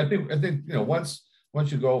 I think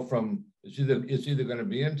once you go from it's either going to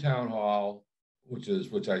be in town hall, which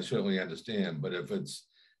I certainly understand, but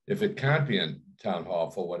if it can't be in town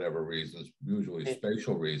hall for whatever reasons, usually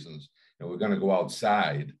spatial reasons, and we're going to go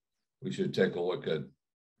outside, we should take a look at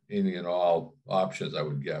any and all options, I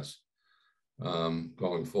would guess,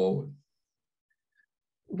 going forward.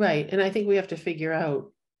 Right, and I think we have to figure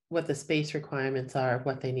out what the space requirements are,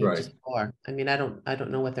 what they need to store. I mean, I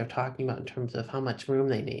don't know what they're talking about in terms of how much room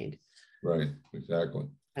they need. Right, exactly.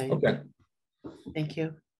 Right. Okay. Thank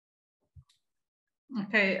you.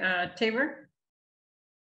 Okay, Tabor?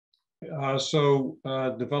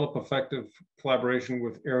 Develop effective collaboration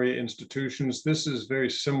with area institutions. This is very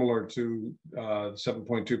similar to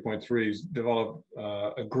 7.2.3, develop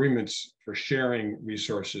agreements for sharing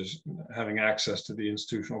resources, having access to the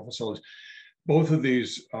institutional facilities. Both of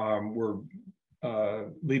these were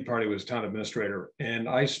lead party was town administrator. And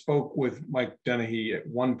I spoke with Mike Dennehy at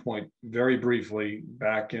one point, very briefly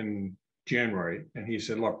back in January. And he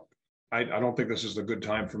said, look, I don't think this is a good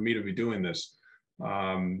time for me to be doing this.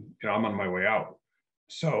 I'm on my way out.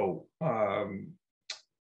 So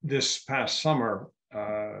this past summer,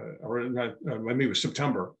 or maybe it was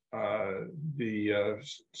September, the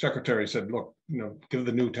secretary said, look, give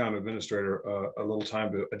the new town administrator a little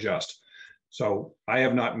time to adjust. So I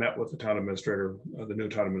have not met with the town administrator, the new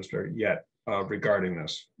town administrator yet regarding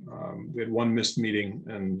this. We had one missed meeting,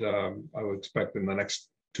 and I would expect in the next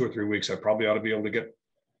 2 or 3 weeks, I probably ought to be able to get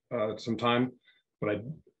some time, but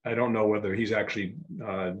I don't know whether he's actually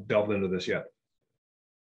delved into this yet.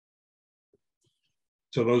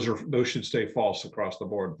 So those should stay false across the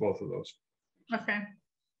board, both of those. Okay.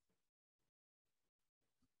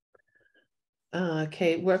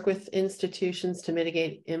 Okay, work with institutions to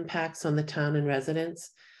mitigate impacts on the town and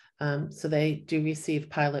residents. So they do receive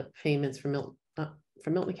pilot payments from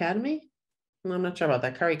Milton Academy. I'm not sure about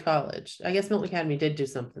that. Curry College. I guess Milton Academy did do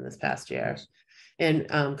something this past year. Yes.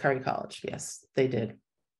 And Curry College, yes, they did.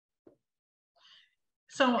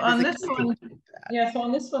 So on this one, yeah, so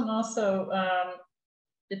on this one also,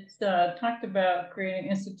 it's talked about creating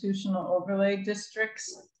institutional overlay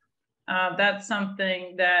districts. That's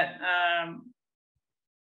something that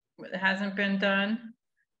hasn't been done.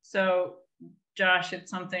 So Josh,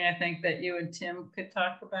 it's something I think that you and Tim could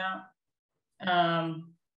talk about.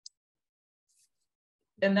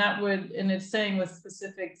 And that would, and it's saying with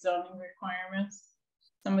specific zoning requirements.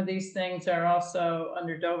 Some of these things are also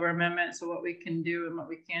under Dover Amendment. So what we can do and what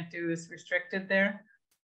we can't do is restricted there.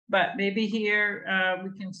 But maybe here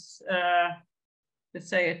we can let's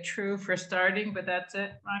say a true for starting, but that's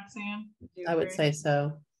it, Roxanne? I would say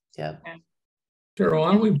so. Yeah. Okay. Cheryl,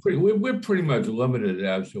 aren't we're pretty much limited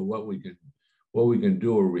as to what we can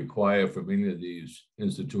do or require from any of these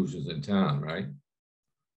institutions in town, right?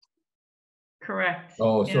 Correct.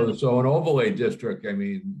 Oh, yeah. so an overlay district, I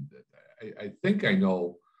mean, I think I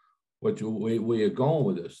know where you're going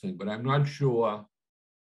with this thing, but I'm not sure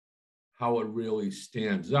how it really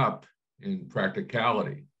stands up in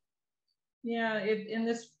practicality. Yeah, in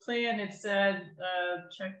this plan, it said,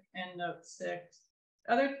 check end note 6.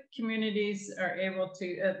 Other communities are able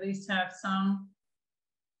to at least have some.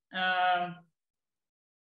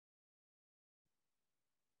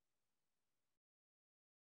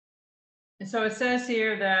 So it says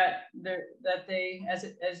here that they,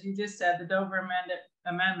 as you just said, the Dover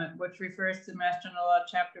Amendment, which refers to Mass General Law,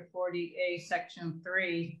 Chapter 40A, Section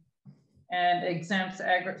 3, and exempts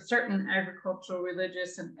certain agricultural,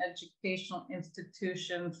 religious, and educational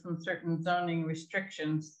institutions from certain zoning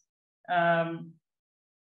restrictions.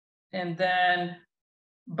 And then,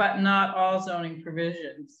 but not all zoning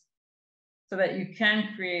provisions, so that you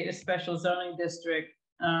can create a special zoning district,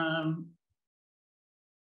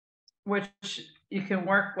 which you can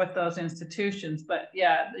work with those institutions, but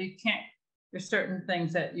yeah, you can't, there's certain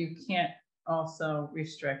things that you can't also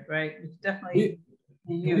restrict, right? It's definitely.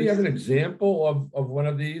 Do we have an example of one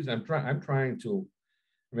of these? I'm trying to,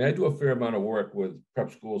 I mean, I do a fair amount of work with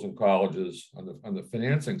prep schools and colleges on the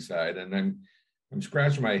financing side, and I'm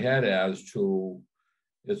scratching my head as to,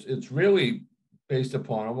 it's really based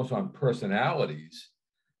upon almost on personalities,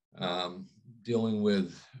 dealing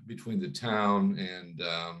with between the town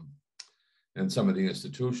and some of the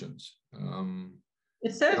institutions.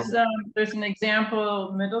 It says there's an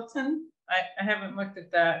example, Middleton. I haven't looked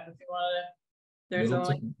at that. If you want to, there's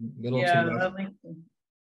Middleton, a link.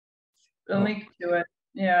 Yeah, a link to it.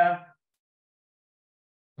 Yeah.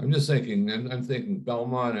 I'm just thinking, and I'm thinking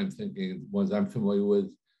Belmont. I'm thinking ones I'm familiar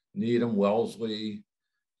with: Needham, Wellesley,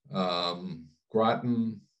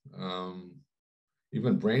 Groton,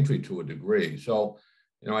 even Braintree to a degree. So,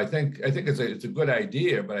 I think it's a good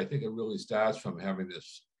idea, but I think it really starts from having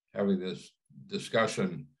this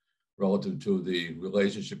discussion relative to the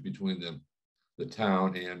relationship between the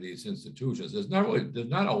town and these institutions. There's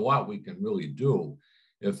not a lot we can really do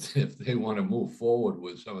if they want to move forward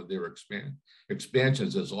with some of their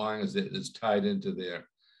expansions, as long as it's tied into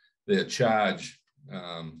their charge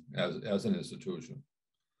as an institution.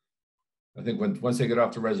 I think once they get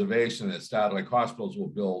off the reservation, they start, like hospitals will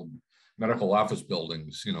build medical office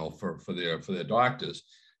buildings, for their doctors.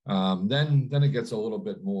 Then it gets a little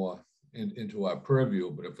bit more into our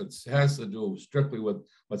purview. But if it has to do strictly with,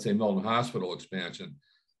 let's say, Milton Hospital expansion,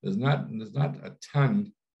 there's not a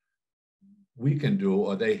ton we can do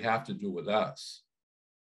or they have to do with us.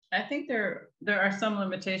 I think there are some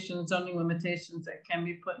limitations, zoning limitations that can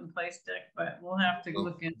be put in place, Dick, but we'll have to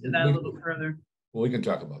look into that a little further. Well, we can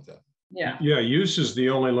talk about that. Yeah. Yeah, use is the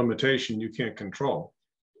only limitation you can't control.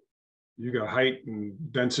 You got height and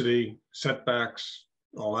density, setbacks,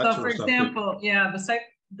 all that So sort for of stuff. example, yeah,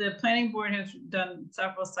 the planning board has done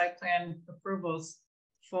several site plan approvals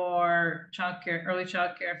for childcare, early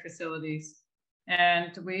childcare facilities.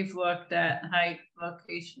 And we've looked at height,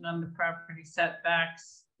 location on the property,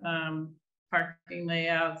 setbacks, parking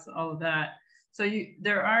layouts, all of that. So you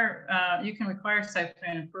can require site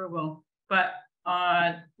plan approval, but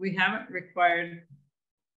we haven't required,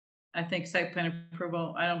 I think, site plan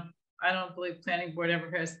approval. I don't believe planning board ever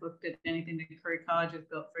has looked at anything that Curry College has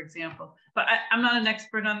built, for example. But I'm not an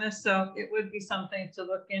expert on this, so it would be something to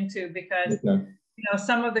look into because you know,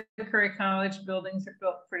 some of the Curry College buildings are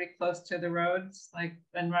built pretty close to the roads, like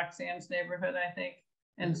in Roxanne's neighborhood, I think.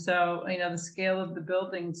 And so, you know, the scale of the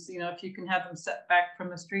buildings, you know, if you can have them set back from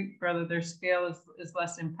the street further, their scale is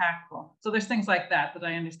less impactful. So there's things like that that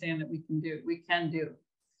I understand that we can do.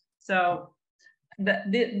 So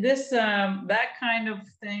that kind of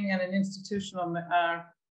thing at an institutional,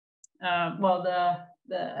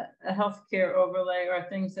 the healthcare overlay are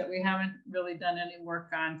things that we haven't really done any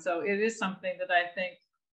work on. So it is something that I think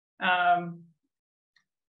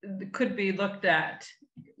could be looked at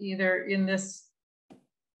either in this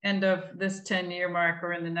end of this 10-year mark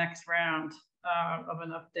or in the next round of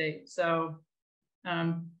an update. So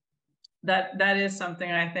that is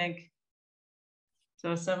something I think.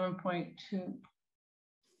 So 7.2.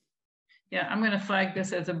 Yeah, I'm going to flag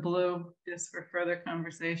this as a blue just for further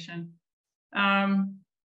conversation. All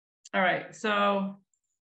right, so.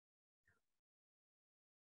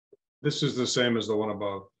 This is the same as the one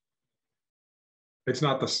above. It's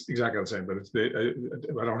not exactly the same, but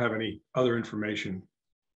I don't have any other information.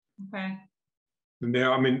 Okay. And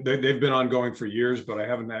I mean, they've been ongoing for years, but I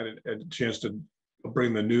haven't had a chance to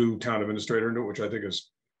bring the new town administrator into it, which I think is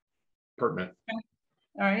pertinent. Okay.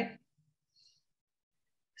 All right.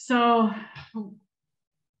 So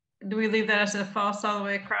do we leave that as a false all the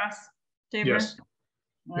way across, Tabor? Yes.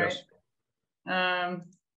 All right.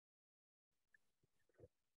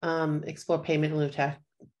 Yes. Explore payment in lieu of tax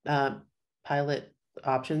pilot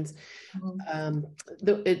options.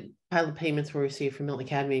 Pilot payments were received from Milton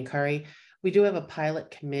Academy and Curry. We do have a pilot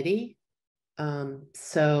committee.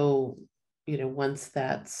 So, you know, once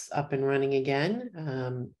that's up and running again,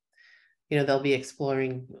 you know, they'll be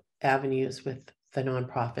exploring avenues with the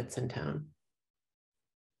nonprofits in town.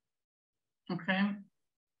 Okay.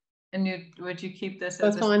 And would you keep this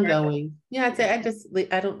as ongoing? Yeah,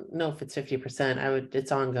 I don't know if it's 50%.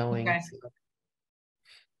 It's ongoing. Okay. So.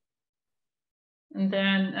 And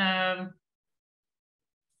then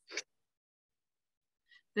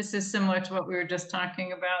this is similar to what we were just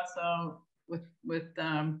talking about. So with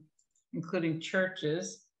including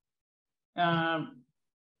churches.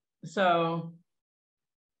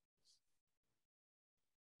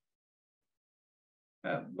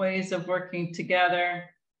 Ways of working together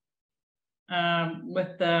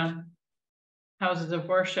with the houses of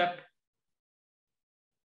worship.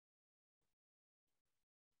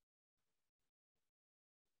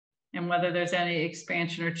 And whether there's any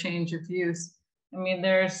expansion or change of use. I mean,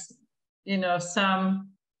 there's, you know, some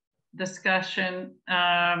discussion,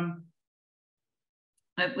 at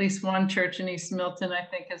least one church in East Milton, I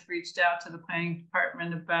think, has reached out to the planning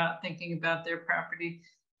department about thinking about their property.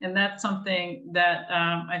 And that's something that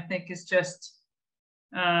I think is just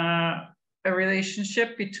a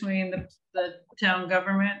relationship between the town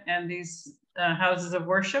government and these houses of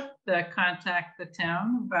worship that contact the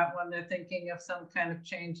town about when they're thinking of some kind of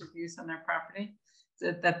change of use on their property,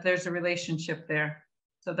 that there's a relationship there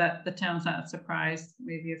so that the town's not surprised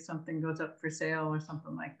maybe if something goes up for sale or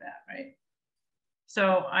something like that, right?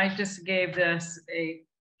 So I just gave this a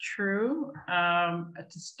true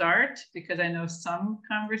to start because I know some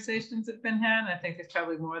conversations have been had. I think there's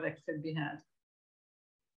probably more that could be had.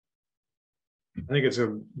 I think it's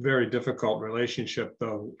a very difficult relationship,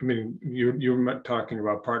 though. I mean, you're talking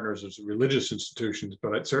about partners as religious institutions,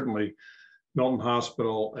 but it's certainly Milton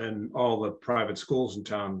Hospital and all the private schools in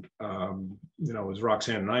town. You know, as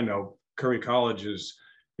Roxanne and I know, Curry College is,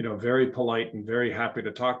 you know, very polite and very happy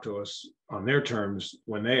to talk to us on their terms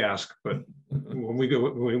when they ask. But when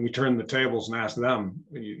we turn the tables and ask them,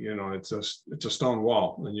 you know, it's a stone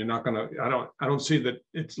wall, and you're not going to. I don't see that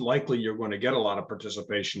it's likely you're going to get a lot of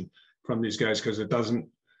participation from these guys because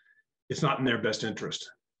it's not in their best interest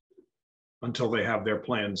until they have their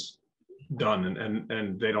plans done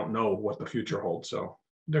and they don't know what the future holds. So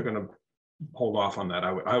they're going to hold off on that.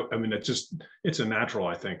 I mean, it's a natural,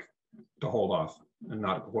 I think, to hold off and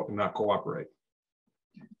not cooperate.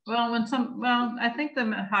 Well, I think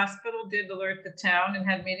the hospital did alert the town and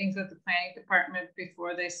had meetings with the planning department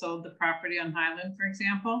before they sold the property on Highland, for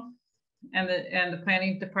example. and the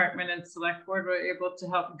planning department and select board were able to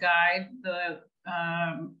help guide the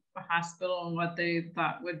hospital and what they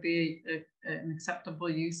thought would be an acceptable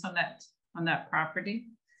use on that property.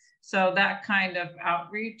 So that kind of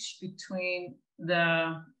outreach between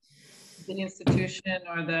the institution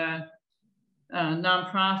or the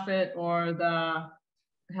nonprofit or the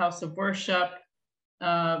house of worship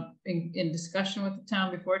in discussion with the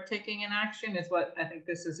town before taking an action is what I think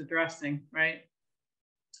this is addressing, right?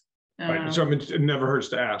 Right. So I mean, it never hurts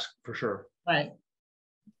to ask, for sure. Right.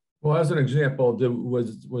 Well, as an example,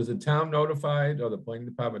 was the town notified or the planning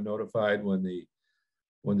department notified when the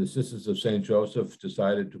Sisters of St. Joseph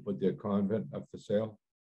decided to put their convent up for sale?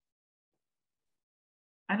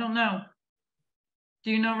 I don't know. Do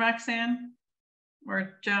you know, Roxanne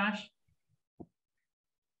or Josh?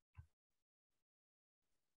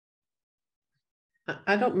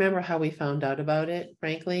 I don't remember how we found out about it,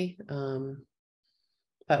 frankly.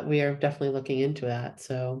 But we are definitely looking into that,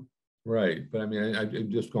 so. Right, but I mean, I'm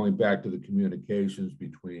just going back to the communications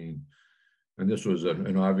between, and this was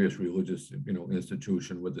an obvious religious,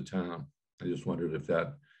 institution with the town. I just wondered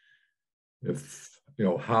how,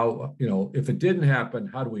 if it didn't happen,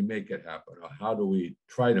 how do we make it happen? Or how do we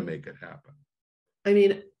try to make it happen? I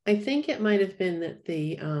mean, I think it might have been that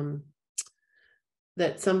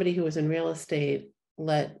that somebody who was in real estate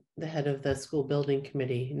let the head of the school building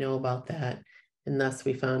committee know about that. And thus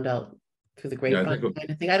we found out through the grapevine kind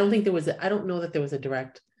of thing. I don't know that there was a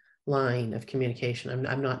direct line of communication.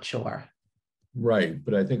 I'm not sure. Right,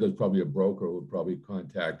 but I think it was probably a broker who probably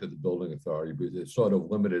contacted the building authority because it's sort of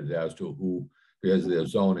limited as to who, because of their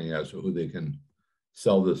zoning, as to who they can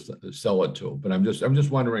sell it to. But I'm just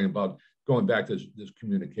wondering about going back to this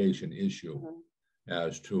communication issue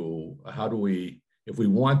as to how do we, if we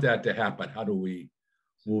want that to happen, how do we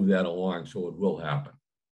move that along so it will happen?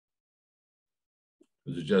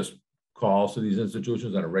 Is it just calls to these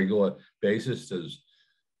institutions on a regular basis?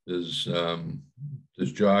 Does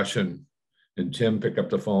Josh and Tim pick up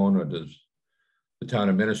the phone, or does the town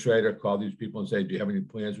administrator call these people and say, do you have any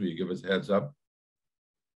plans? Will you give us a heads up?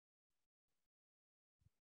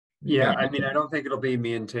 Yeah, I mean, I don't think it'll be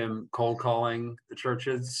me and Tim cold calling the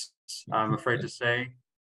churches, I'm afraid to say.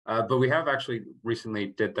 But we have actually recently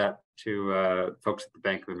did that to folks at the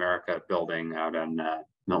Bank of America building out in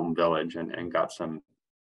Milton Village and got some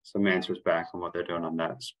answers back on what they're doing on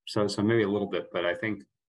that. So maybe a little bit, but I think,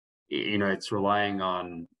 it's relying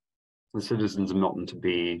on the citizens of Milton to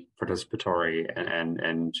be participatory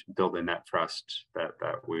and building that trust that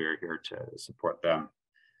we are here to support them.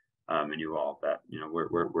 And you all, that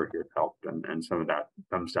we're here to help, and some of that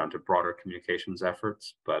comes down to broader communications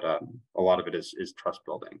efforts, but a lot of it is trust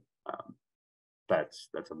building. That's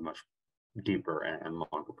a much deeper and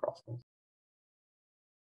longer process.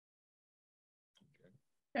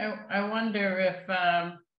 I wonder if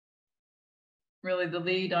really the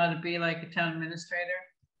lead ought to be like a town administrator.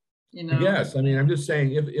 Yes, I mean, I'm just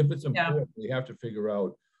saying if it's important, we have to figure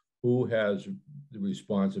out who has the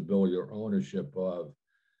responsibility or ownership of.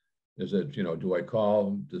 Is it,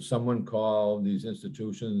 does someone call these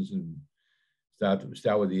institutions and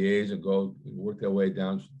start with the A's and go work their way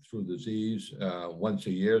down through the Z's once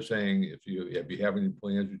a year, saying, if you have any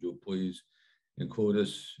plans, would you please include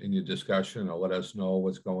us in your discussion or let us know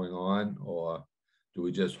what's going on? Or do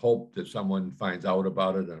we just hope that someone finds out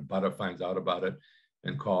about it and a butter finds out about it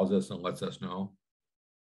and calls us and lets us know?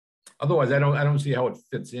 Otherwise, I don't see how it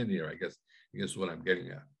fits in here, I guess what I'm getting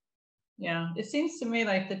at. Yeah, it seems to me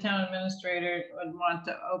like the town administrator would want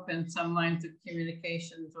to open some lines of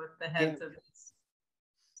communications with the heads of these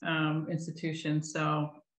institutions.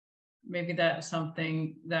 So maybe that's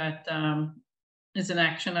something that is an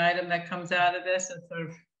action item that comes out of this, and sort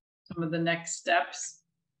of some of the next steps.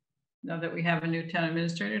 Now that we have a new town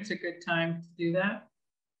administrator, it's a good time to do that.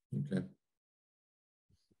 Okay.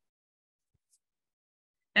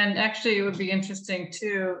 And actually, it would be interesting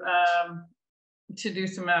too, to do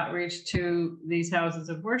some outreach to these houses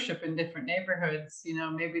of worship in different neighborhoods.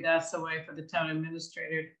 Maybe that's a way for the town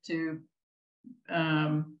administrator to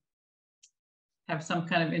have some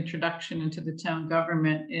kind of introduction into the town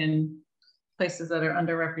government in places that are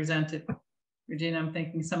underrepresented. Regina, I'm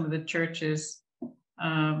thinking some of the churches,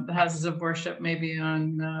 the houses of worship, maybe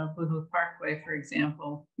on Blue Hill Parkway, for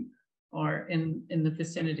example, or in the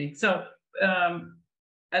vicinity. So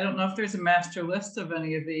I don't know if there's a master list of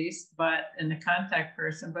any of these, but in the contact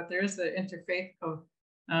person, but there is the interfaith code.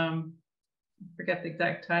 I forget the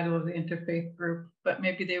exact title of the interfaith group, but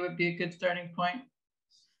maybe they would be a good starting point.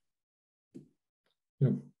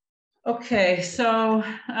 Yep. Okay, so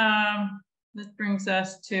this brings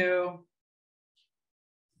us to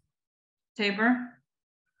Tabor.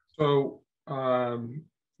 So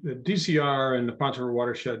the DCR and the Ponce River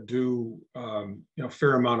Watershed do a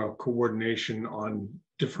fair amount of coordination on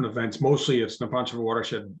different events. Mostly it's the Ponce River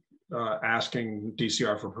Watershed asking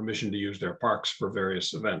DCR for permission to use their parks for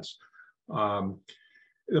various events.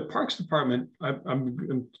 The Parks Department,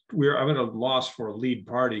 I'm at a loss for a lead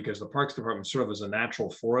party because the Parks Department sort of is a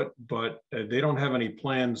natural for it, but they don't have any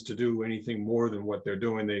plans to do anything more than what they're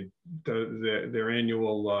doing. Their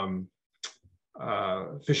annual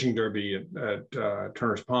fishing derby at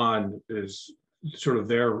Turner's Pond is sort of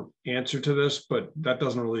their answer to this, but that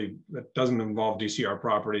doesn't involve DCR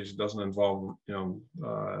properties. It doesn't involve,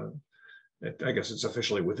 I guess it's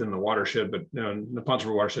officially within the watershed, but the Ponce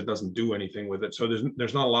River Watershed doesn't do anything with it. So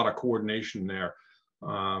there's not a lot of coordination there.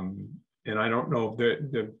 And I don't know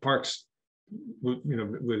if the parks,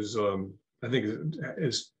 was, I think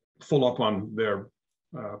is full up on their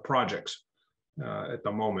projects at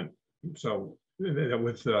the moment. So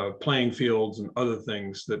with playing fields and other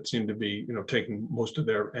things that seem to be, taking most of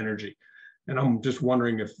their energy. And I'm just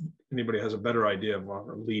wondering if anybody has a better idea of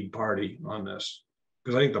a lead party on this.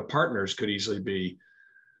 Because I think the partners could easily be,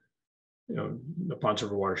 the Ponce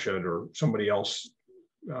River Watershed or somebody else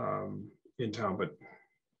in town, but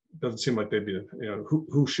it doesn't seem like they'd be,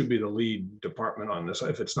 who should be the lead department on this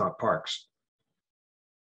if it's not parks?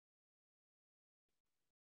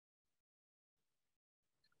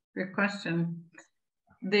 Good question.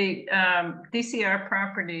 The DCR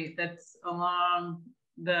property that's along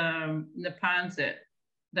the Neponset,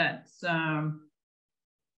 that's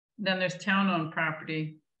then there's town-owned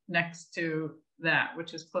property next to that,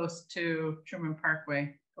 which is close to Truman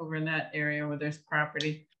Parkway, over in that area where there's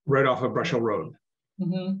property. Right off of Brush Hill Road.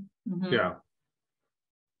 Mm-hmm. Mm-hmm. Yeah.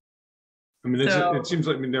 I mean, it seems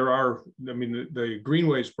like, the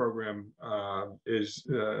Greenways program is,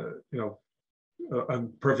 a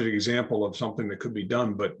perfect example of something that could be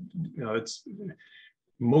done, but, it's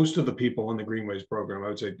most of the people in the Greenways program, I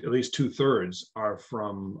would say at least 2/3 are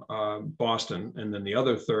from Boston, and then the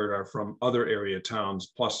other third are from other area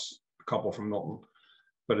towns, plus a couple from Milton.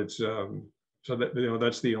 But it's so that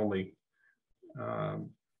that's the only.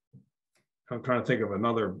 I'm trying to think of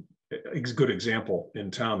another good example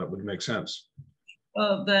in town that would make sense.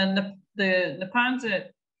 Well, then the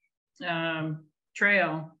Neponset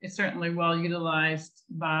trail is certainly well utilized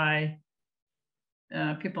by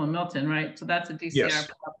people in Milton, right? So that's a DCR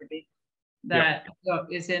property that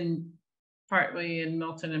is in partly in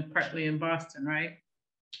Milton and partly in Boston, right?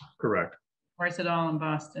 Correct. Or is it all in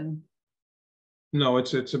Boston? No,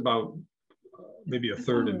 it's about maybe a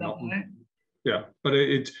third in Milton. Right? Yeah, but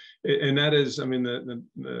and that is, I mean,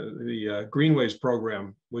 the Greenways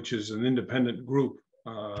program, which is an independent group,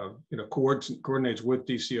 coordinates with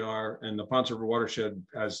DCR, and the Ponce River Watershed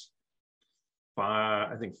has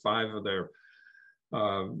I think five of their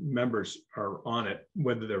members are on it,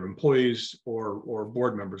 whether they're employees or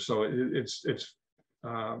board members. So it's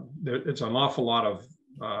an awful lot of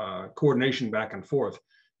coordination back and forth,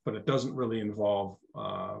 but it doesn't really involve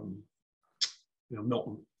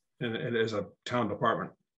Milton and as a town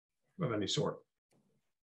department of any sort.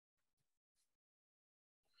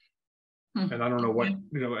 And I don't know what,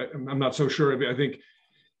 I'm not so sure. I think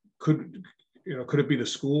could it be the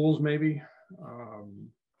schools maybe?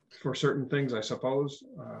 For certain things, I suppose,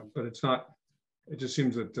 but it's not. It just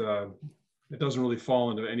seems that it doesn't really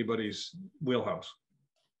fall into anybody's wheelhouse.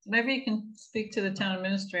 Maybe you can speak to the town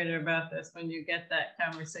administrator about this when you get that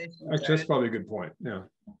conversation. That's probably a good point. Yeah.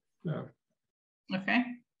 Yeah. Okay.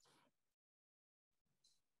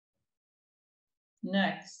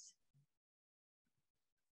 Next.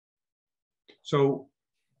 So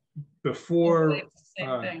before.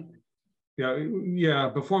 Same thing. Yeah.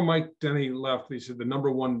 Before Mike Denny left, he said the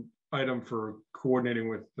number one item for coordinating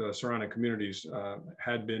with the surrounding communities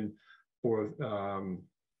had been for,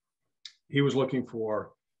 he was looking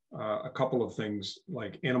for a couple of things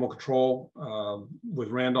like animal control with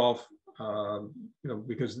Randolph,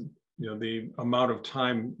 because, the amount of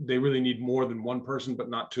time, they really need more than one person, but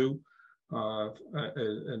not two.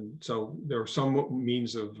 And so there are some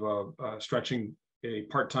means of stretching a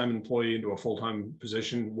part-time employee into a full-time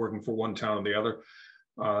position, working for one town or the other.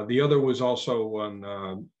 The other was also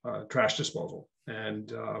on trash disposal,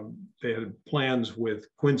 and they had plans with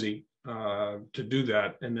Quincy to do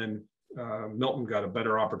that, and then Milton got a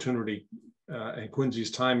better opportunity, and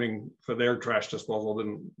Quincy's timing for their trash disposal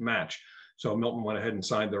didn't match, so Milton went ahead and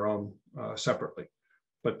signed their own separately.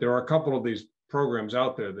 But there are a couple of these programs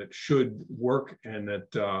out there that should work, and that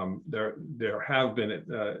there have been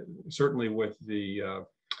certainly with the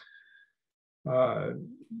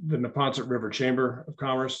Neponset River Chamber of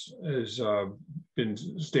Commerce has been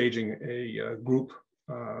staging a group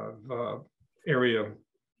area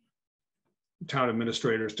town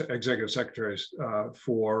administrators to executive secretaries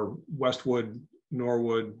for Westwood,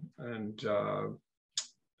 Norwood, and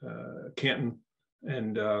Canton,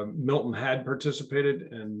 and Milton had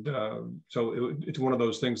participated, and so it's one of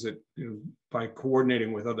those things that, you know, by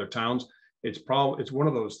coordinating with other towns, it's one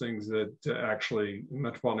of those things that actually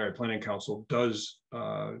Metropolitan Area Planning Council does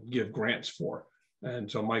give grants for, and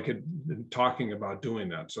so Mike had been talking about doing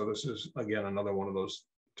that. So this is again another one of those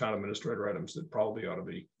town administrator items that probably ought to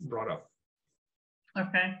be brought up.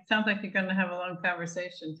 Okay, sounds like you're going to have a long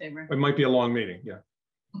conversation, Tabor. It might be a long meeting, yeah.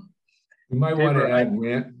 We might want to add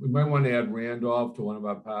we might want to add Randolph to one of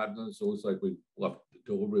our partners. It looks like we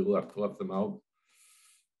deliberately left them out.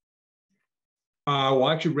 Well,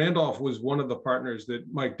 actually, Randolph was one of the partners that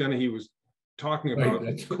Mike Dennehy was talking about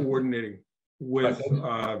coordinating with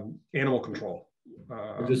animal control.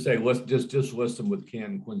 I'll just say just list them with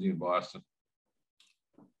Canton, Quincy, and Boston.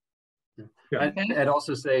 Yeah. I'd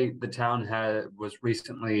also say the town was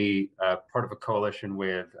recently part of a coalition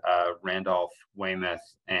with Randolph, Weymouth,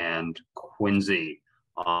 and Quincy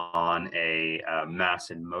on a Mass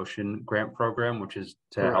in Motion grant program, which is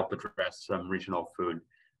to help address some regional food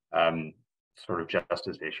sort of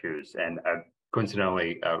justice issues. And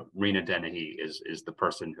coincidentally, Rena Dennehy is the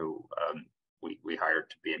person who we hired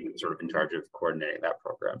to be in charge of coordinating that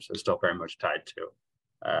program. So still very much tied to.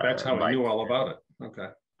 That's how I knew all about it. Okay.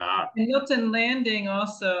 In Milton Landing,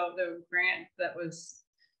 also the grant that was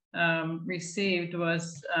received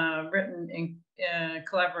was written in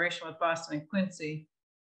collaboration with Boston and Quincy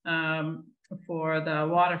for the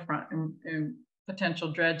waterfront and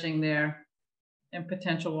potential dredging there and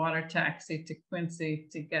potential water taxi to Quincy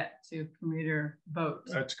to get to commuter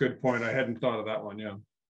boats. That's a good point. I hadn't thought of that one. Yeah.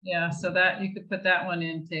 Yeah, so that you could put that one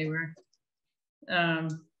in, Tabor, or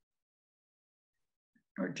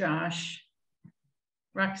Josh.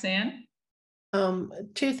 Roxanne?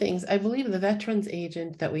 Two things. I believe the veterans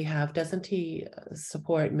agent that we have, doesn't he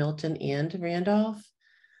support Milton and Randolph?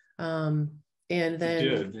 And then, he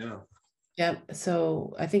did, yeah. Yep.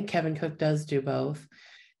 So I think Kevin Cook does do both.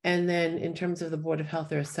 And then in terms of the Board of Health,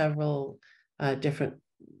 there are several different,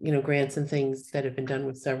 grants and things that have been done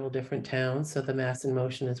with several different towns. So the Mass in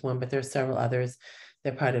Motion is one, but there's several others.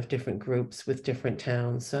 They're part of different groups with different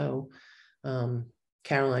towns. So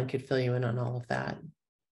Caroline could fill you in on all of that.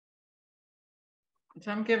 So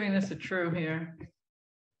I'm giving this a true here.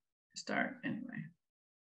 Start anyway.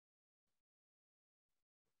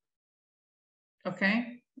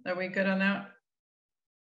 Okay, are we good on that?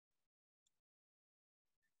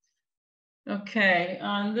 Okay,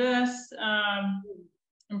 on this,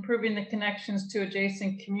 improving the connections to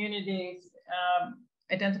adjacent communities,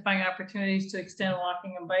 identifying opportunities to extend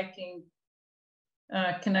walking and biking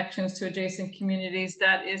connections to adjacent communities.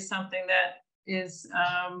 That is something that is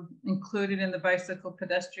included in the bicycle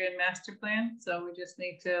pedestrian master plan. So we just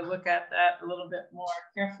need to look at that a little bit more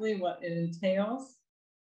carefully, what it entails.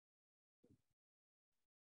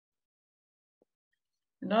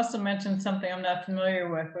 And also mentioned something I'm not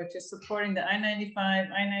familiar with, which is supporting the I-95,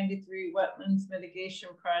 I-93 wetlands mitigation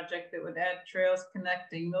project that would add trails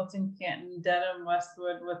connecting Milton, Canton, Dedham,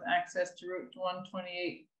 Westwood with access to Route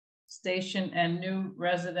 128 station and new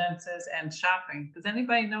residences and shopping. Does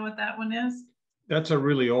anybody know what that one is? That's a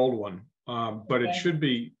really old one, but it should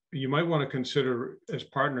be, you might want to consider as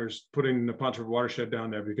partners putting the Ponce River Watershed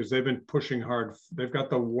down there, because they've been pushing hard. They've got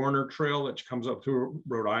the Warner Trail that comes up through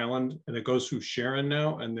Rhode Island and it goes through Sharon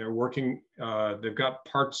now, and they're working, they've got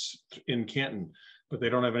parts in Canton, but they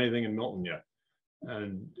don't have anything in Milton yet.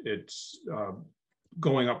 And it's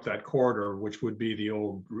going up that corridor, which would be the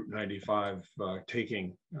old Route 95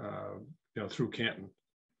 taking, through Canton.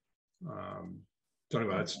 So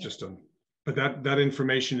anyway, that's just but that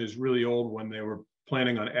information is really old, when they were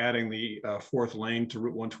planning on adding the 4th lane to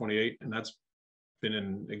Route 128, and that's been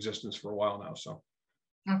in existence for a while now. So,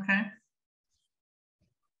 okay.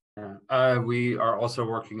 We are also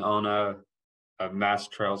working on a Mass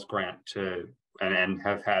Trails grant and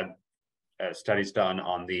have had studies done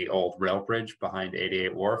on the old rail bridge behind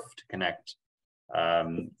 88 Wharf to connect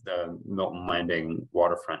the Milton Landing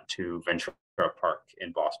waterfront to Ventura Park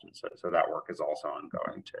in Boston. So that work is also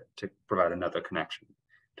ongoing to provide another connection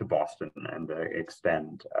to Boston and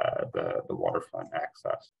extend the waterfront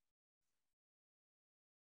access.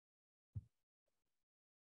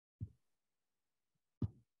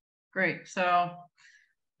 Great. So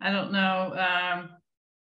I don't know.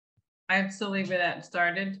 I'd still leave it at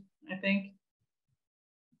started, I think.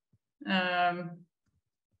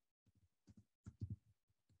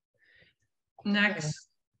 Next.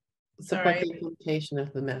 Support the implementation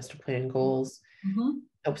of the master plan goals.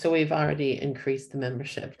 Oh, so we've already increased the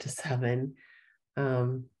membership to 7.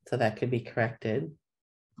 So that could be corrected.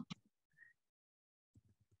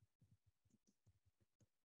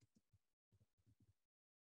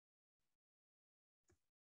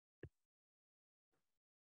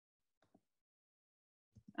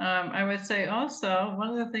 I would say also, one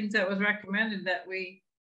of the things that was recommended that we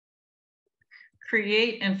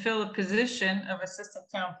create and fill a position of assistant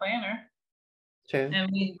town planner. True.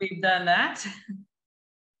 And we've done that.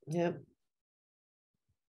 Yep.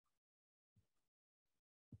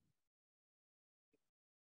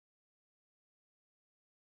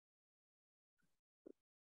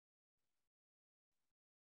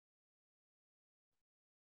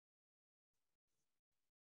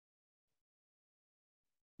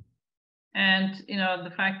 And, you know, the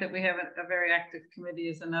fact that we have a very active committee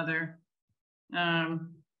is another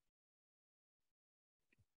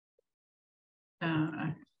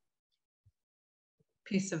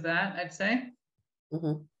piece of that, I'd say.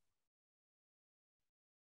 Mm-hmm.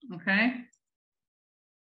 Okay.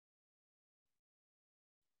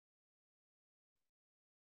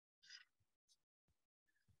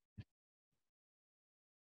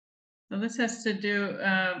 So this has to do,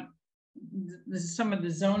 this is some of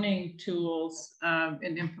the zoning tools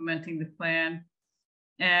in implementing the plan.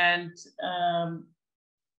 And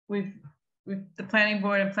the planning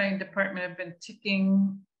board and planning department have been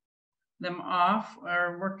ticking them off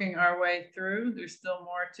or working our way through. There's still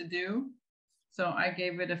more to do. So I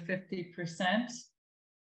gave it a 50%.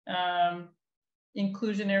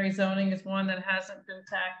 Inclusionary zoning is one that hasn't been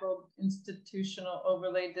tackled. Institutional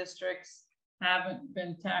overlay districts haven't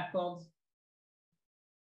been tackled.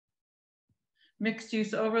 Mixed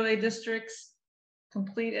use overlay districts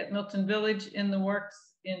complete at Milton Village, in the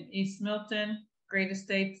works in East Milton. Great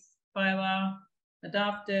Estates bylaw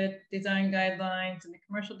adopted. Design guidelines in the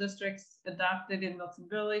commercial districts adopted in Milton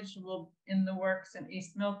Village, will in the works in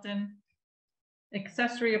East Milton.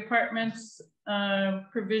 Accessory apartments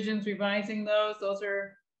provisions, revising those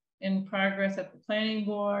are in progress at the planning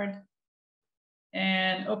board.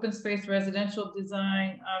 And open space residential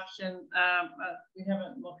design option, we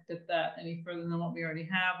haven't looked at that any further than what we already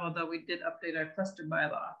have, although we did update our cluster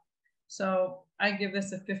bylaw. So I give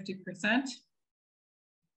this a 50%.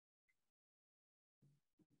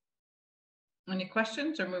 Any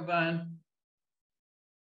questions or move on?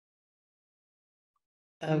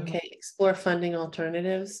 Okay, explore funding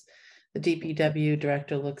alternatives. The DPW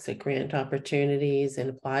director looks at grant opportunities and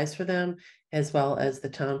applies for them, as well as the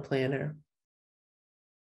town planner.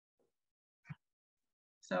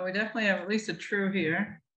 So we definitely have at least a true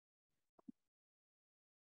here.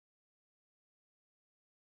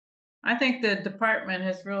 I think the department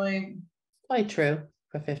has really Quite true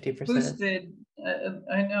for 50%. boosted.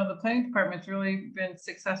 I know the planning department's really been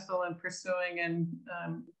successful in pursuing and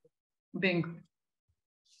being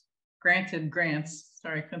granted grants.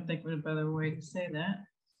 Sorry, I couldn't think of a better way to say that.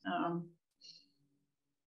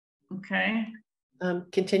 Okay.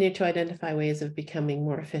 Continue to identify ways of becoming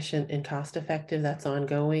more efficient and cost effective. That's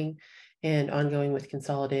ongoing, and ongoing with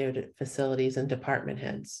consolidated facilities and department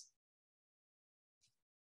heads.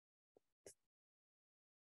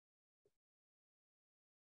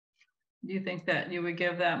 Do you think that you would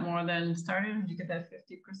give that more than started? Would you get that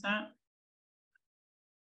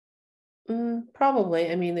 50%?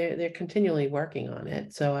 Probably. I mean, they're continually working on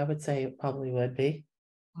it, so I would say it probably would be.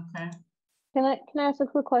 Okay. Can I ask a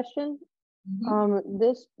quick question? Mm-hmm.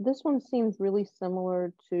 This one seems really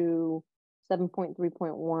similar to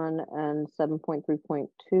 7.3.1 and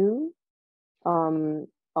 7.3.2.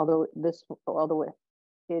 Although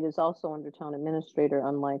it is also under town administrator,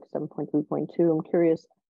 unlike 7.3.2. I'm curious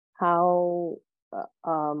how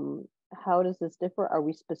does this differ? Are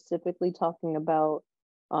we specifically talking about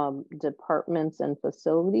departments and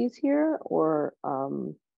facilities here, or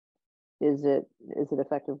is it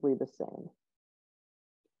effectively the same?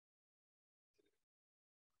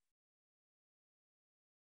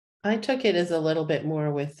 I took it as a little bit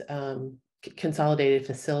more with consolidated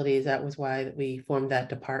facilities. That was why we formed that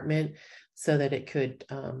department, so that it could,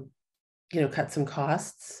 cut some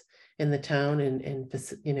costs in the town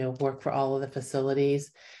and work for all of the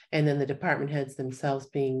facilities. And then the department heads themselves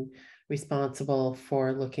being responsible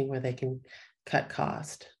for looking where they can cut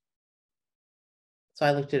cost. So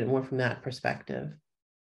I looked at it more from that perspective.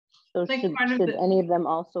 So should any of them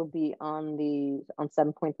also be on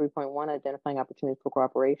 7.3.1, identifying opportunities for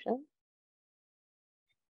cooperation?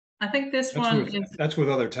 I think this one is. That's with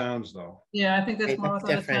other towns, though. Yeah, I think that's more with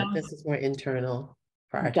other different. towns. This is more internal.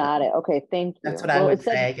 Got it. Okay, thank you. That's what I would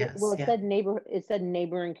say, I guess. Well, it said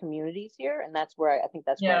neighboring communities here, and that's where I think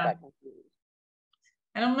that's where I got confused.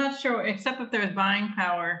 And I'm not sure, except if there's buying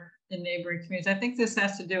power in neighboring communities. I think this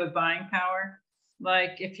has to do with buying power.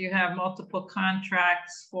 Like if you have multiple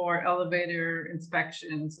contracts for elevator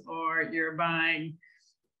inspections, or you're buying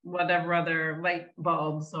whatever other light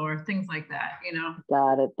bulbs or things like that, you know?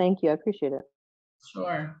 Got it. Thank you. I appreciate it.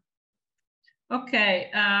 Sure.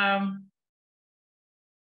 Okay.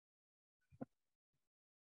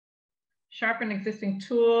 Sharpen existing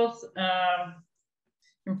tools,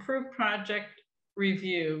 improve project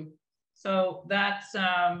review. So that's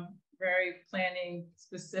very planning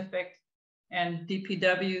specific and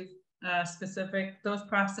DPW specific. Those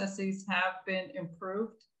processes have been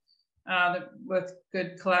improved with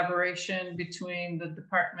good collaboration between the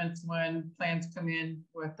departments when plans come in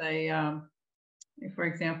with a, for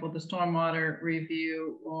example, the stormwater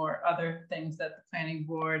review or other things that the planning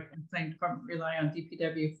board and planning department rely on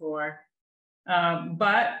DPW for.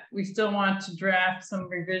 But we still want to draft some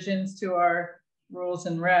revisions to our rules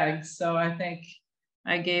and regs. So I think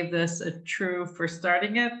I gave this a true for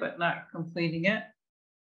starting it, but not completing it.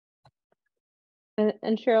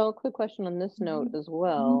 And Cheryl, quick question on this note as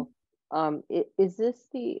well. Is this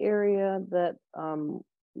the area that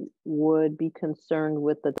would be concerned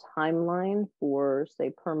with the timeline for,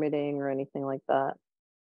 say, permitting or anything like that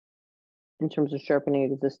in terms of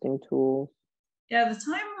sharpening existing tools? Yeah, the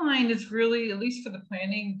timeline is really, at least for the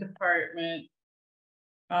planning department,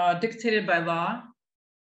 dictated by law.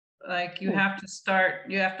 Like you have to start,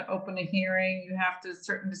 you have to open a hearing, you have to,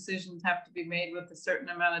 certain decisions have to be made with a certain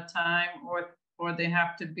amount of time, or they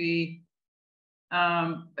have to be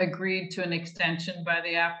agreed to an extension by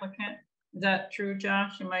the applicant. Is that true,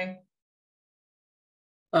 Josh? Am I?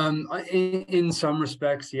 In some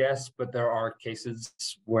respects, yes, but there are cases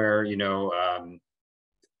where, you know,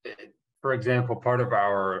 for example, part of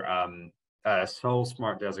our Soul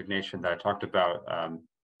Smart designation that I talked about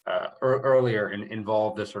earlier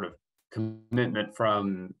involved this sort of commitment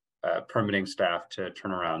from permitting staff to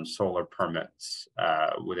turn around solar permits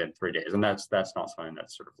within 3 days, and that's not something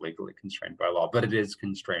that's sort of legally constrained by law, but it is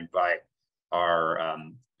constrained by our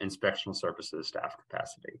inspectional services staff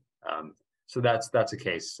capacity. So that's a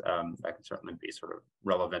case that can certainly be sort of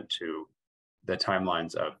relevant to the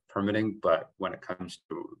timelines of permitting, but when it comes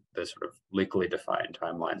to the sort of legally defined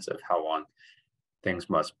timelines of how long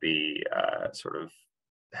things must be sort of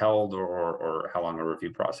held or how long a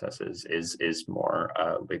review process is more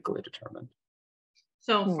legally determined.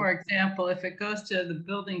 So for example, if it goes to the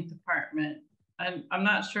building department, I'm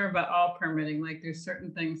not sure about all permitting, like there's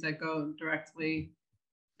certain things that go directly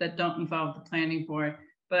that don't involve the planning board,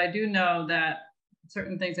 but I do know that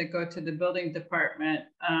certain things that go to the building department,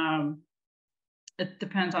 it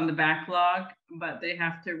depends on the backlog, but they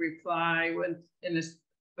have to reply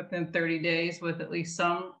within 30 days with at least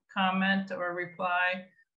some comment or reply.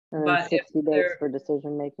 But 60 days for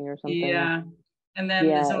decision making or something. Yeah, and then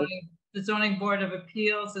the zoning board of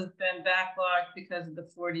appeals has been backlogged because of the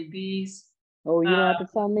 40Bs. Oh, you don't have to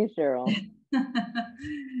tell me, Cheryl.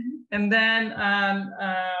 And then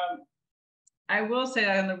I will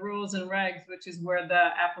say on the rules and regs, which is where the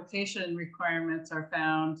application requirements are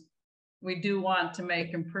found, we do want to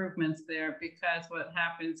make improvements there, because what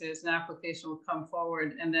happens is an application will come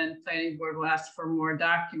forward and then planning board will ask for more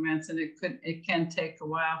documents, and it can take a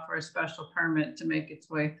while for a special permit to make its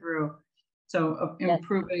way through. So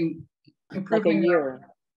improving like a year.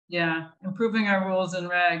 Improving our rules and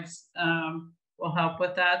regs will help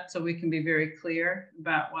with that, so we can be very clear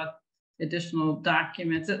about what additional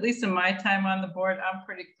documents. At least in my time on the board, I'm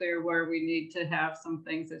pretty clear where we need to have some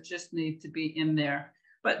things that just need to be in there.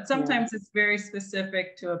 But sometimes it's very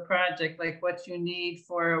specific to a project, like what you need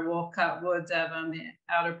for Wolcott Woods out on the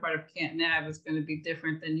outer part of Canton Ave is going to be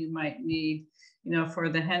different than you might need, you know, for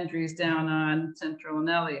the Hendrys down on Central and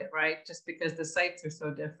Elliott, right? Just because the sites are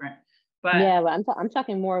so different. But yeah, but I'm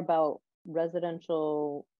talking more about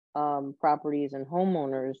residential properties and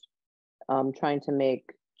homeowners trying to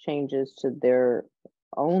make changes to their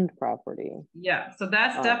owned property. Yeah, so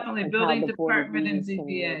that's definitely building department and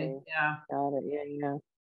ZBA. Yeah. Got it. Yeah.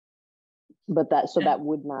 But that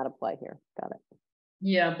would not apply here. Got it.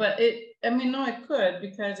 Yeah, but no, it could,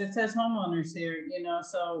 because it says homeowners here, you know,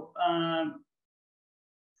 so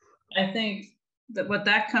I think that what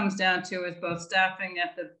that comes down to is both staffing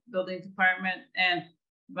at the building department and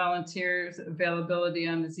volunteers availability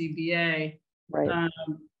on the ZBA. Right.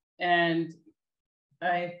 And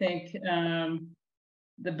I think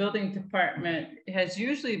the building department has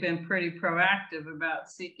usually been pretty proactive about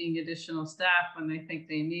seeking additional staff when they think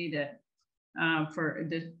they need it.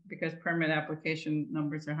 Because permit application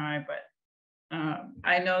numbers are high, but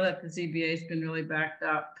I know that the ZBA has been really backed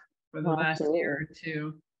up for the last year or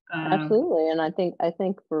two. Absolutely. And I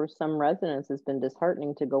think for some residents, it's been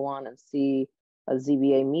disheartening to go on and see a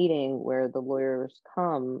ZBA meeting where the lawyers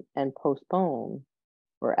come and postpone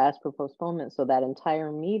or ask for postponement. So that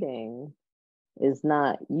entire meeting is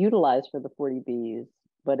not utilized for the 40Bs,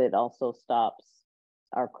 but it also stops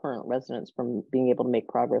our current residents from being able to make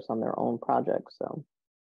progress on their own projects. So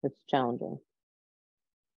it's challenging.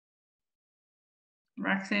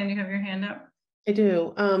 Roxanne, you have your hand up? I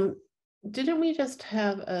do. Didn't we just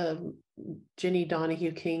have Ginny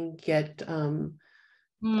Donahue King get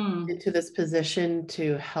into this position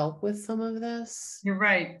to help with some of this? You're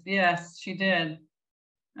right. Yes, she did.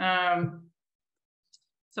 So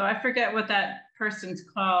I forget what that person's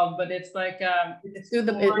called, but it's like It's through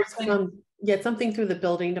the it was from something through the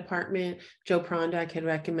building department. Joe Prondak had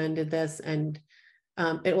recommended this, and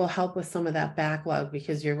it will help with some of that backlog,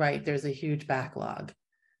 because you're right, there's a huge backlog.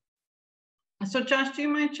 So Josh, do you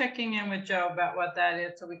mind checking in with Joe about what that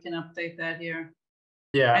is so we can update that here?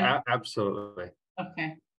 Yeah, absolutely.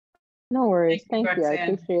 Okay. No worries. Thank you. I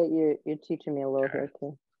Roxanne. appreciate you teaching me a little here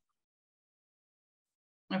too.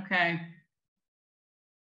 Okay.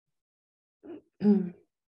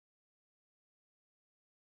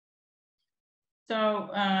 So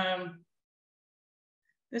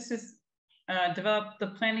this is develop the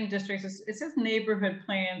planning districts. It says neighborhood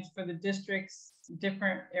plans for the districts,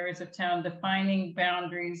 different areas of town, defining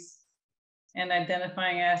boundaries and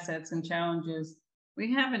identifying assets and challenges.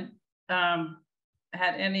 We haven't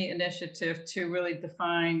had any initiative to really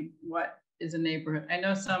define what is a neighborhood. I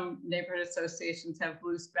know some neighborhood associations have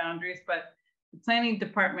loose boundaries, but the planning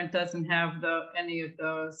department doesn't have any of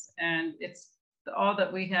those. And it's all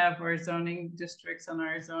that we have are zoning districts on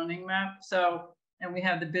our zoning map. So, and we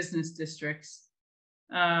have the business districts.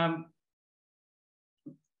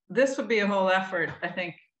 This would be a whole effort, I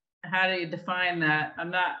think. How do you define that?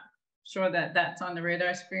 I'm not sure that that's on the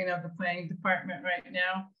radar screen of the planning department right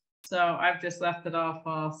now. So I've just left it all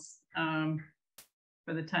false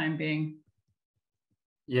for the time being.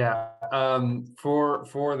 Yeah, for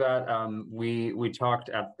that, we talked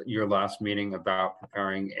at your last meeting about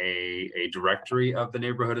preparing a directory of the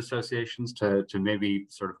neighborhood associations to maybe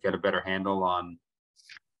sort of get a better handle on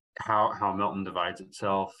how Milton divides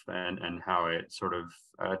itself and how it sort of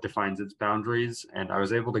defines its boundaries. And I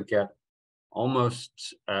was able to get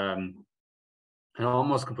almost an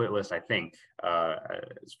almost complete list, I think,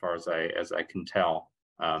 as far as I can tell.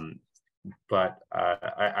 But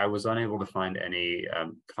I was unable to find any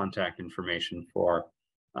contact information for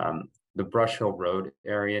the Brush Hill Road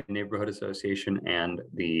Area Neighborhood Association and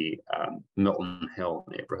the Milton Hill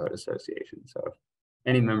Neighborhood Association. So if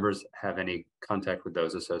any members have any contact with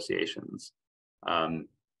those associations, I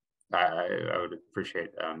would appreciate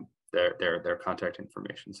their contact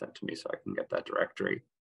information sent to me so I can get that directory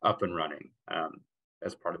up and running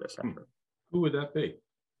as part of this effort. Who would that be?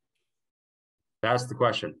 That's the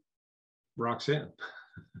question. Roxanne.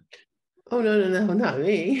 Oh, no, not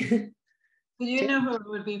me. Do you know who it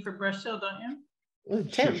would be for Brush Hill, don't you? Well,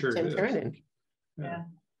 Tim Sure Kernan. Yeah.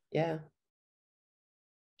 Yeah.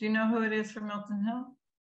 Do you know who it is for Milton Hill?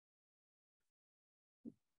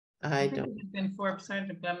 I think don't. He's been Forbes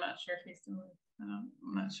cited, but I'm not sure if he's still. I'm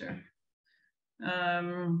not sure.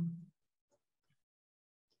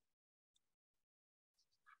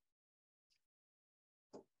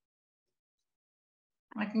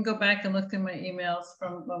 I can go back and look in my emails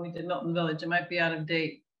from when we did Milton Village. It might be out of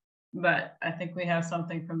date, but I think we have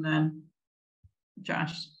something from then,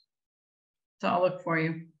 Josh. So I'll look for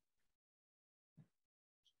you.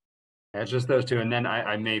 Yeah, it's just those two. And then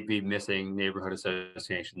I may be missing neighborhood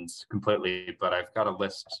associations completely, but I've got a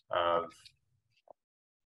list of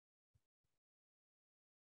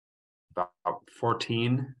about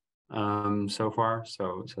 14 so far.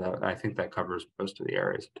 So that, I think that covers most of the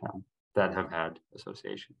areas of town that have had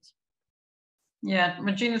associations. Yeah,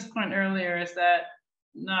 Regina's point earlier is that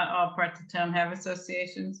not all parts of town have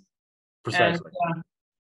associations. Precisely. And,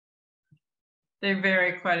 they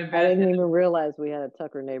vary quite a bit. I didn't even realize we had a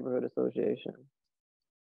Tucker Neighborhood Association.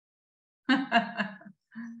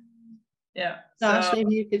 Yeah. Josh, so,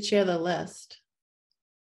 maybe you could share the list.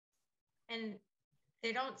 And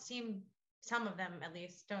they don't seem, some of them at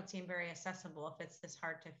least, don't seem very accessible if it's this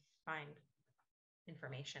hard to find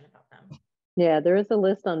information about them. Yeah, there is a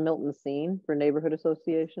list on Milton Scene for neighborhood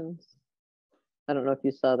associations. I don't know if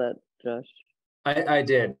you saw that, Josh. I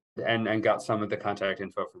did and got some of the contact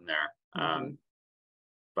info from there.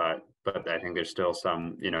 But I think there's still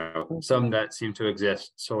some, some that seem to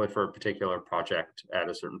exist solely for a particular project at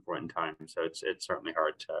a certain point in time. So it's certainly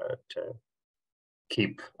hard to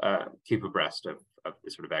keep abreast of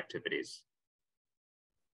the sort of activities.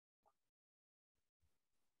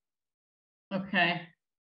 Okay.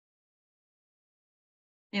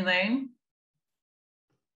 Elaine?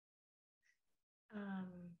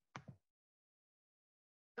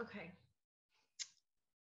 Okay.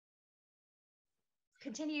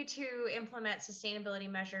 Continue to implement sustainability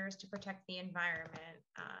measures to protect the environment.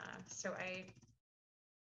 So I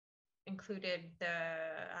included the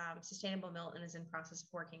Sustainable Milton is in process of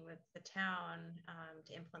working with the town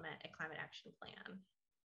to implement a climate action plan.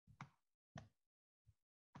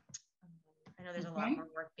 I know there's a lot more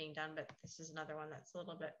work being done, but this is another one that's a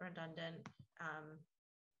little bit redundant.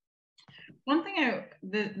 One thing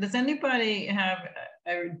does anybody have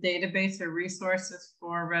a database or resources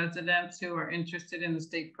for residents who are interested in the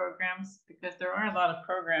state programs? Because there are a lot of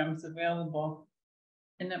programs available,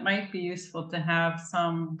 and it might be useful to have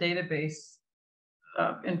some database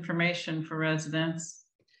of information for residents.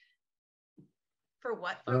 For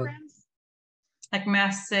what programs? Like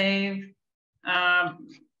Mass Save.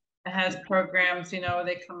 It has programs, you know,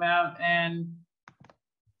 they come out and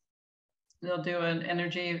they'll do an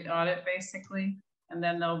energy audit basically, and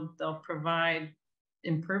then they'll provide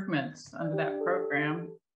improvements under that program.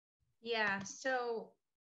 Yeah, so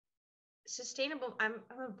sustainable, I'm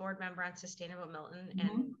a board member on Sustainable Milton,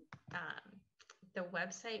 and the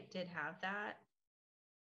website did have that.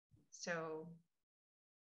 So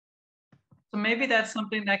maybe that's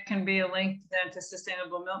something that can be a link then to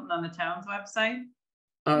Sustainable Milton on the town's website.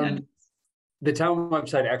 The town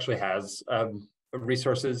website actually has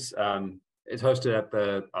resources. It's hosted at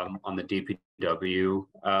the on the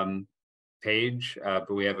DPW page,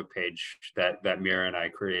 but we have a page that Mira and I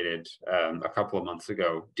created a couple of months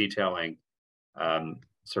ago detailing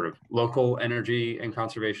sort of local energy and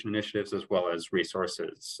conservation initiatives, as well as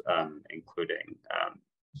resources, including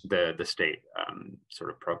the state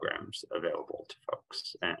sort of programs available to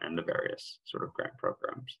folks and the various sort of grant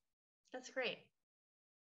programs. That's great.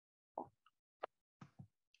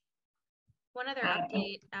 One other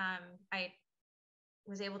update, I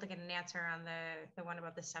was able to get an answer on the one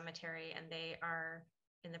about the cemetery, and they are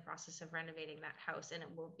in the process of renovating that house, and it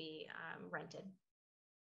will be rented.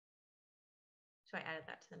 So I added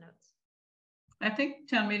that to the notes. I think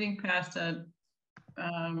town meeting passed an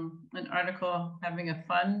article having a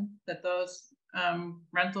fund that those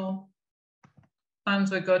rental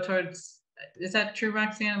funds would go towards. Is that true,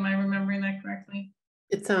 Roxanne? Am I remembering that correctly?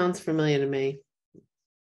 It sounds familiar to me.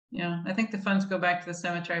 Yeah, I think the funds go back to the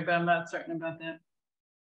cemetery, but I'm not certain about that.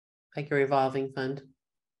 Like a revolving fund.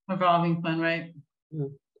 Revolving fund, right?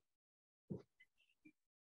 Mm.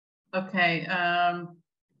 Okay.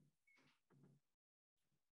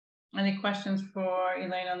 Any questions for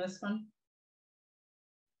Elaine on this one?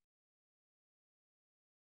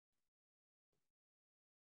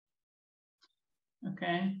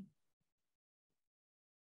 Okay.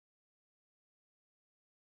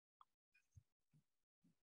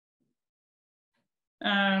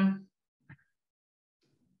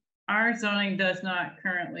 Our zoning does not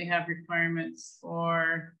currently have requirements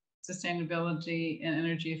for sustainability and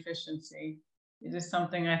energy efficiency. It is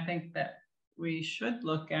something I think that we should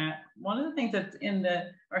look at. One of the things that's in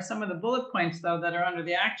some of the bullet points though that are under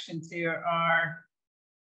the actions here are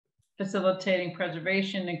facilitating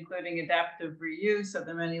preservation, including adaptive reuse of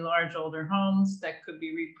the many large older homes that could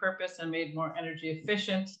be repurposed and made more energy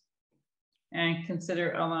efficient, and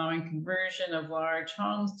consider allowing conversion of large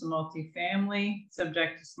homes to multifamily,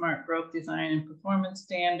 subject to smart growth design and performance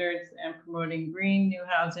standards, and promoting green new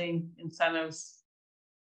housing incentives,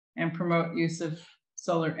 and promote use of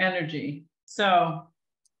solar energy. So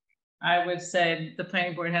I would say the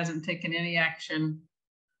planning board hasn't taken any action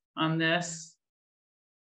on this.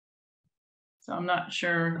 So I'm not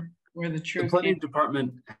sure where the truth. The planning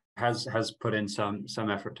department has put in some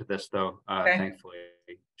effort to this, though. Okay. Thankfully,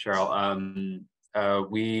 Cheryl.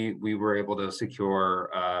 We were able to secure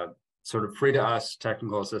sort of free to us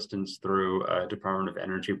technical assistance through a Department of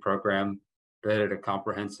Energy program that did a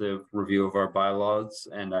comprehensive review of our bylaws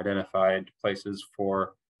and identified places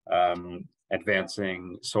for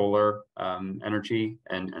advancing solar energy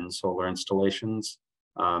and solar installations.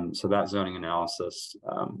 So that zoning analysis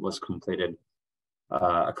was completed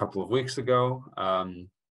a couple of weeks ago,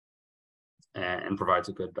 and provides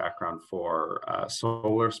a good background for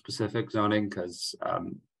solar specific zoning, because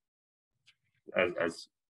as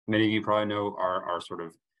many of you probably know, our sort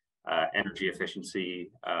of energy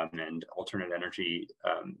efficiency and alternate energy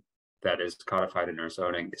that is codified in our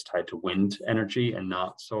zoning is tied to wind energy and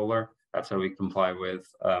not solar. That's how we comply with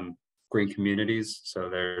green communities. So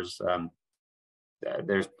there's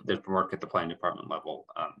work at the planning department level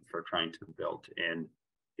for trying to build in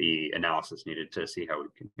the analysis needed to see how we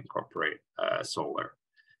can incorporate solar.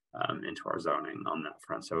 into our zoning on that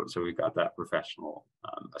front. So we got that professional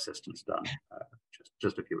assistance done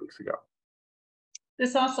just a few weeks ago.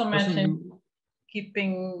 This also mentioned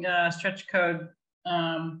keeping stretch code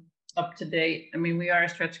up to date. I mean, we are a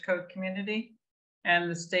stretch code community, and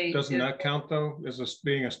the state doesn't that count though? Is this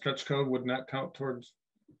being a stretch code? Wouldn't that count towards?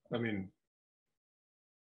 I mean,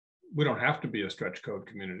 we don't have to be a stretch code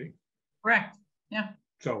community. Correct. Yeah.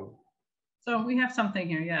 So we have something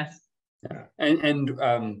here. Yes. Yeah. And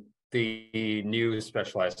the new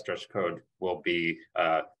specialized stretch code will be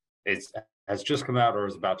has just come out or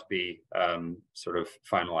is about to be sort of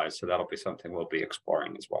finalized. So that'll be something we'll be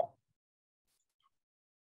exploring as well.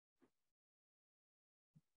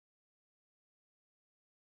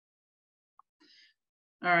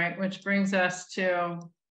 All right, which brings us to.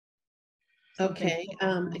 Okay,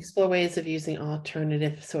 explore ways of using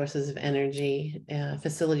alternative sources of energy.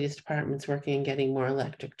 Facilities department's working on getting more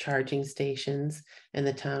electric charging stations, and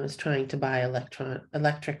the town is trying to buy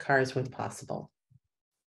electric cars when possible.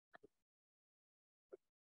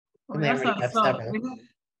 Well, We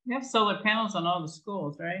have solar panels on all the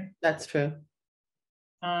schools, right? That's true.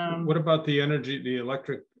 what about the energy, the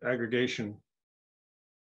electric aggregation?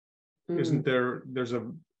 Isn't there's a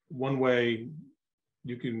one way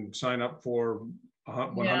you can sign up for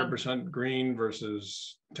 100% green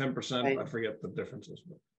versus 10%. Right. I forget the differences.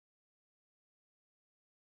 But.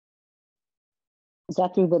 Is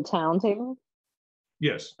that through the town table?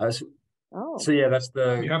 Yes. So yeah, that's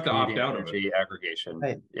the you have to opt out of it. Aggregation.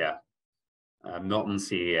 Right. Yeah.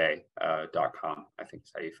 MiltonCEA.com, I think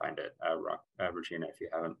is how you find it, Regina, if you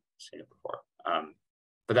haven't seen it before.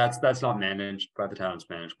 But that's not managed by the town, it's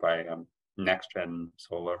managed by Next Gen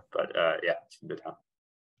Solar, but yeah, it's in the town.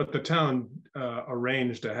 But the town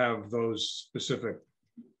arranged to have those specific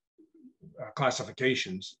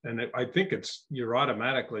classifications, and I think you're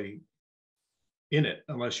automatically in it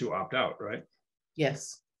unless you opt out, right?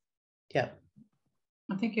 Yes. Yeah.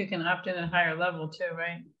 I think you can opt in at a higher level too,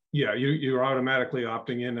 right? Yeah, you're automatically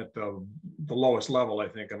opting in at the lowest level, I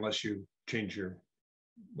think, unless you change your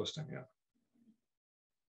listing. Yeah.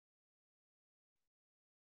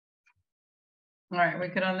 All right, we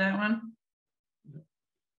good on that one?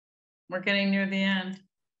 We're getting near the end.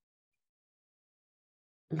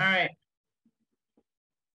 All right.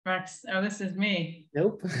 Rex, oh, this is me.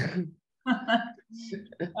 Nope.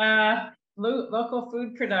 Local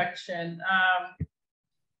food production.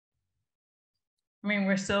 I mean,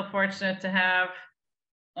 we're still fortunate to have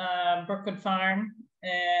Brookwood Farm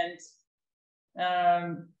and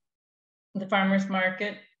the farmers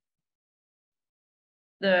market.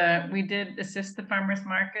 We did assist the farmers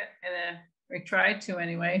market, and we tried to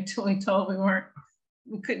anyway until we told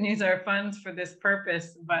we couldn't use our funds for this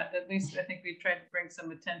purpose. But at least I think we tried to bring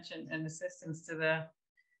some attention and assistance to the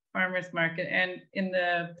farmers market. And in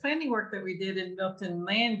the planning work that we did in Milton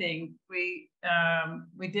Landing, we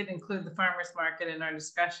did include the farmers market in our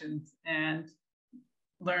discussions and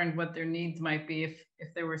learned what their needs might be if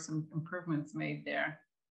there were some improvements made there.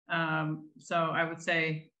 So I would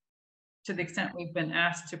say, to the extent we've been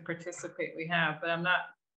asked to participate, we have, but I'm not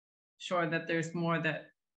sure that there's more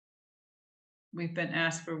that we've been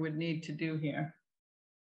asked for would need to do here.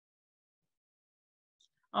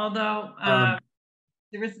 Although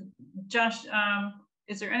there is, Josh,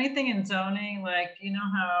 is there anything in zoning, like, you know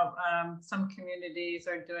how some communities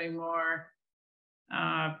are doing more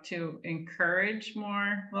to encourage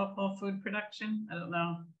more local food production? I don't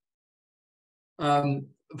know.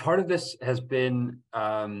 Part of this has been,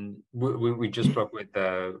 we just spoke with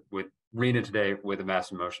Rena today with the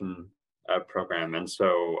Mass in Motion program. And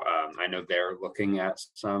so I know they're looking at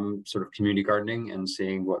some sort of community gardening and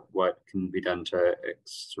seeing what can be done to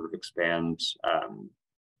sort of expand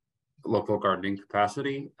local gardening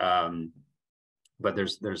capacity. But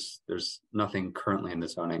there's nothing currently in the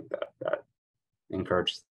zoning that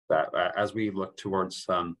encourages that. As we look towards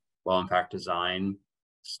some low impact design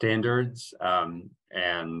standards and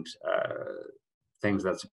things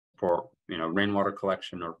that support, rainwater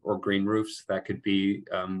collection or green roofs that could be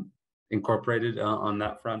incorporated on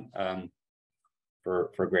that front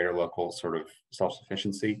for greater local sort of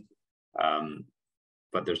self-sufficiency.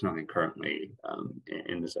 But there's nothing currently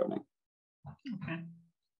in the zoning. Okay.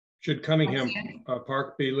 Should Cunningham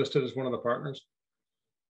Park be listed as one of the partners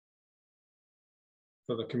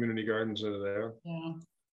for the community gardens that are there? Yeah.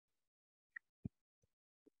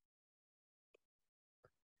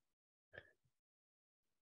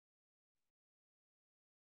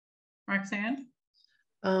 Roxanne?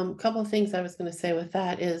 Couple of things I was going to say with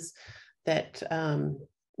that is that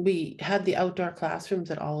we had the outdoor classrooms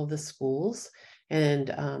at all of the schools,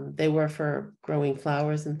 And they were for growing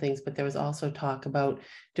flowers and things, but there was also talk about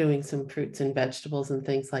doing some fruits and vegetables and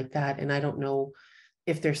things like that. And I don't know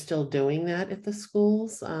if they're still doing that at the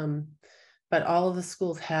schools, but all of the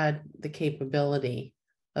schools had the capability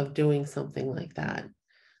of doing something like that.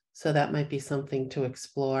 So that might be something to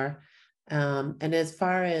explore. And as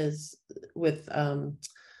far as with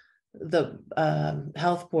the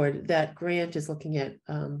health board, that grant is looking at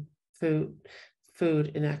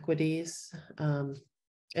food inequities.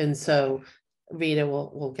 And so Rita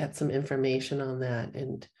will get some information on that.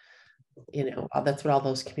 And, you know, that's what all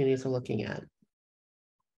those communities are looking at.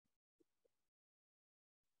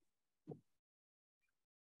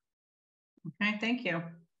 Okay, thank you.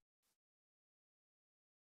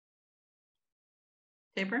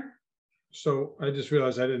 Tabor? So I just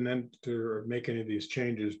realized I didn't enter or make any of these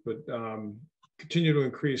changes, but continue to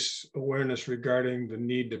increase awareness regarding the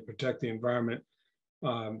need to protect the environment.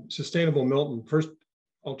 Sustainable Milton, first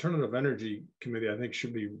Alternative Energy Committee, I think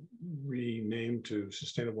should be renamed to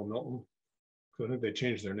Sustainable Milton. I think they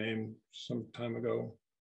changed their name some time ago.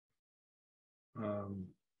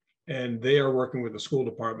 And they are working with the school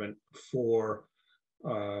department for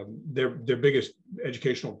their biggest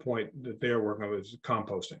educational point that they are working on is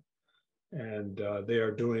composting. And they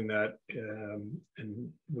are doing that and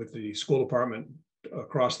with the school department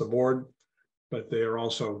across the board, but they are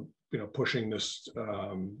also, you know, pushing this,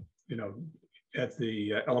 you know, at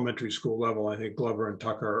the elementary school level. I think Glover and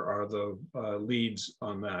Tucker are the leads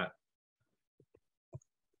on that.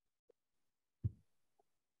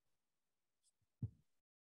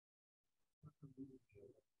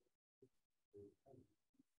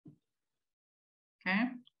 Okay.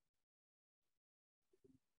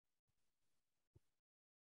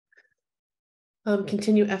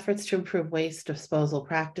 Continue efforts to improve waste disposal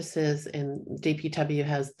practices, and DPW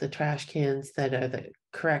has the trash cans that are the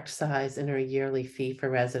correct size and are a yearly fee for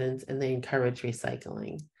residents, and they encourage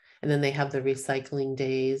recycling. And then they have the recycling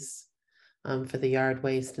days for the yard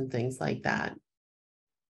waste and things like that.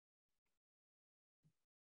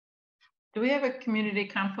 Do we have a community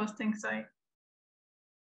composting site?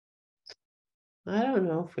 I don't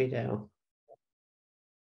know if we do.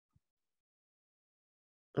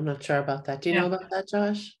 I'm not sure about that. Do you know about that,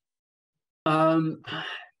 Josh?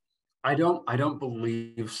 I don't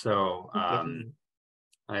believe so.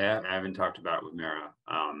 I haven't talked about it with Mara,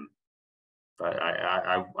 but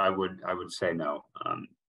I would say no.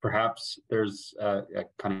 Perhaps there's at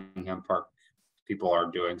Cunningham Park, people are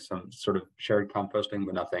doing some sort of shared composting,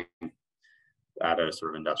 but nothing at a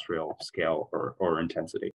sort of industrial scale or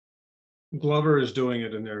intensity. Glover is doing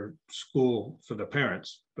it in their school for the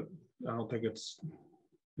parents, but I don't think it's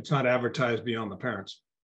not advertised beyond the parents.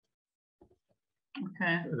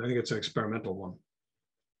 Okay. I think it's an experimental one.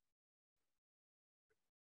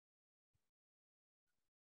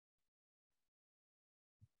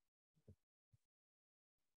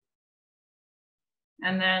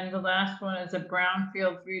 And then the last one is a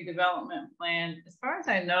brownfield redevelopment plan. As far as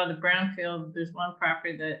I know, the brownfield, there's one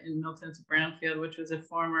property that in Milton's brownfield, which was a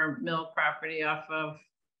former mill property off of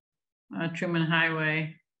Truman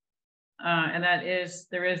Highway. And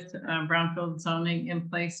there is brownfield zoning in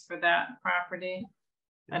place for that property.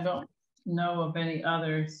 I don't know of any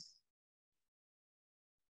others.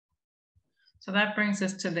 So that brings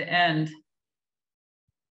us to the end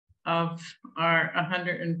of our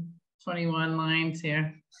 121 lines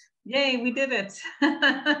here. Yay, we did it.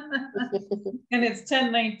 And it's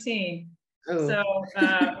 10:19. Oh. So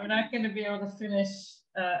we're not going to be able to finish.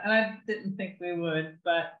 And I didn't think we would,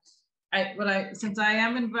 but since I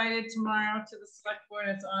am invited tomorrow to the select board,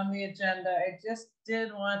 it's on the agenda. I just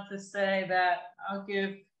did want to say that I'll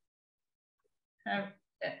give,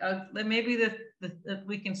 maybe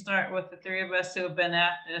we can start with the three of us who have been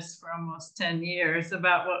at this for almost 10 years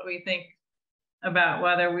about what we think about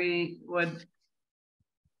whether we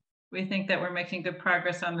think that we're making good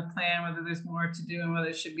progress on the plan, whether there's more to do and whether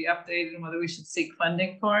it should be updated and whether we should seek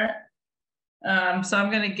funding for it. So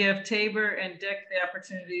I'm going to give Tabor and Dick the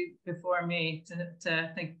opportunity before me to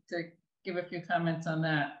give a few comments on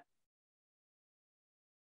that.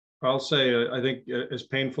 I'll say, I think as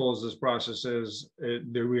painful as this process is,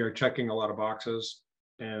 we are checking a lot of boxes,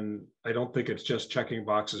 and I don't think it's just checking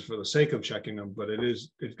boxes for the sake of checking them, but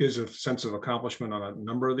it gives a sense of accomplishment on a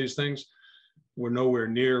number of these things. We're nowhere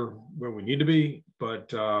near where we need to be,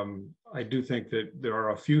 but I do think that there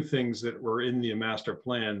are a few things that were in the master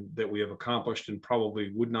plan that we have accomplished and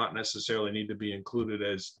probably would not necessarily need to be included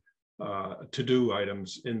as to-do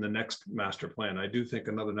items in the next master plan. I do think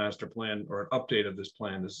another master plan or an update of this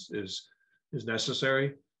plan is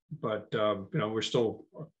necessary, but you know, we're still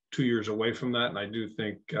 2 years away from that. And I do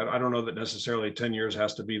think, I don't know that necessarily 10 years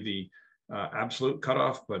has to be the absolute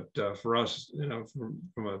cutoff, but for us, you know,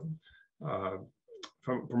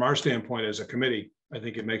 from our standpoint as a committee, I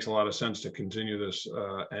think it makes a lot of sense to continue this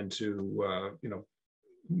and to, you know,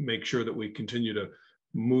 make sure that we continue to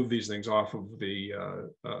move these things off of the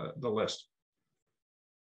list.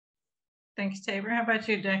 Thanks, Tabor. How about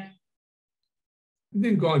you, Dick? I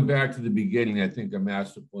think going back to the beginning, I think a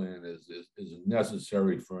master plan is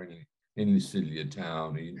necessary for any city or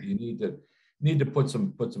town. You need to put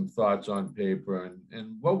some thoughts on paper,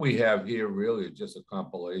 and what we have here really is just a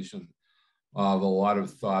compilation of a lot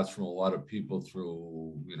of thoughts from a lot of people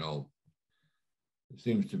through, you know, it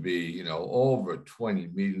seems to be, you know, over 20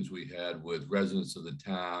 meetings we had with residents of the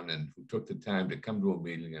town, and who took the time to come to a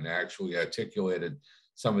meeting and actually articulated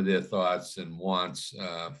some of their thoughts and wants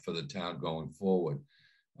for the town going forward.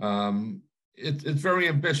 It's very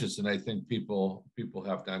ambitious, and I think people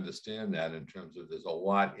have to understand that in terms of there's a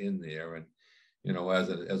lot in there, and you know, as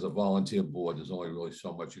a volunteer board, there's only really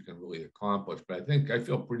so much you can really accomplish. But I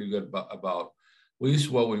feel pretty good about at least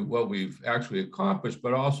what we've actually accomplished,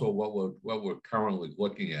 but also what we're currently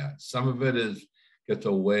looking at. Some of it gets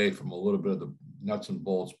away from a little bit of the nuts and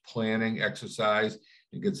bolts planning exercise.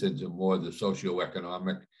 It gets into more of the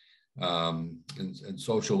socioeconomic and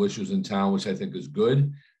social issues in town, which I think is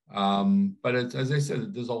good. But as I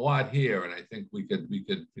said, there's a lot here, and I think we could,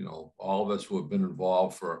 you know, all of us who have been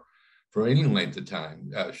involved for any length of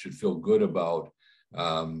time should feel good about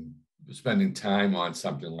spending time on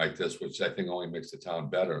something like this, which I think only makes the town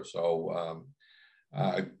better. So,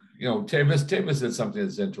 you know, Tabor said something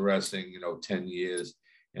that's interesting, you know, 10 years.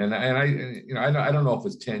 And I don't know if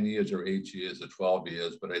it's 10 years or 8 years or 12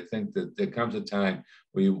 years, but I think that there comes a time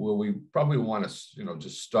where we probably want to, you know,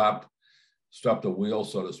 just stop the wheel,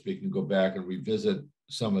 so to speak, and go back and revisit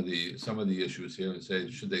some of the issues here and say,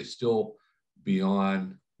 should they still be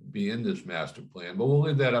in this master plan? But we'll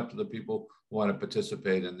leave that up to the people who want to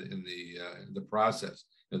participate in the process.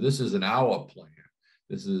 Now, this is an hour plan.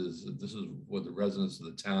 This is what the residents of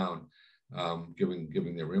the town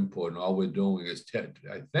giving their input, and all we're doing is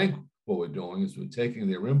I think what we're doing is we're taking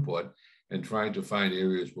their input and trying to find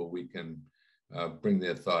areas where we can bring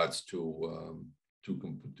their thoughts to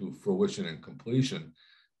fruition and completion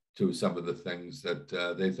to some of the things that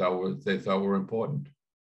they thought were important.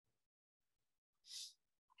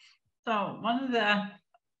 So one of the,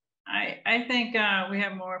 I think we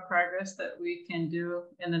have more progress that we can do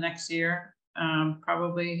in the next year,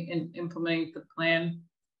 probably in implementing the plan.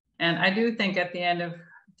 And I do think at the end of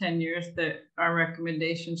 10 years that our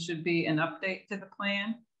recommendation should be an update to the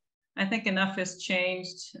plan. I think enough has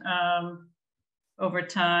changed over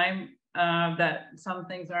time that some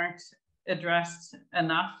things aren't addressed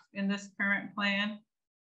enough in this current plan.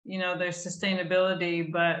 You know, there's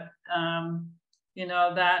sustainability, but you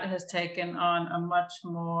know, that has taken on a much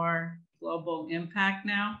more global impact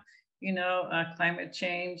now, you know, climate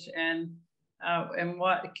change and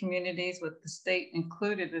what communities, with the state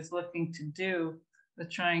included, is looking to do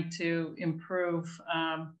with trying to improve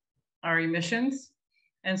our emissions.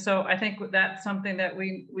 And so I think that's something that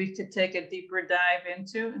we could take a deeper dive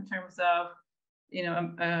into in terms of, you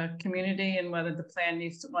know, a community and whether the plan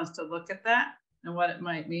wants to look at that and what it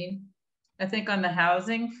might mean. I think on the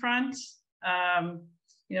housing front,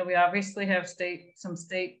 you know, we obviously have some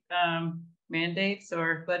state mandates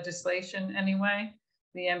or legislation anyway,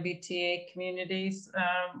 the MBTA communities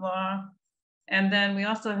law. And then we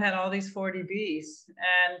also had all these 40Bs.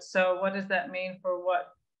 And so what does that mean for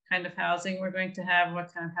what kind of housing we're going to have,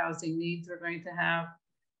 what kind of housing needs we're going to have?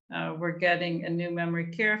 We're getting a new memory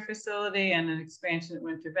care facility and an expansion at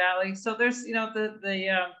Winter Valley. So there's, you know,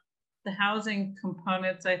 the housing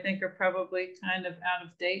components, I think, are probably kind of out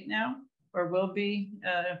of date now, or will be,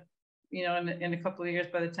 you know, in a couple of years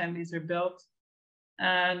by the time these are built.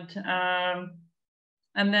 And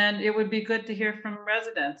then it would be good to hear from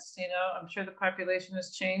residents. You know, I'm sure the population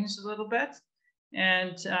has changed a little bit,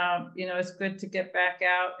 and you know, it's good to get back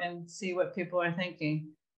out and see what people are thinking,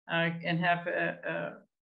 and have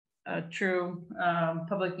a true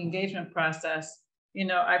public engagement process. You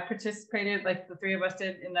know, I participated, like the three of us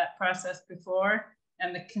did, in that process before,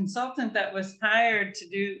 and the consultant that was hired to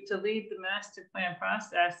lead the master plan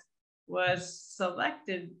process was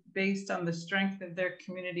selected based on the strength of their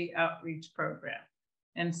community outreach program.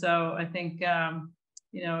 And so I think,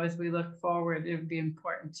 you know, as we look forward, it would be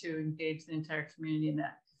important to engage the entire community in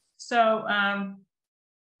that. So, I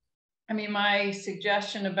mean, my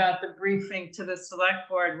suggestion about the briefing to the select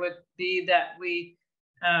board would be that we've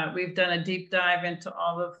done a deep dive into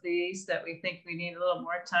all of these, that we think we need a little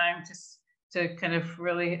more time to kind of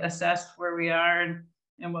really assess where we are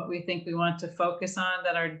and what we think we want to focus on.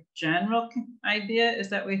 That our general idea is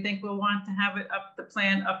that we think we'll want to have the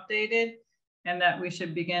plan updated, and that we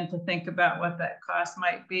should begin to think about what that cost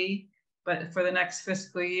might be. But for the next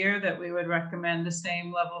fiscal year, that we would recommend the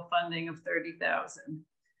same level funding of 30,000.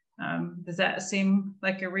 Does that seem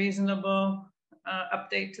like a reasonable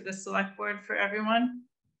update to the select board for everyone?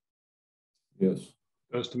 Yes.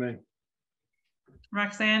 Goes to me.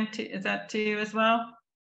 Roxanne, is that to you as well?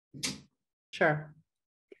 Sure.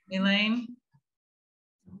 Elaine?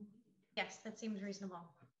 Yes, that seems reasonable.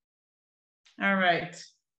 All right.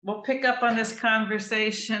 We'll pick up on this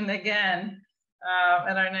conversation again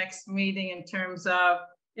at our next meeting in terms of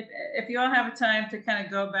if you all have a time to kind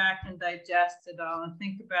of go back and digest it all and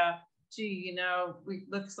think about, gee, you know,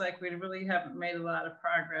 looks like we really haven't made a lot of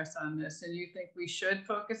progress on this, and you think we should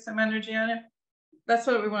focus some energy on it. That's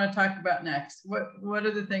what we want to talk about next. What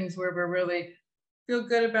are the things where we're really feel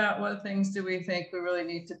good about? What things do we think we really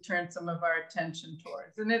need to turn some of our attention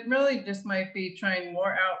towards? And it really just might be trying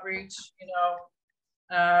more outreach, you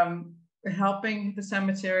know, helping the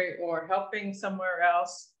cemetery or helping somewhere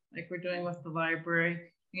else, like we're doing with the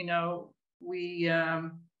library. You know, we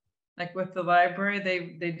like with the library,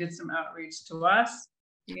 they did some outreach to us.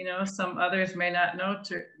 You know, some others may not know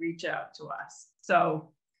to reach out to us.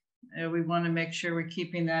 So we want to make sure we're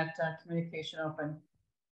keeping that communication open.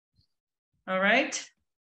 All right.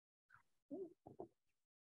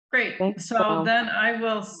 Great. Thanks, So Val. then I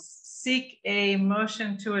will seek a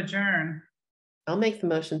motion to adjourn. I'll make the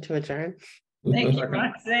motion to adjourn. Thank you,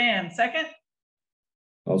 Roxanne. Second?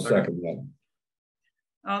 I'll second that.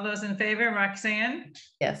 All those in favor, Roxanne,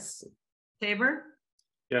 Yes. Tabor,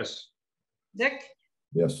 Yes. Dick,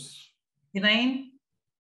 Yes. Elaine?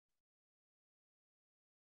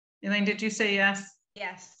 Elaine, did you say yes?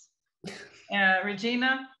 Yes.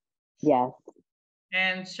 Regina? Yes.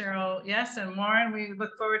 And Cheryl, yes. And Warren, we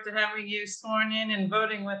look forward to having you sworn in and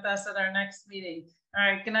voting with us at our next meeting. All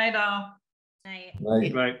right, good night all. Night. Right.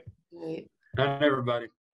 Good night. Right. Not everybody.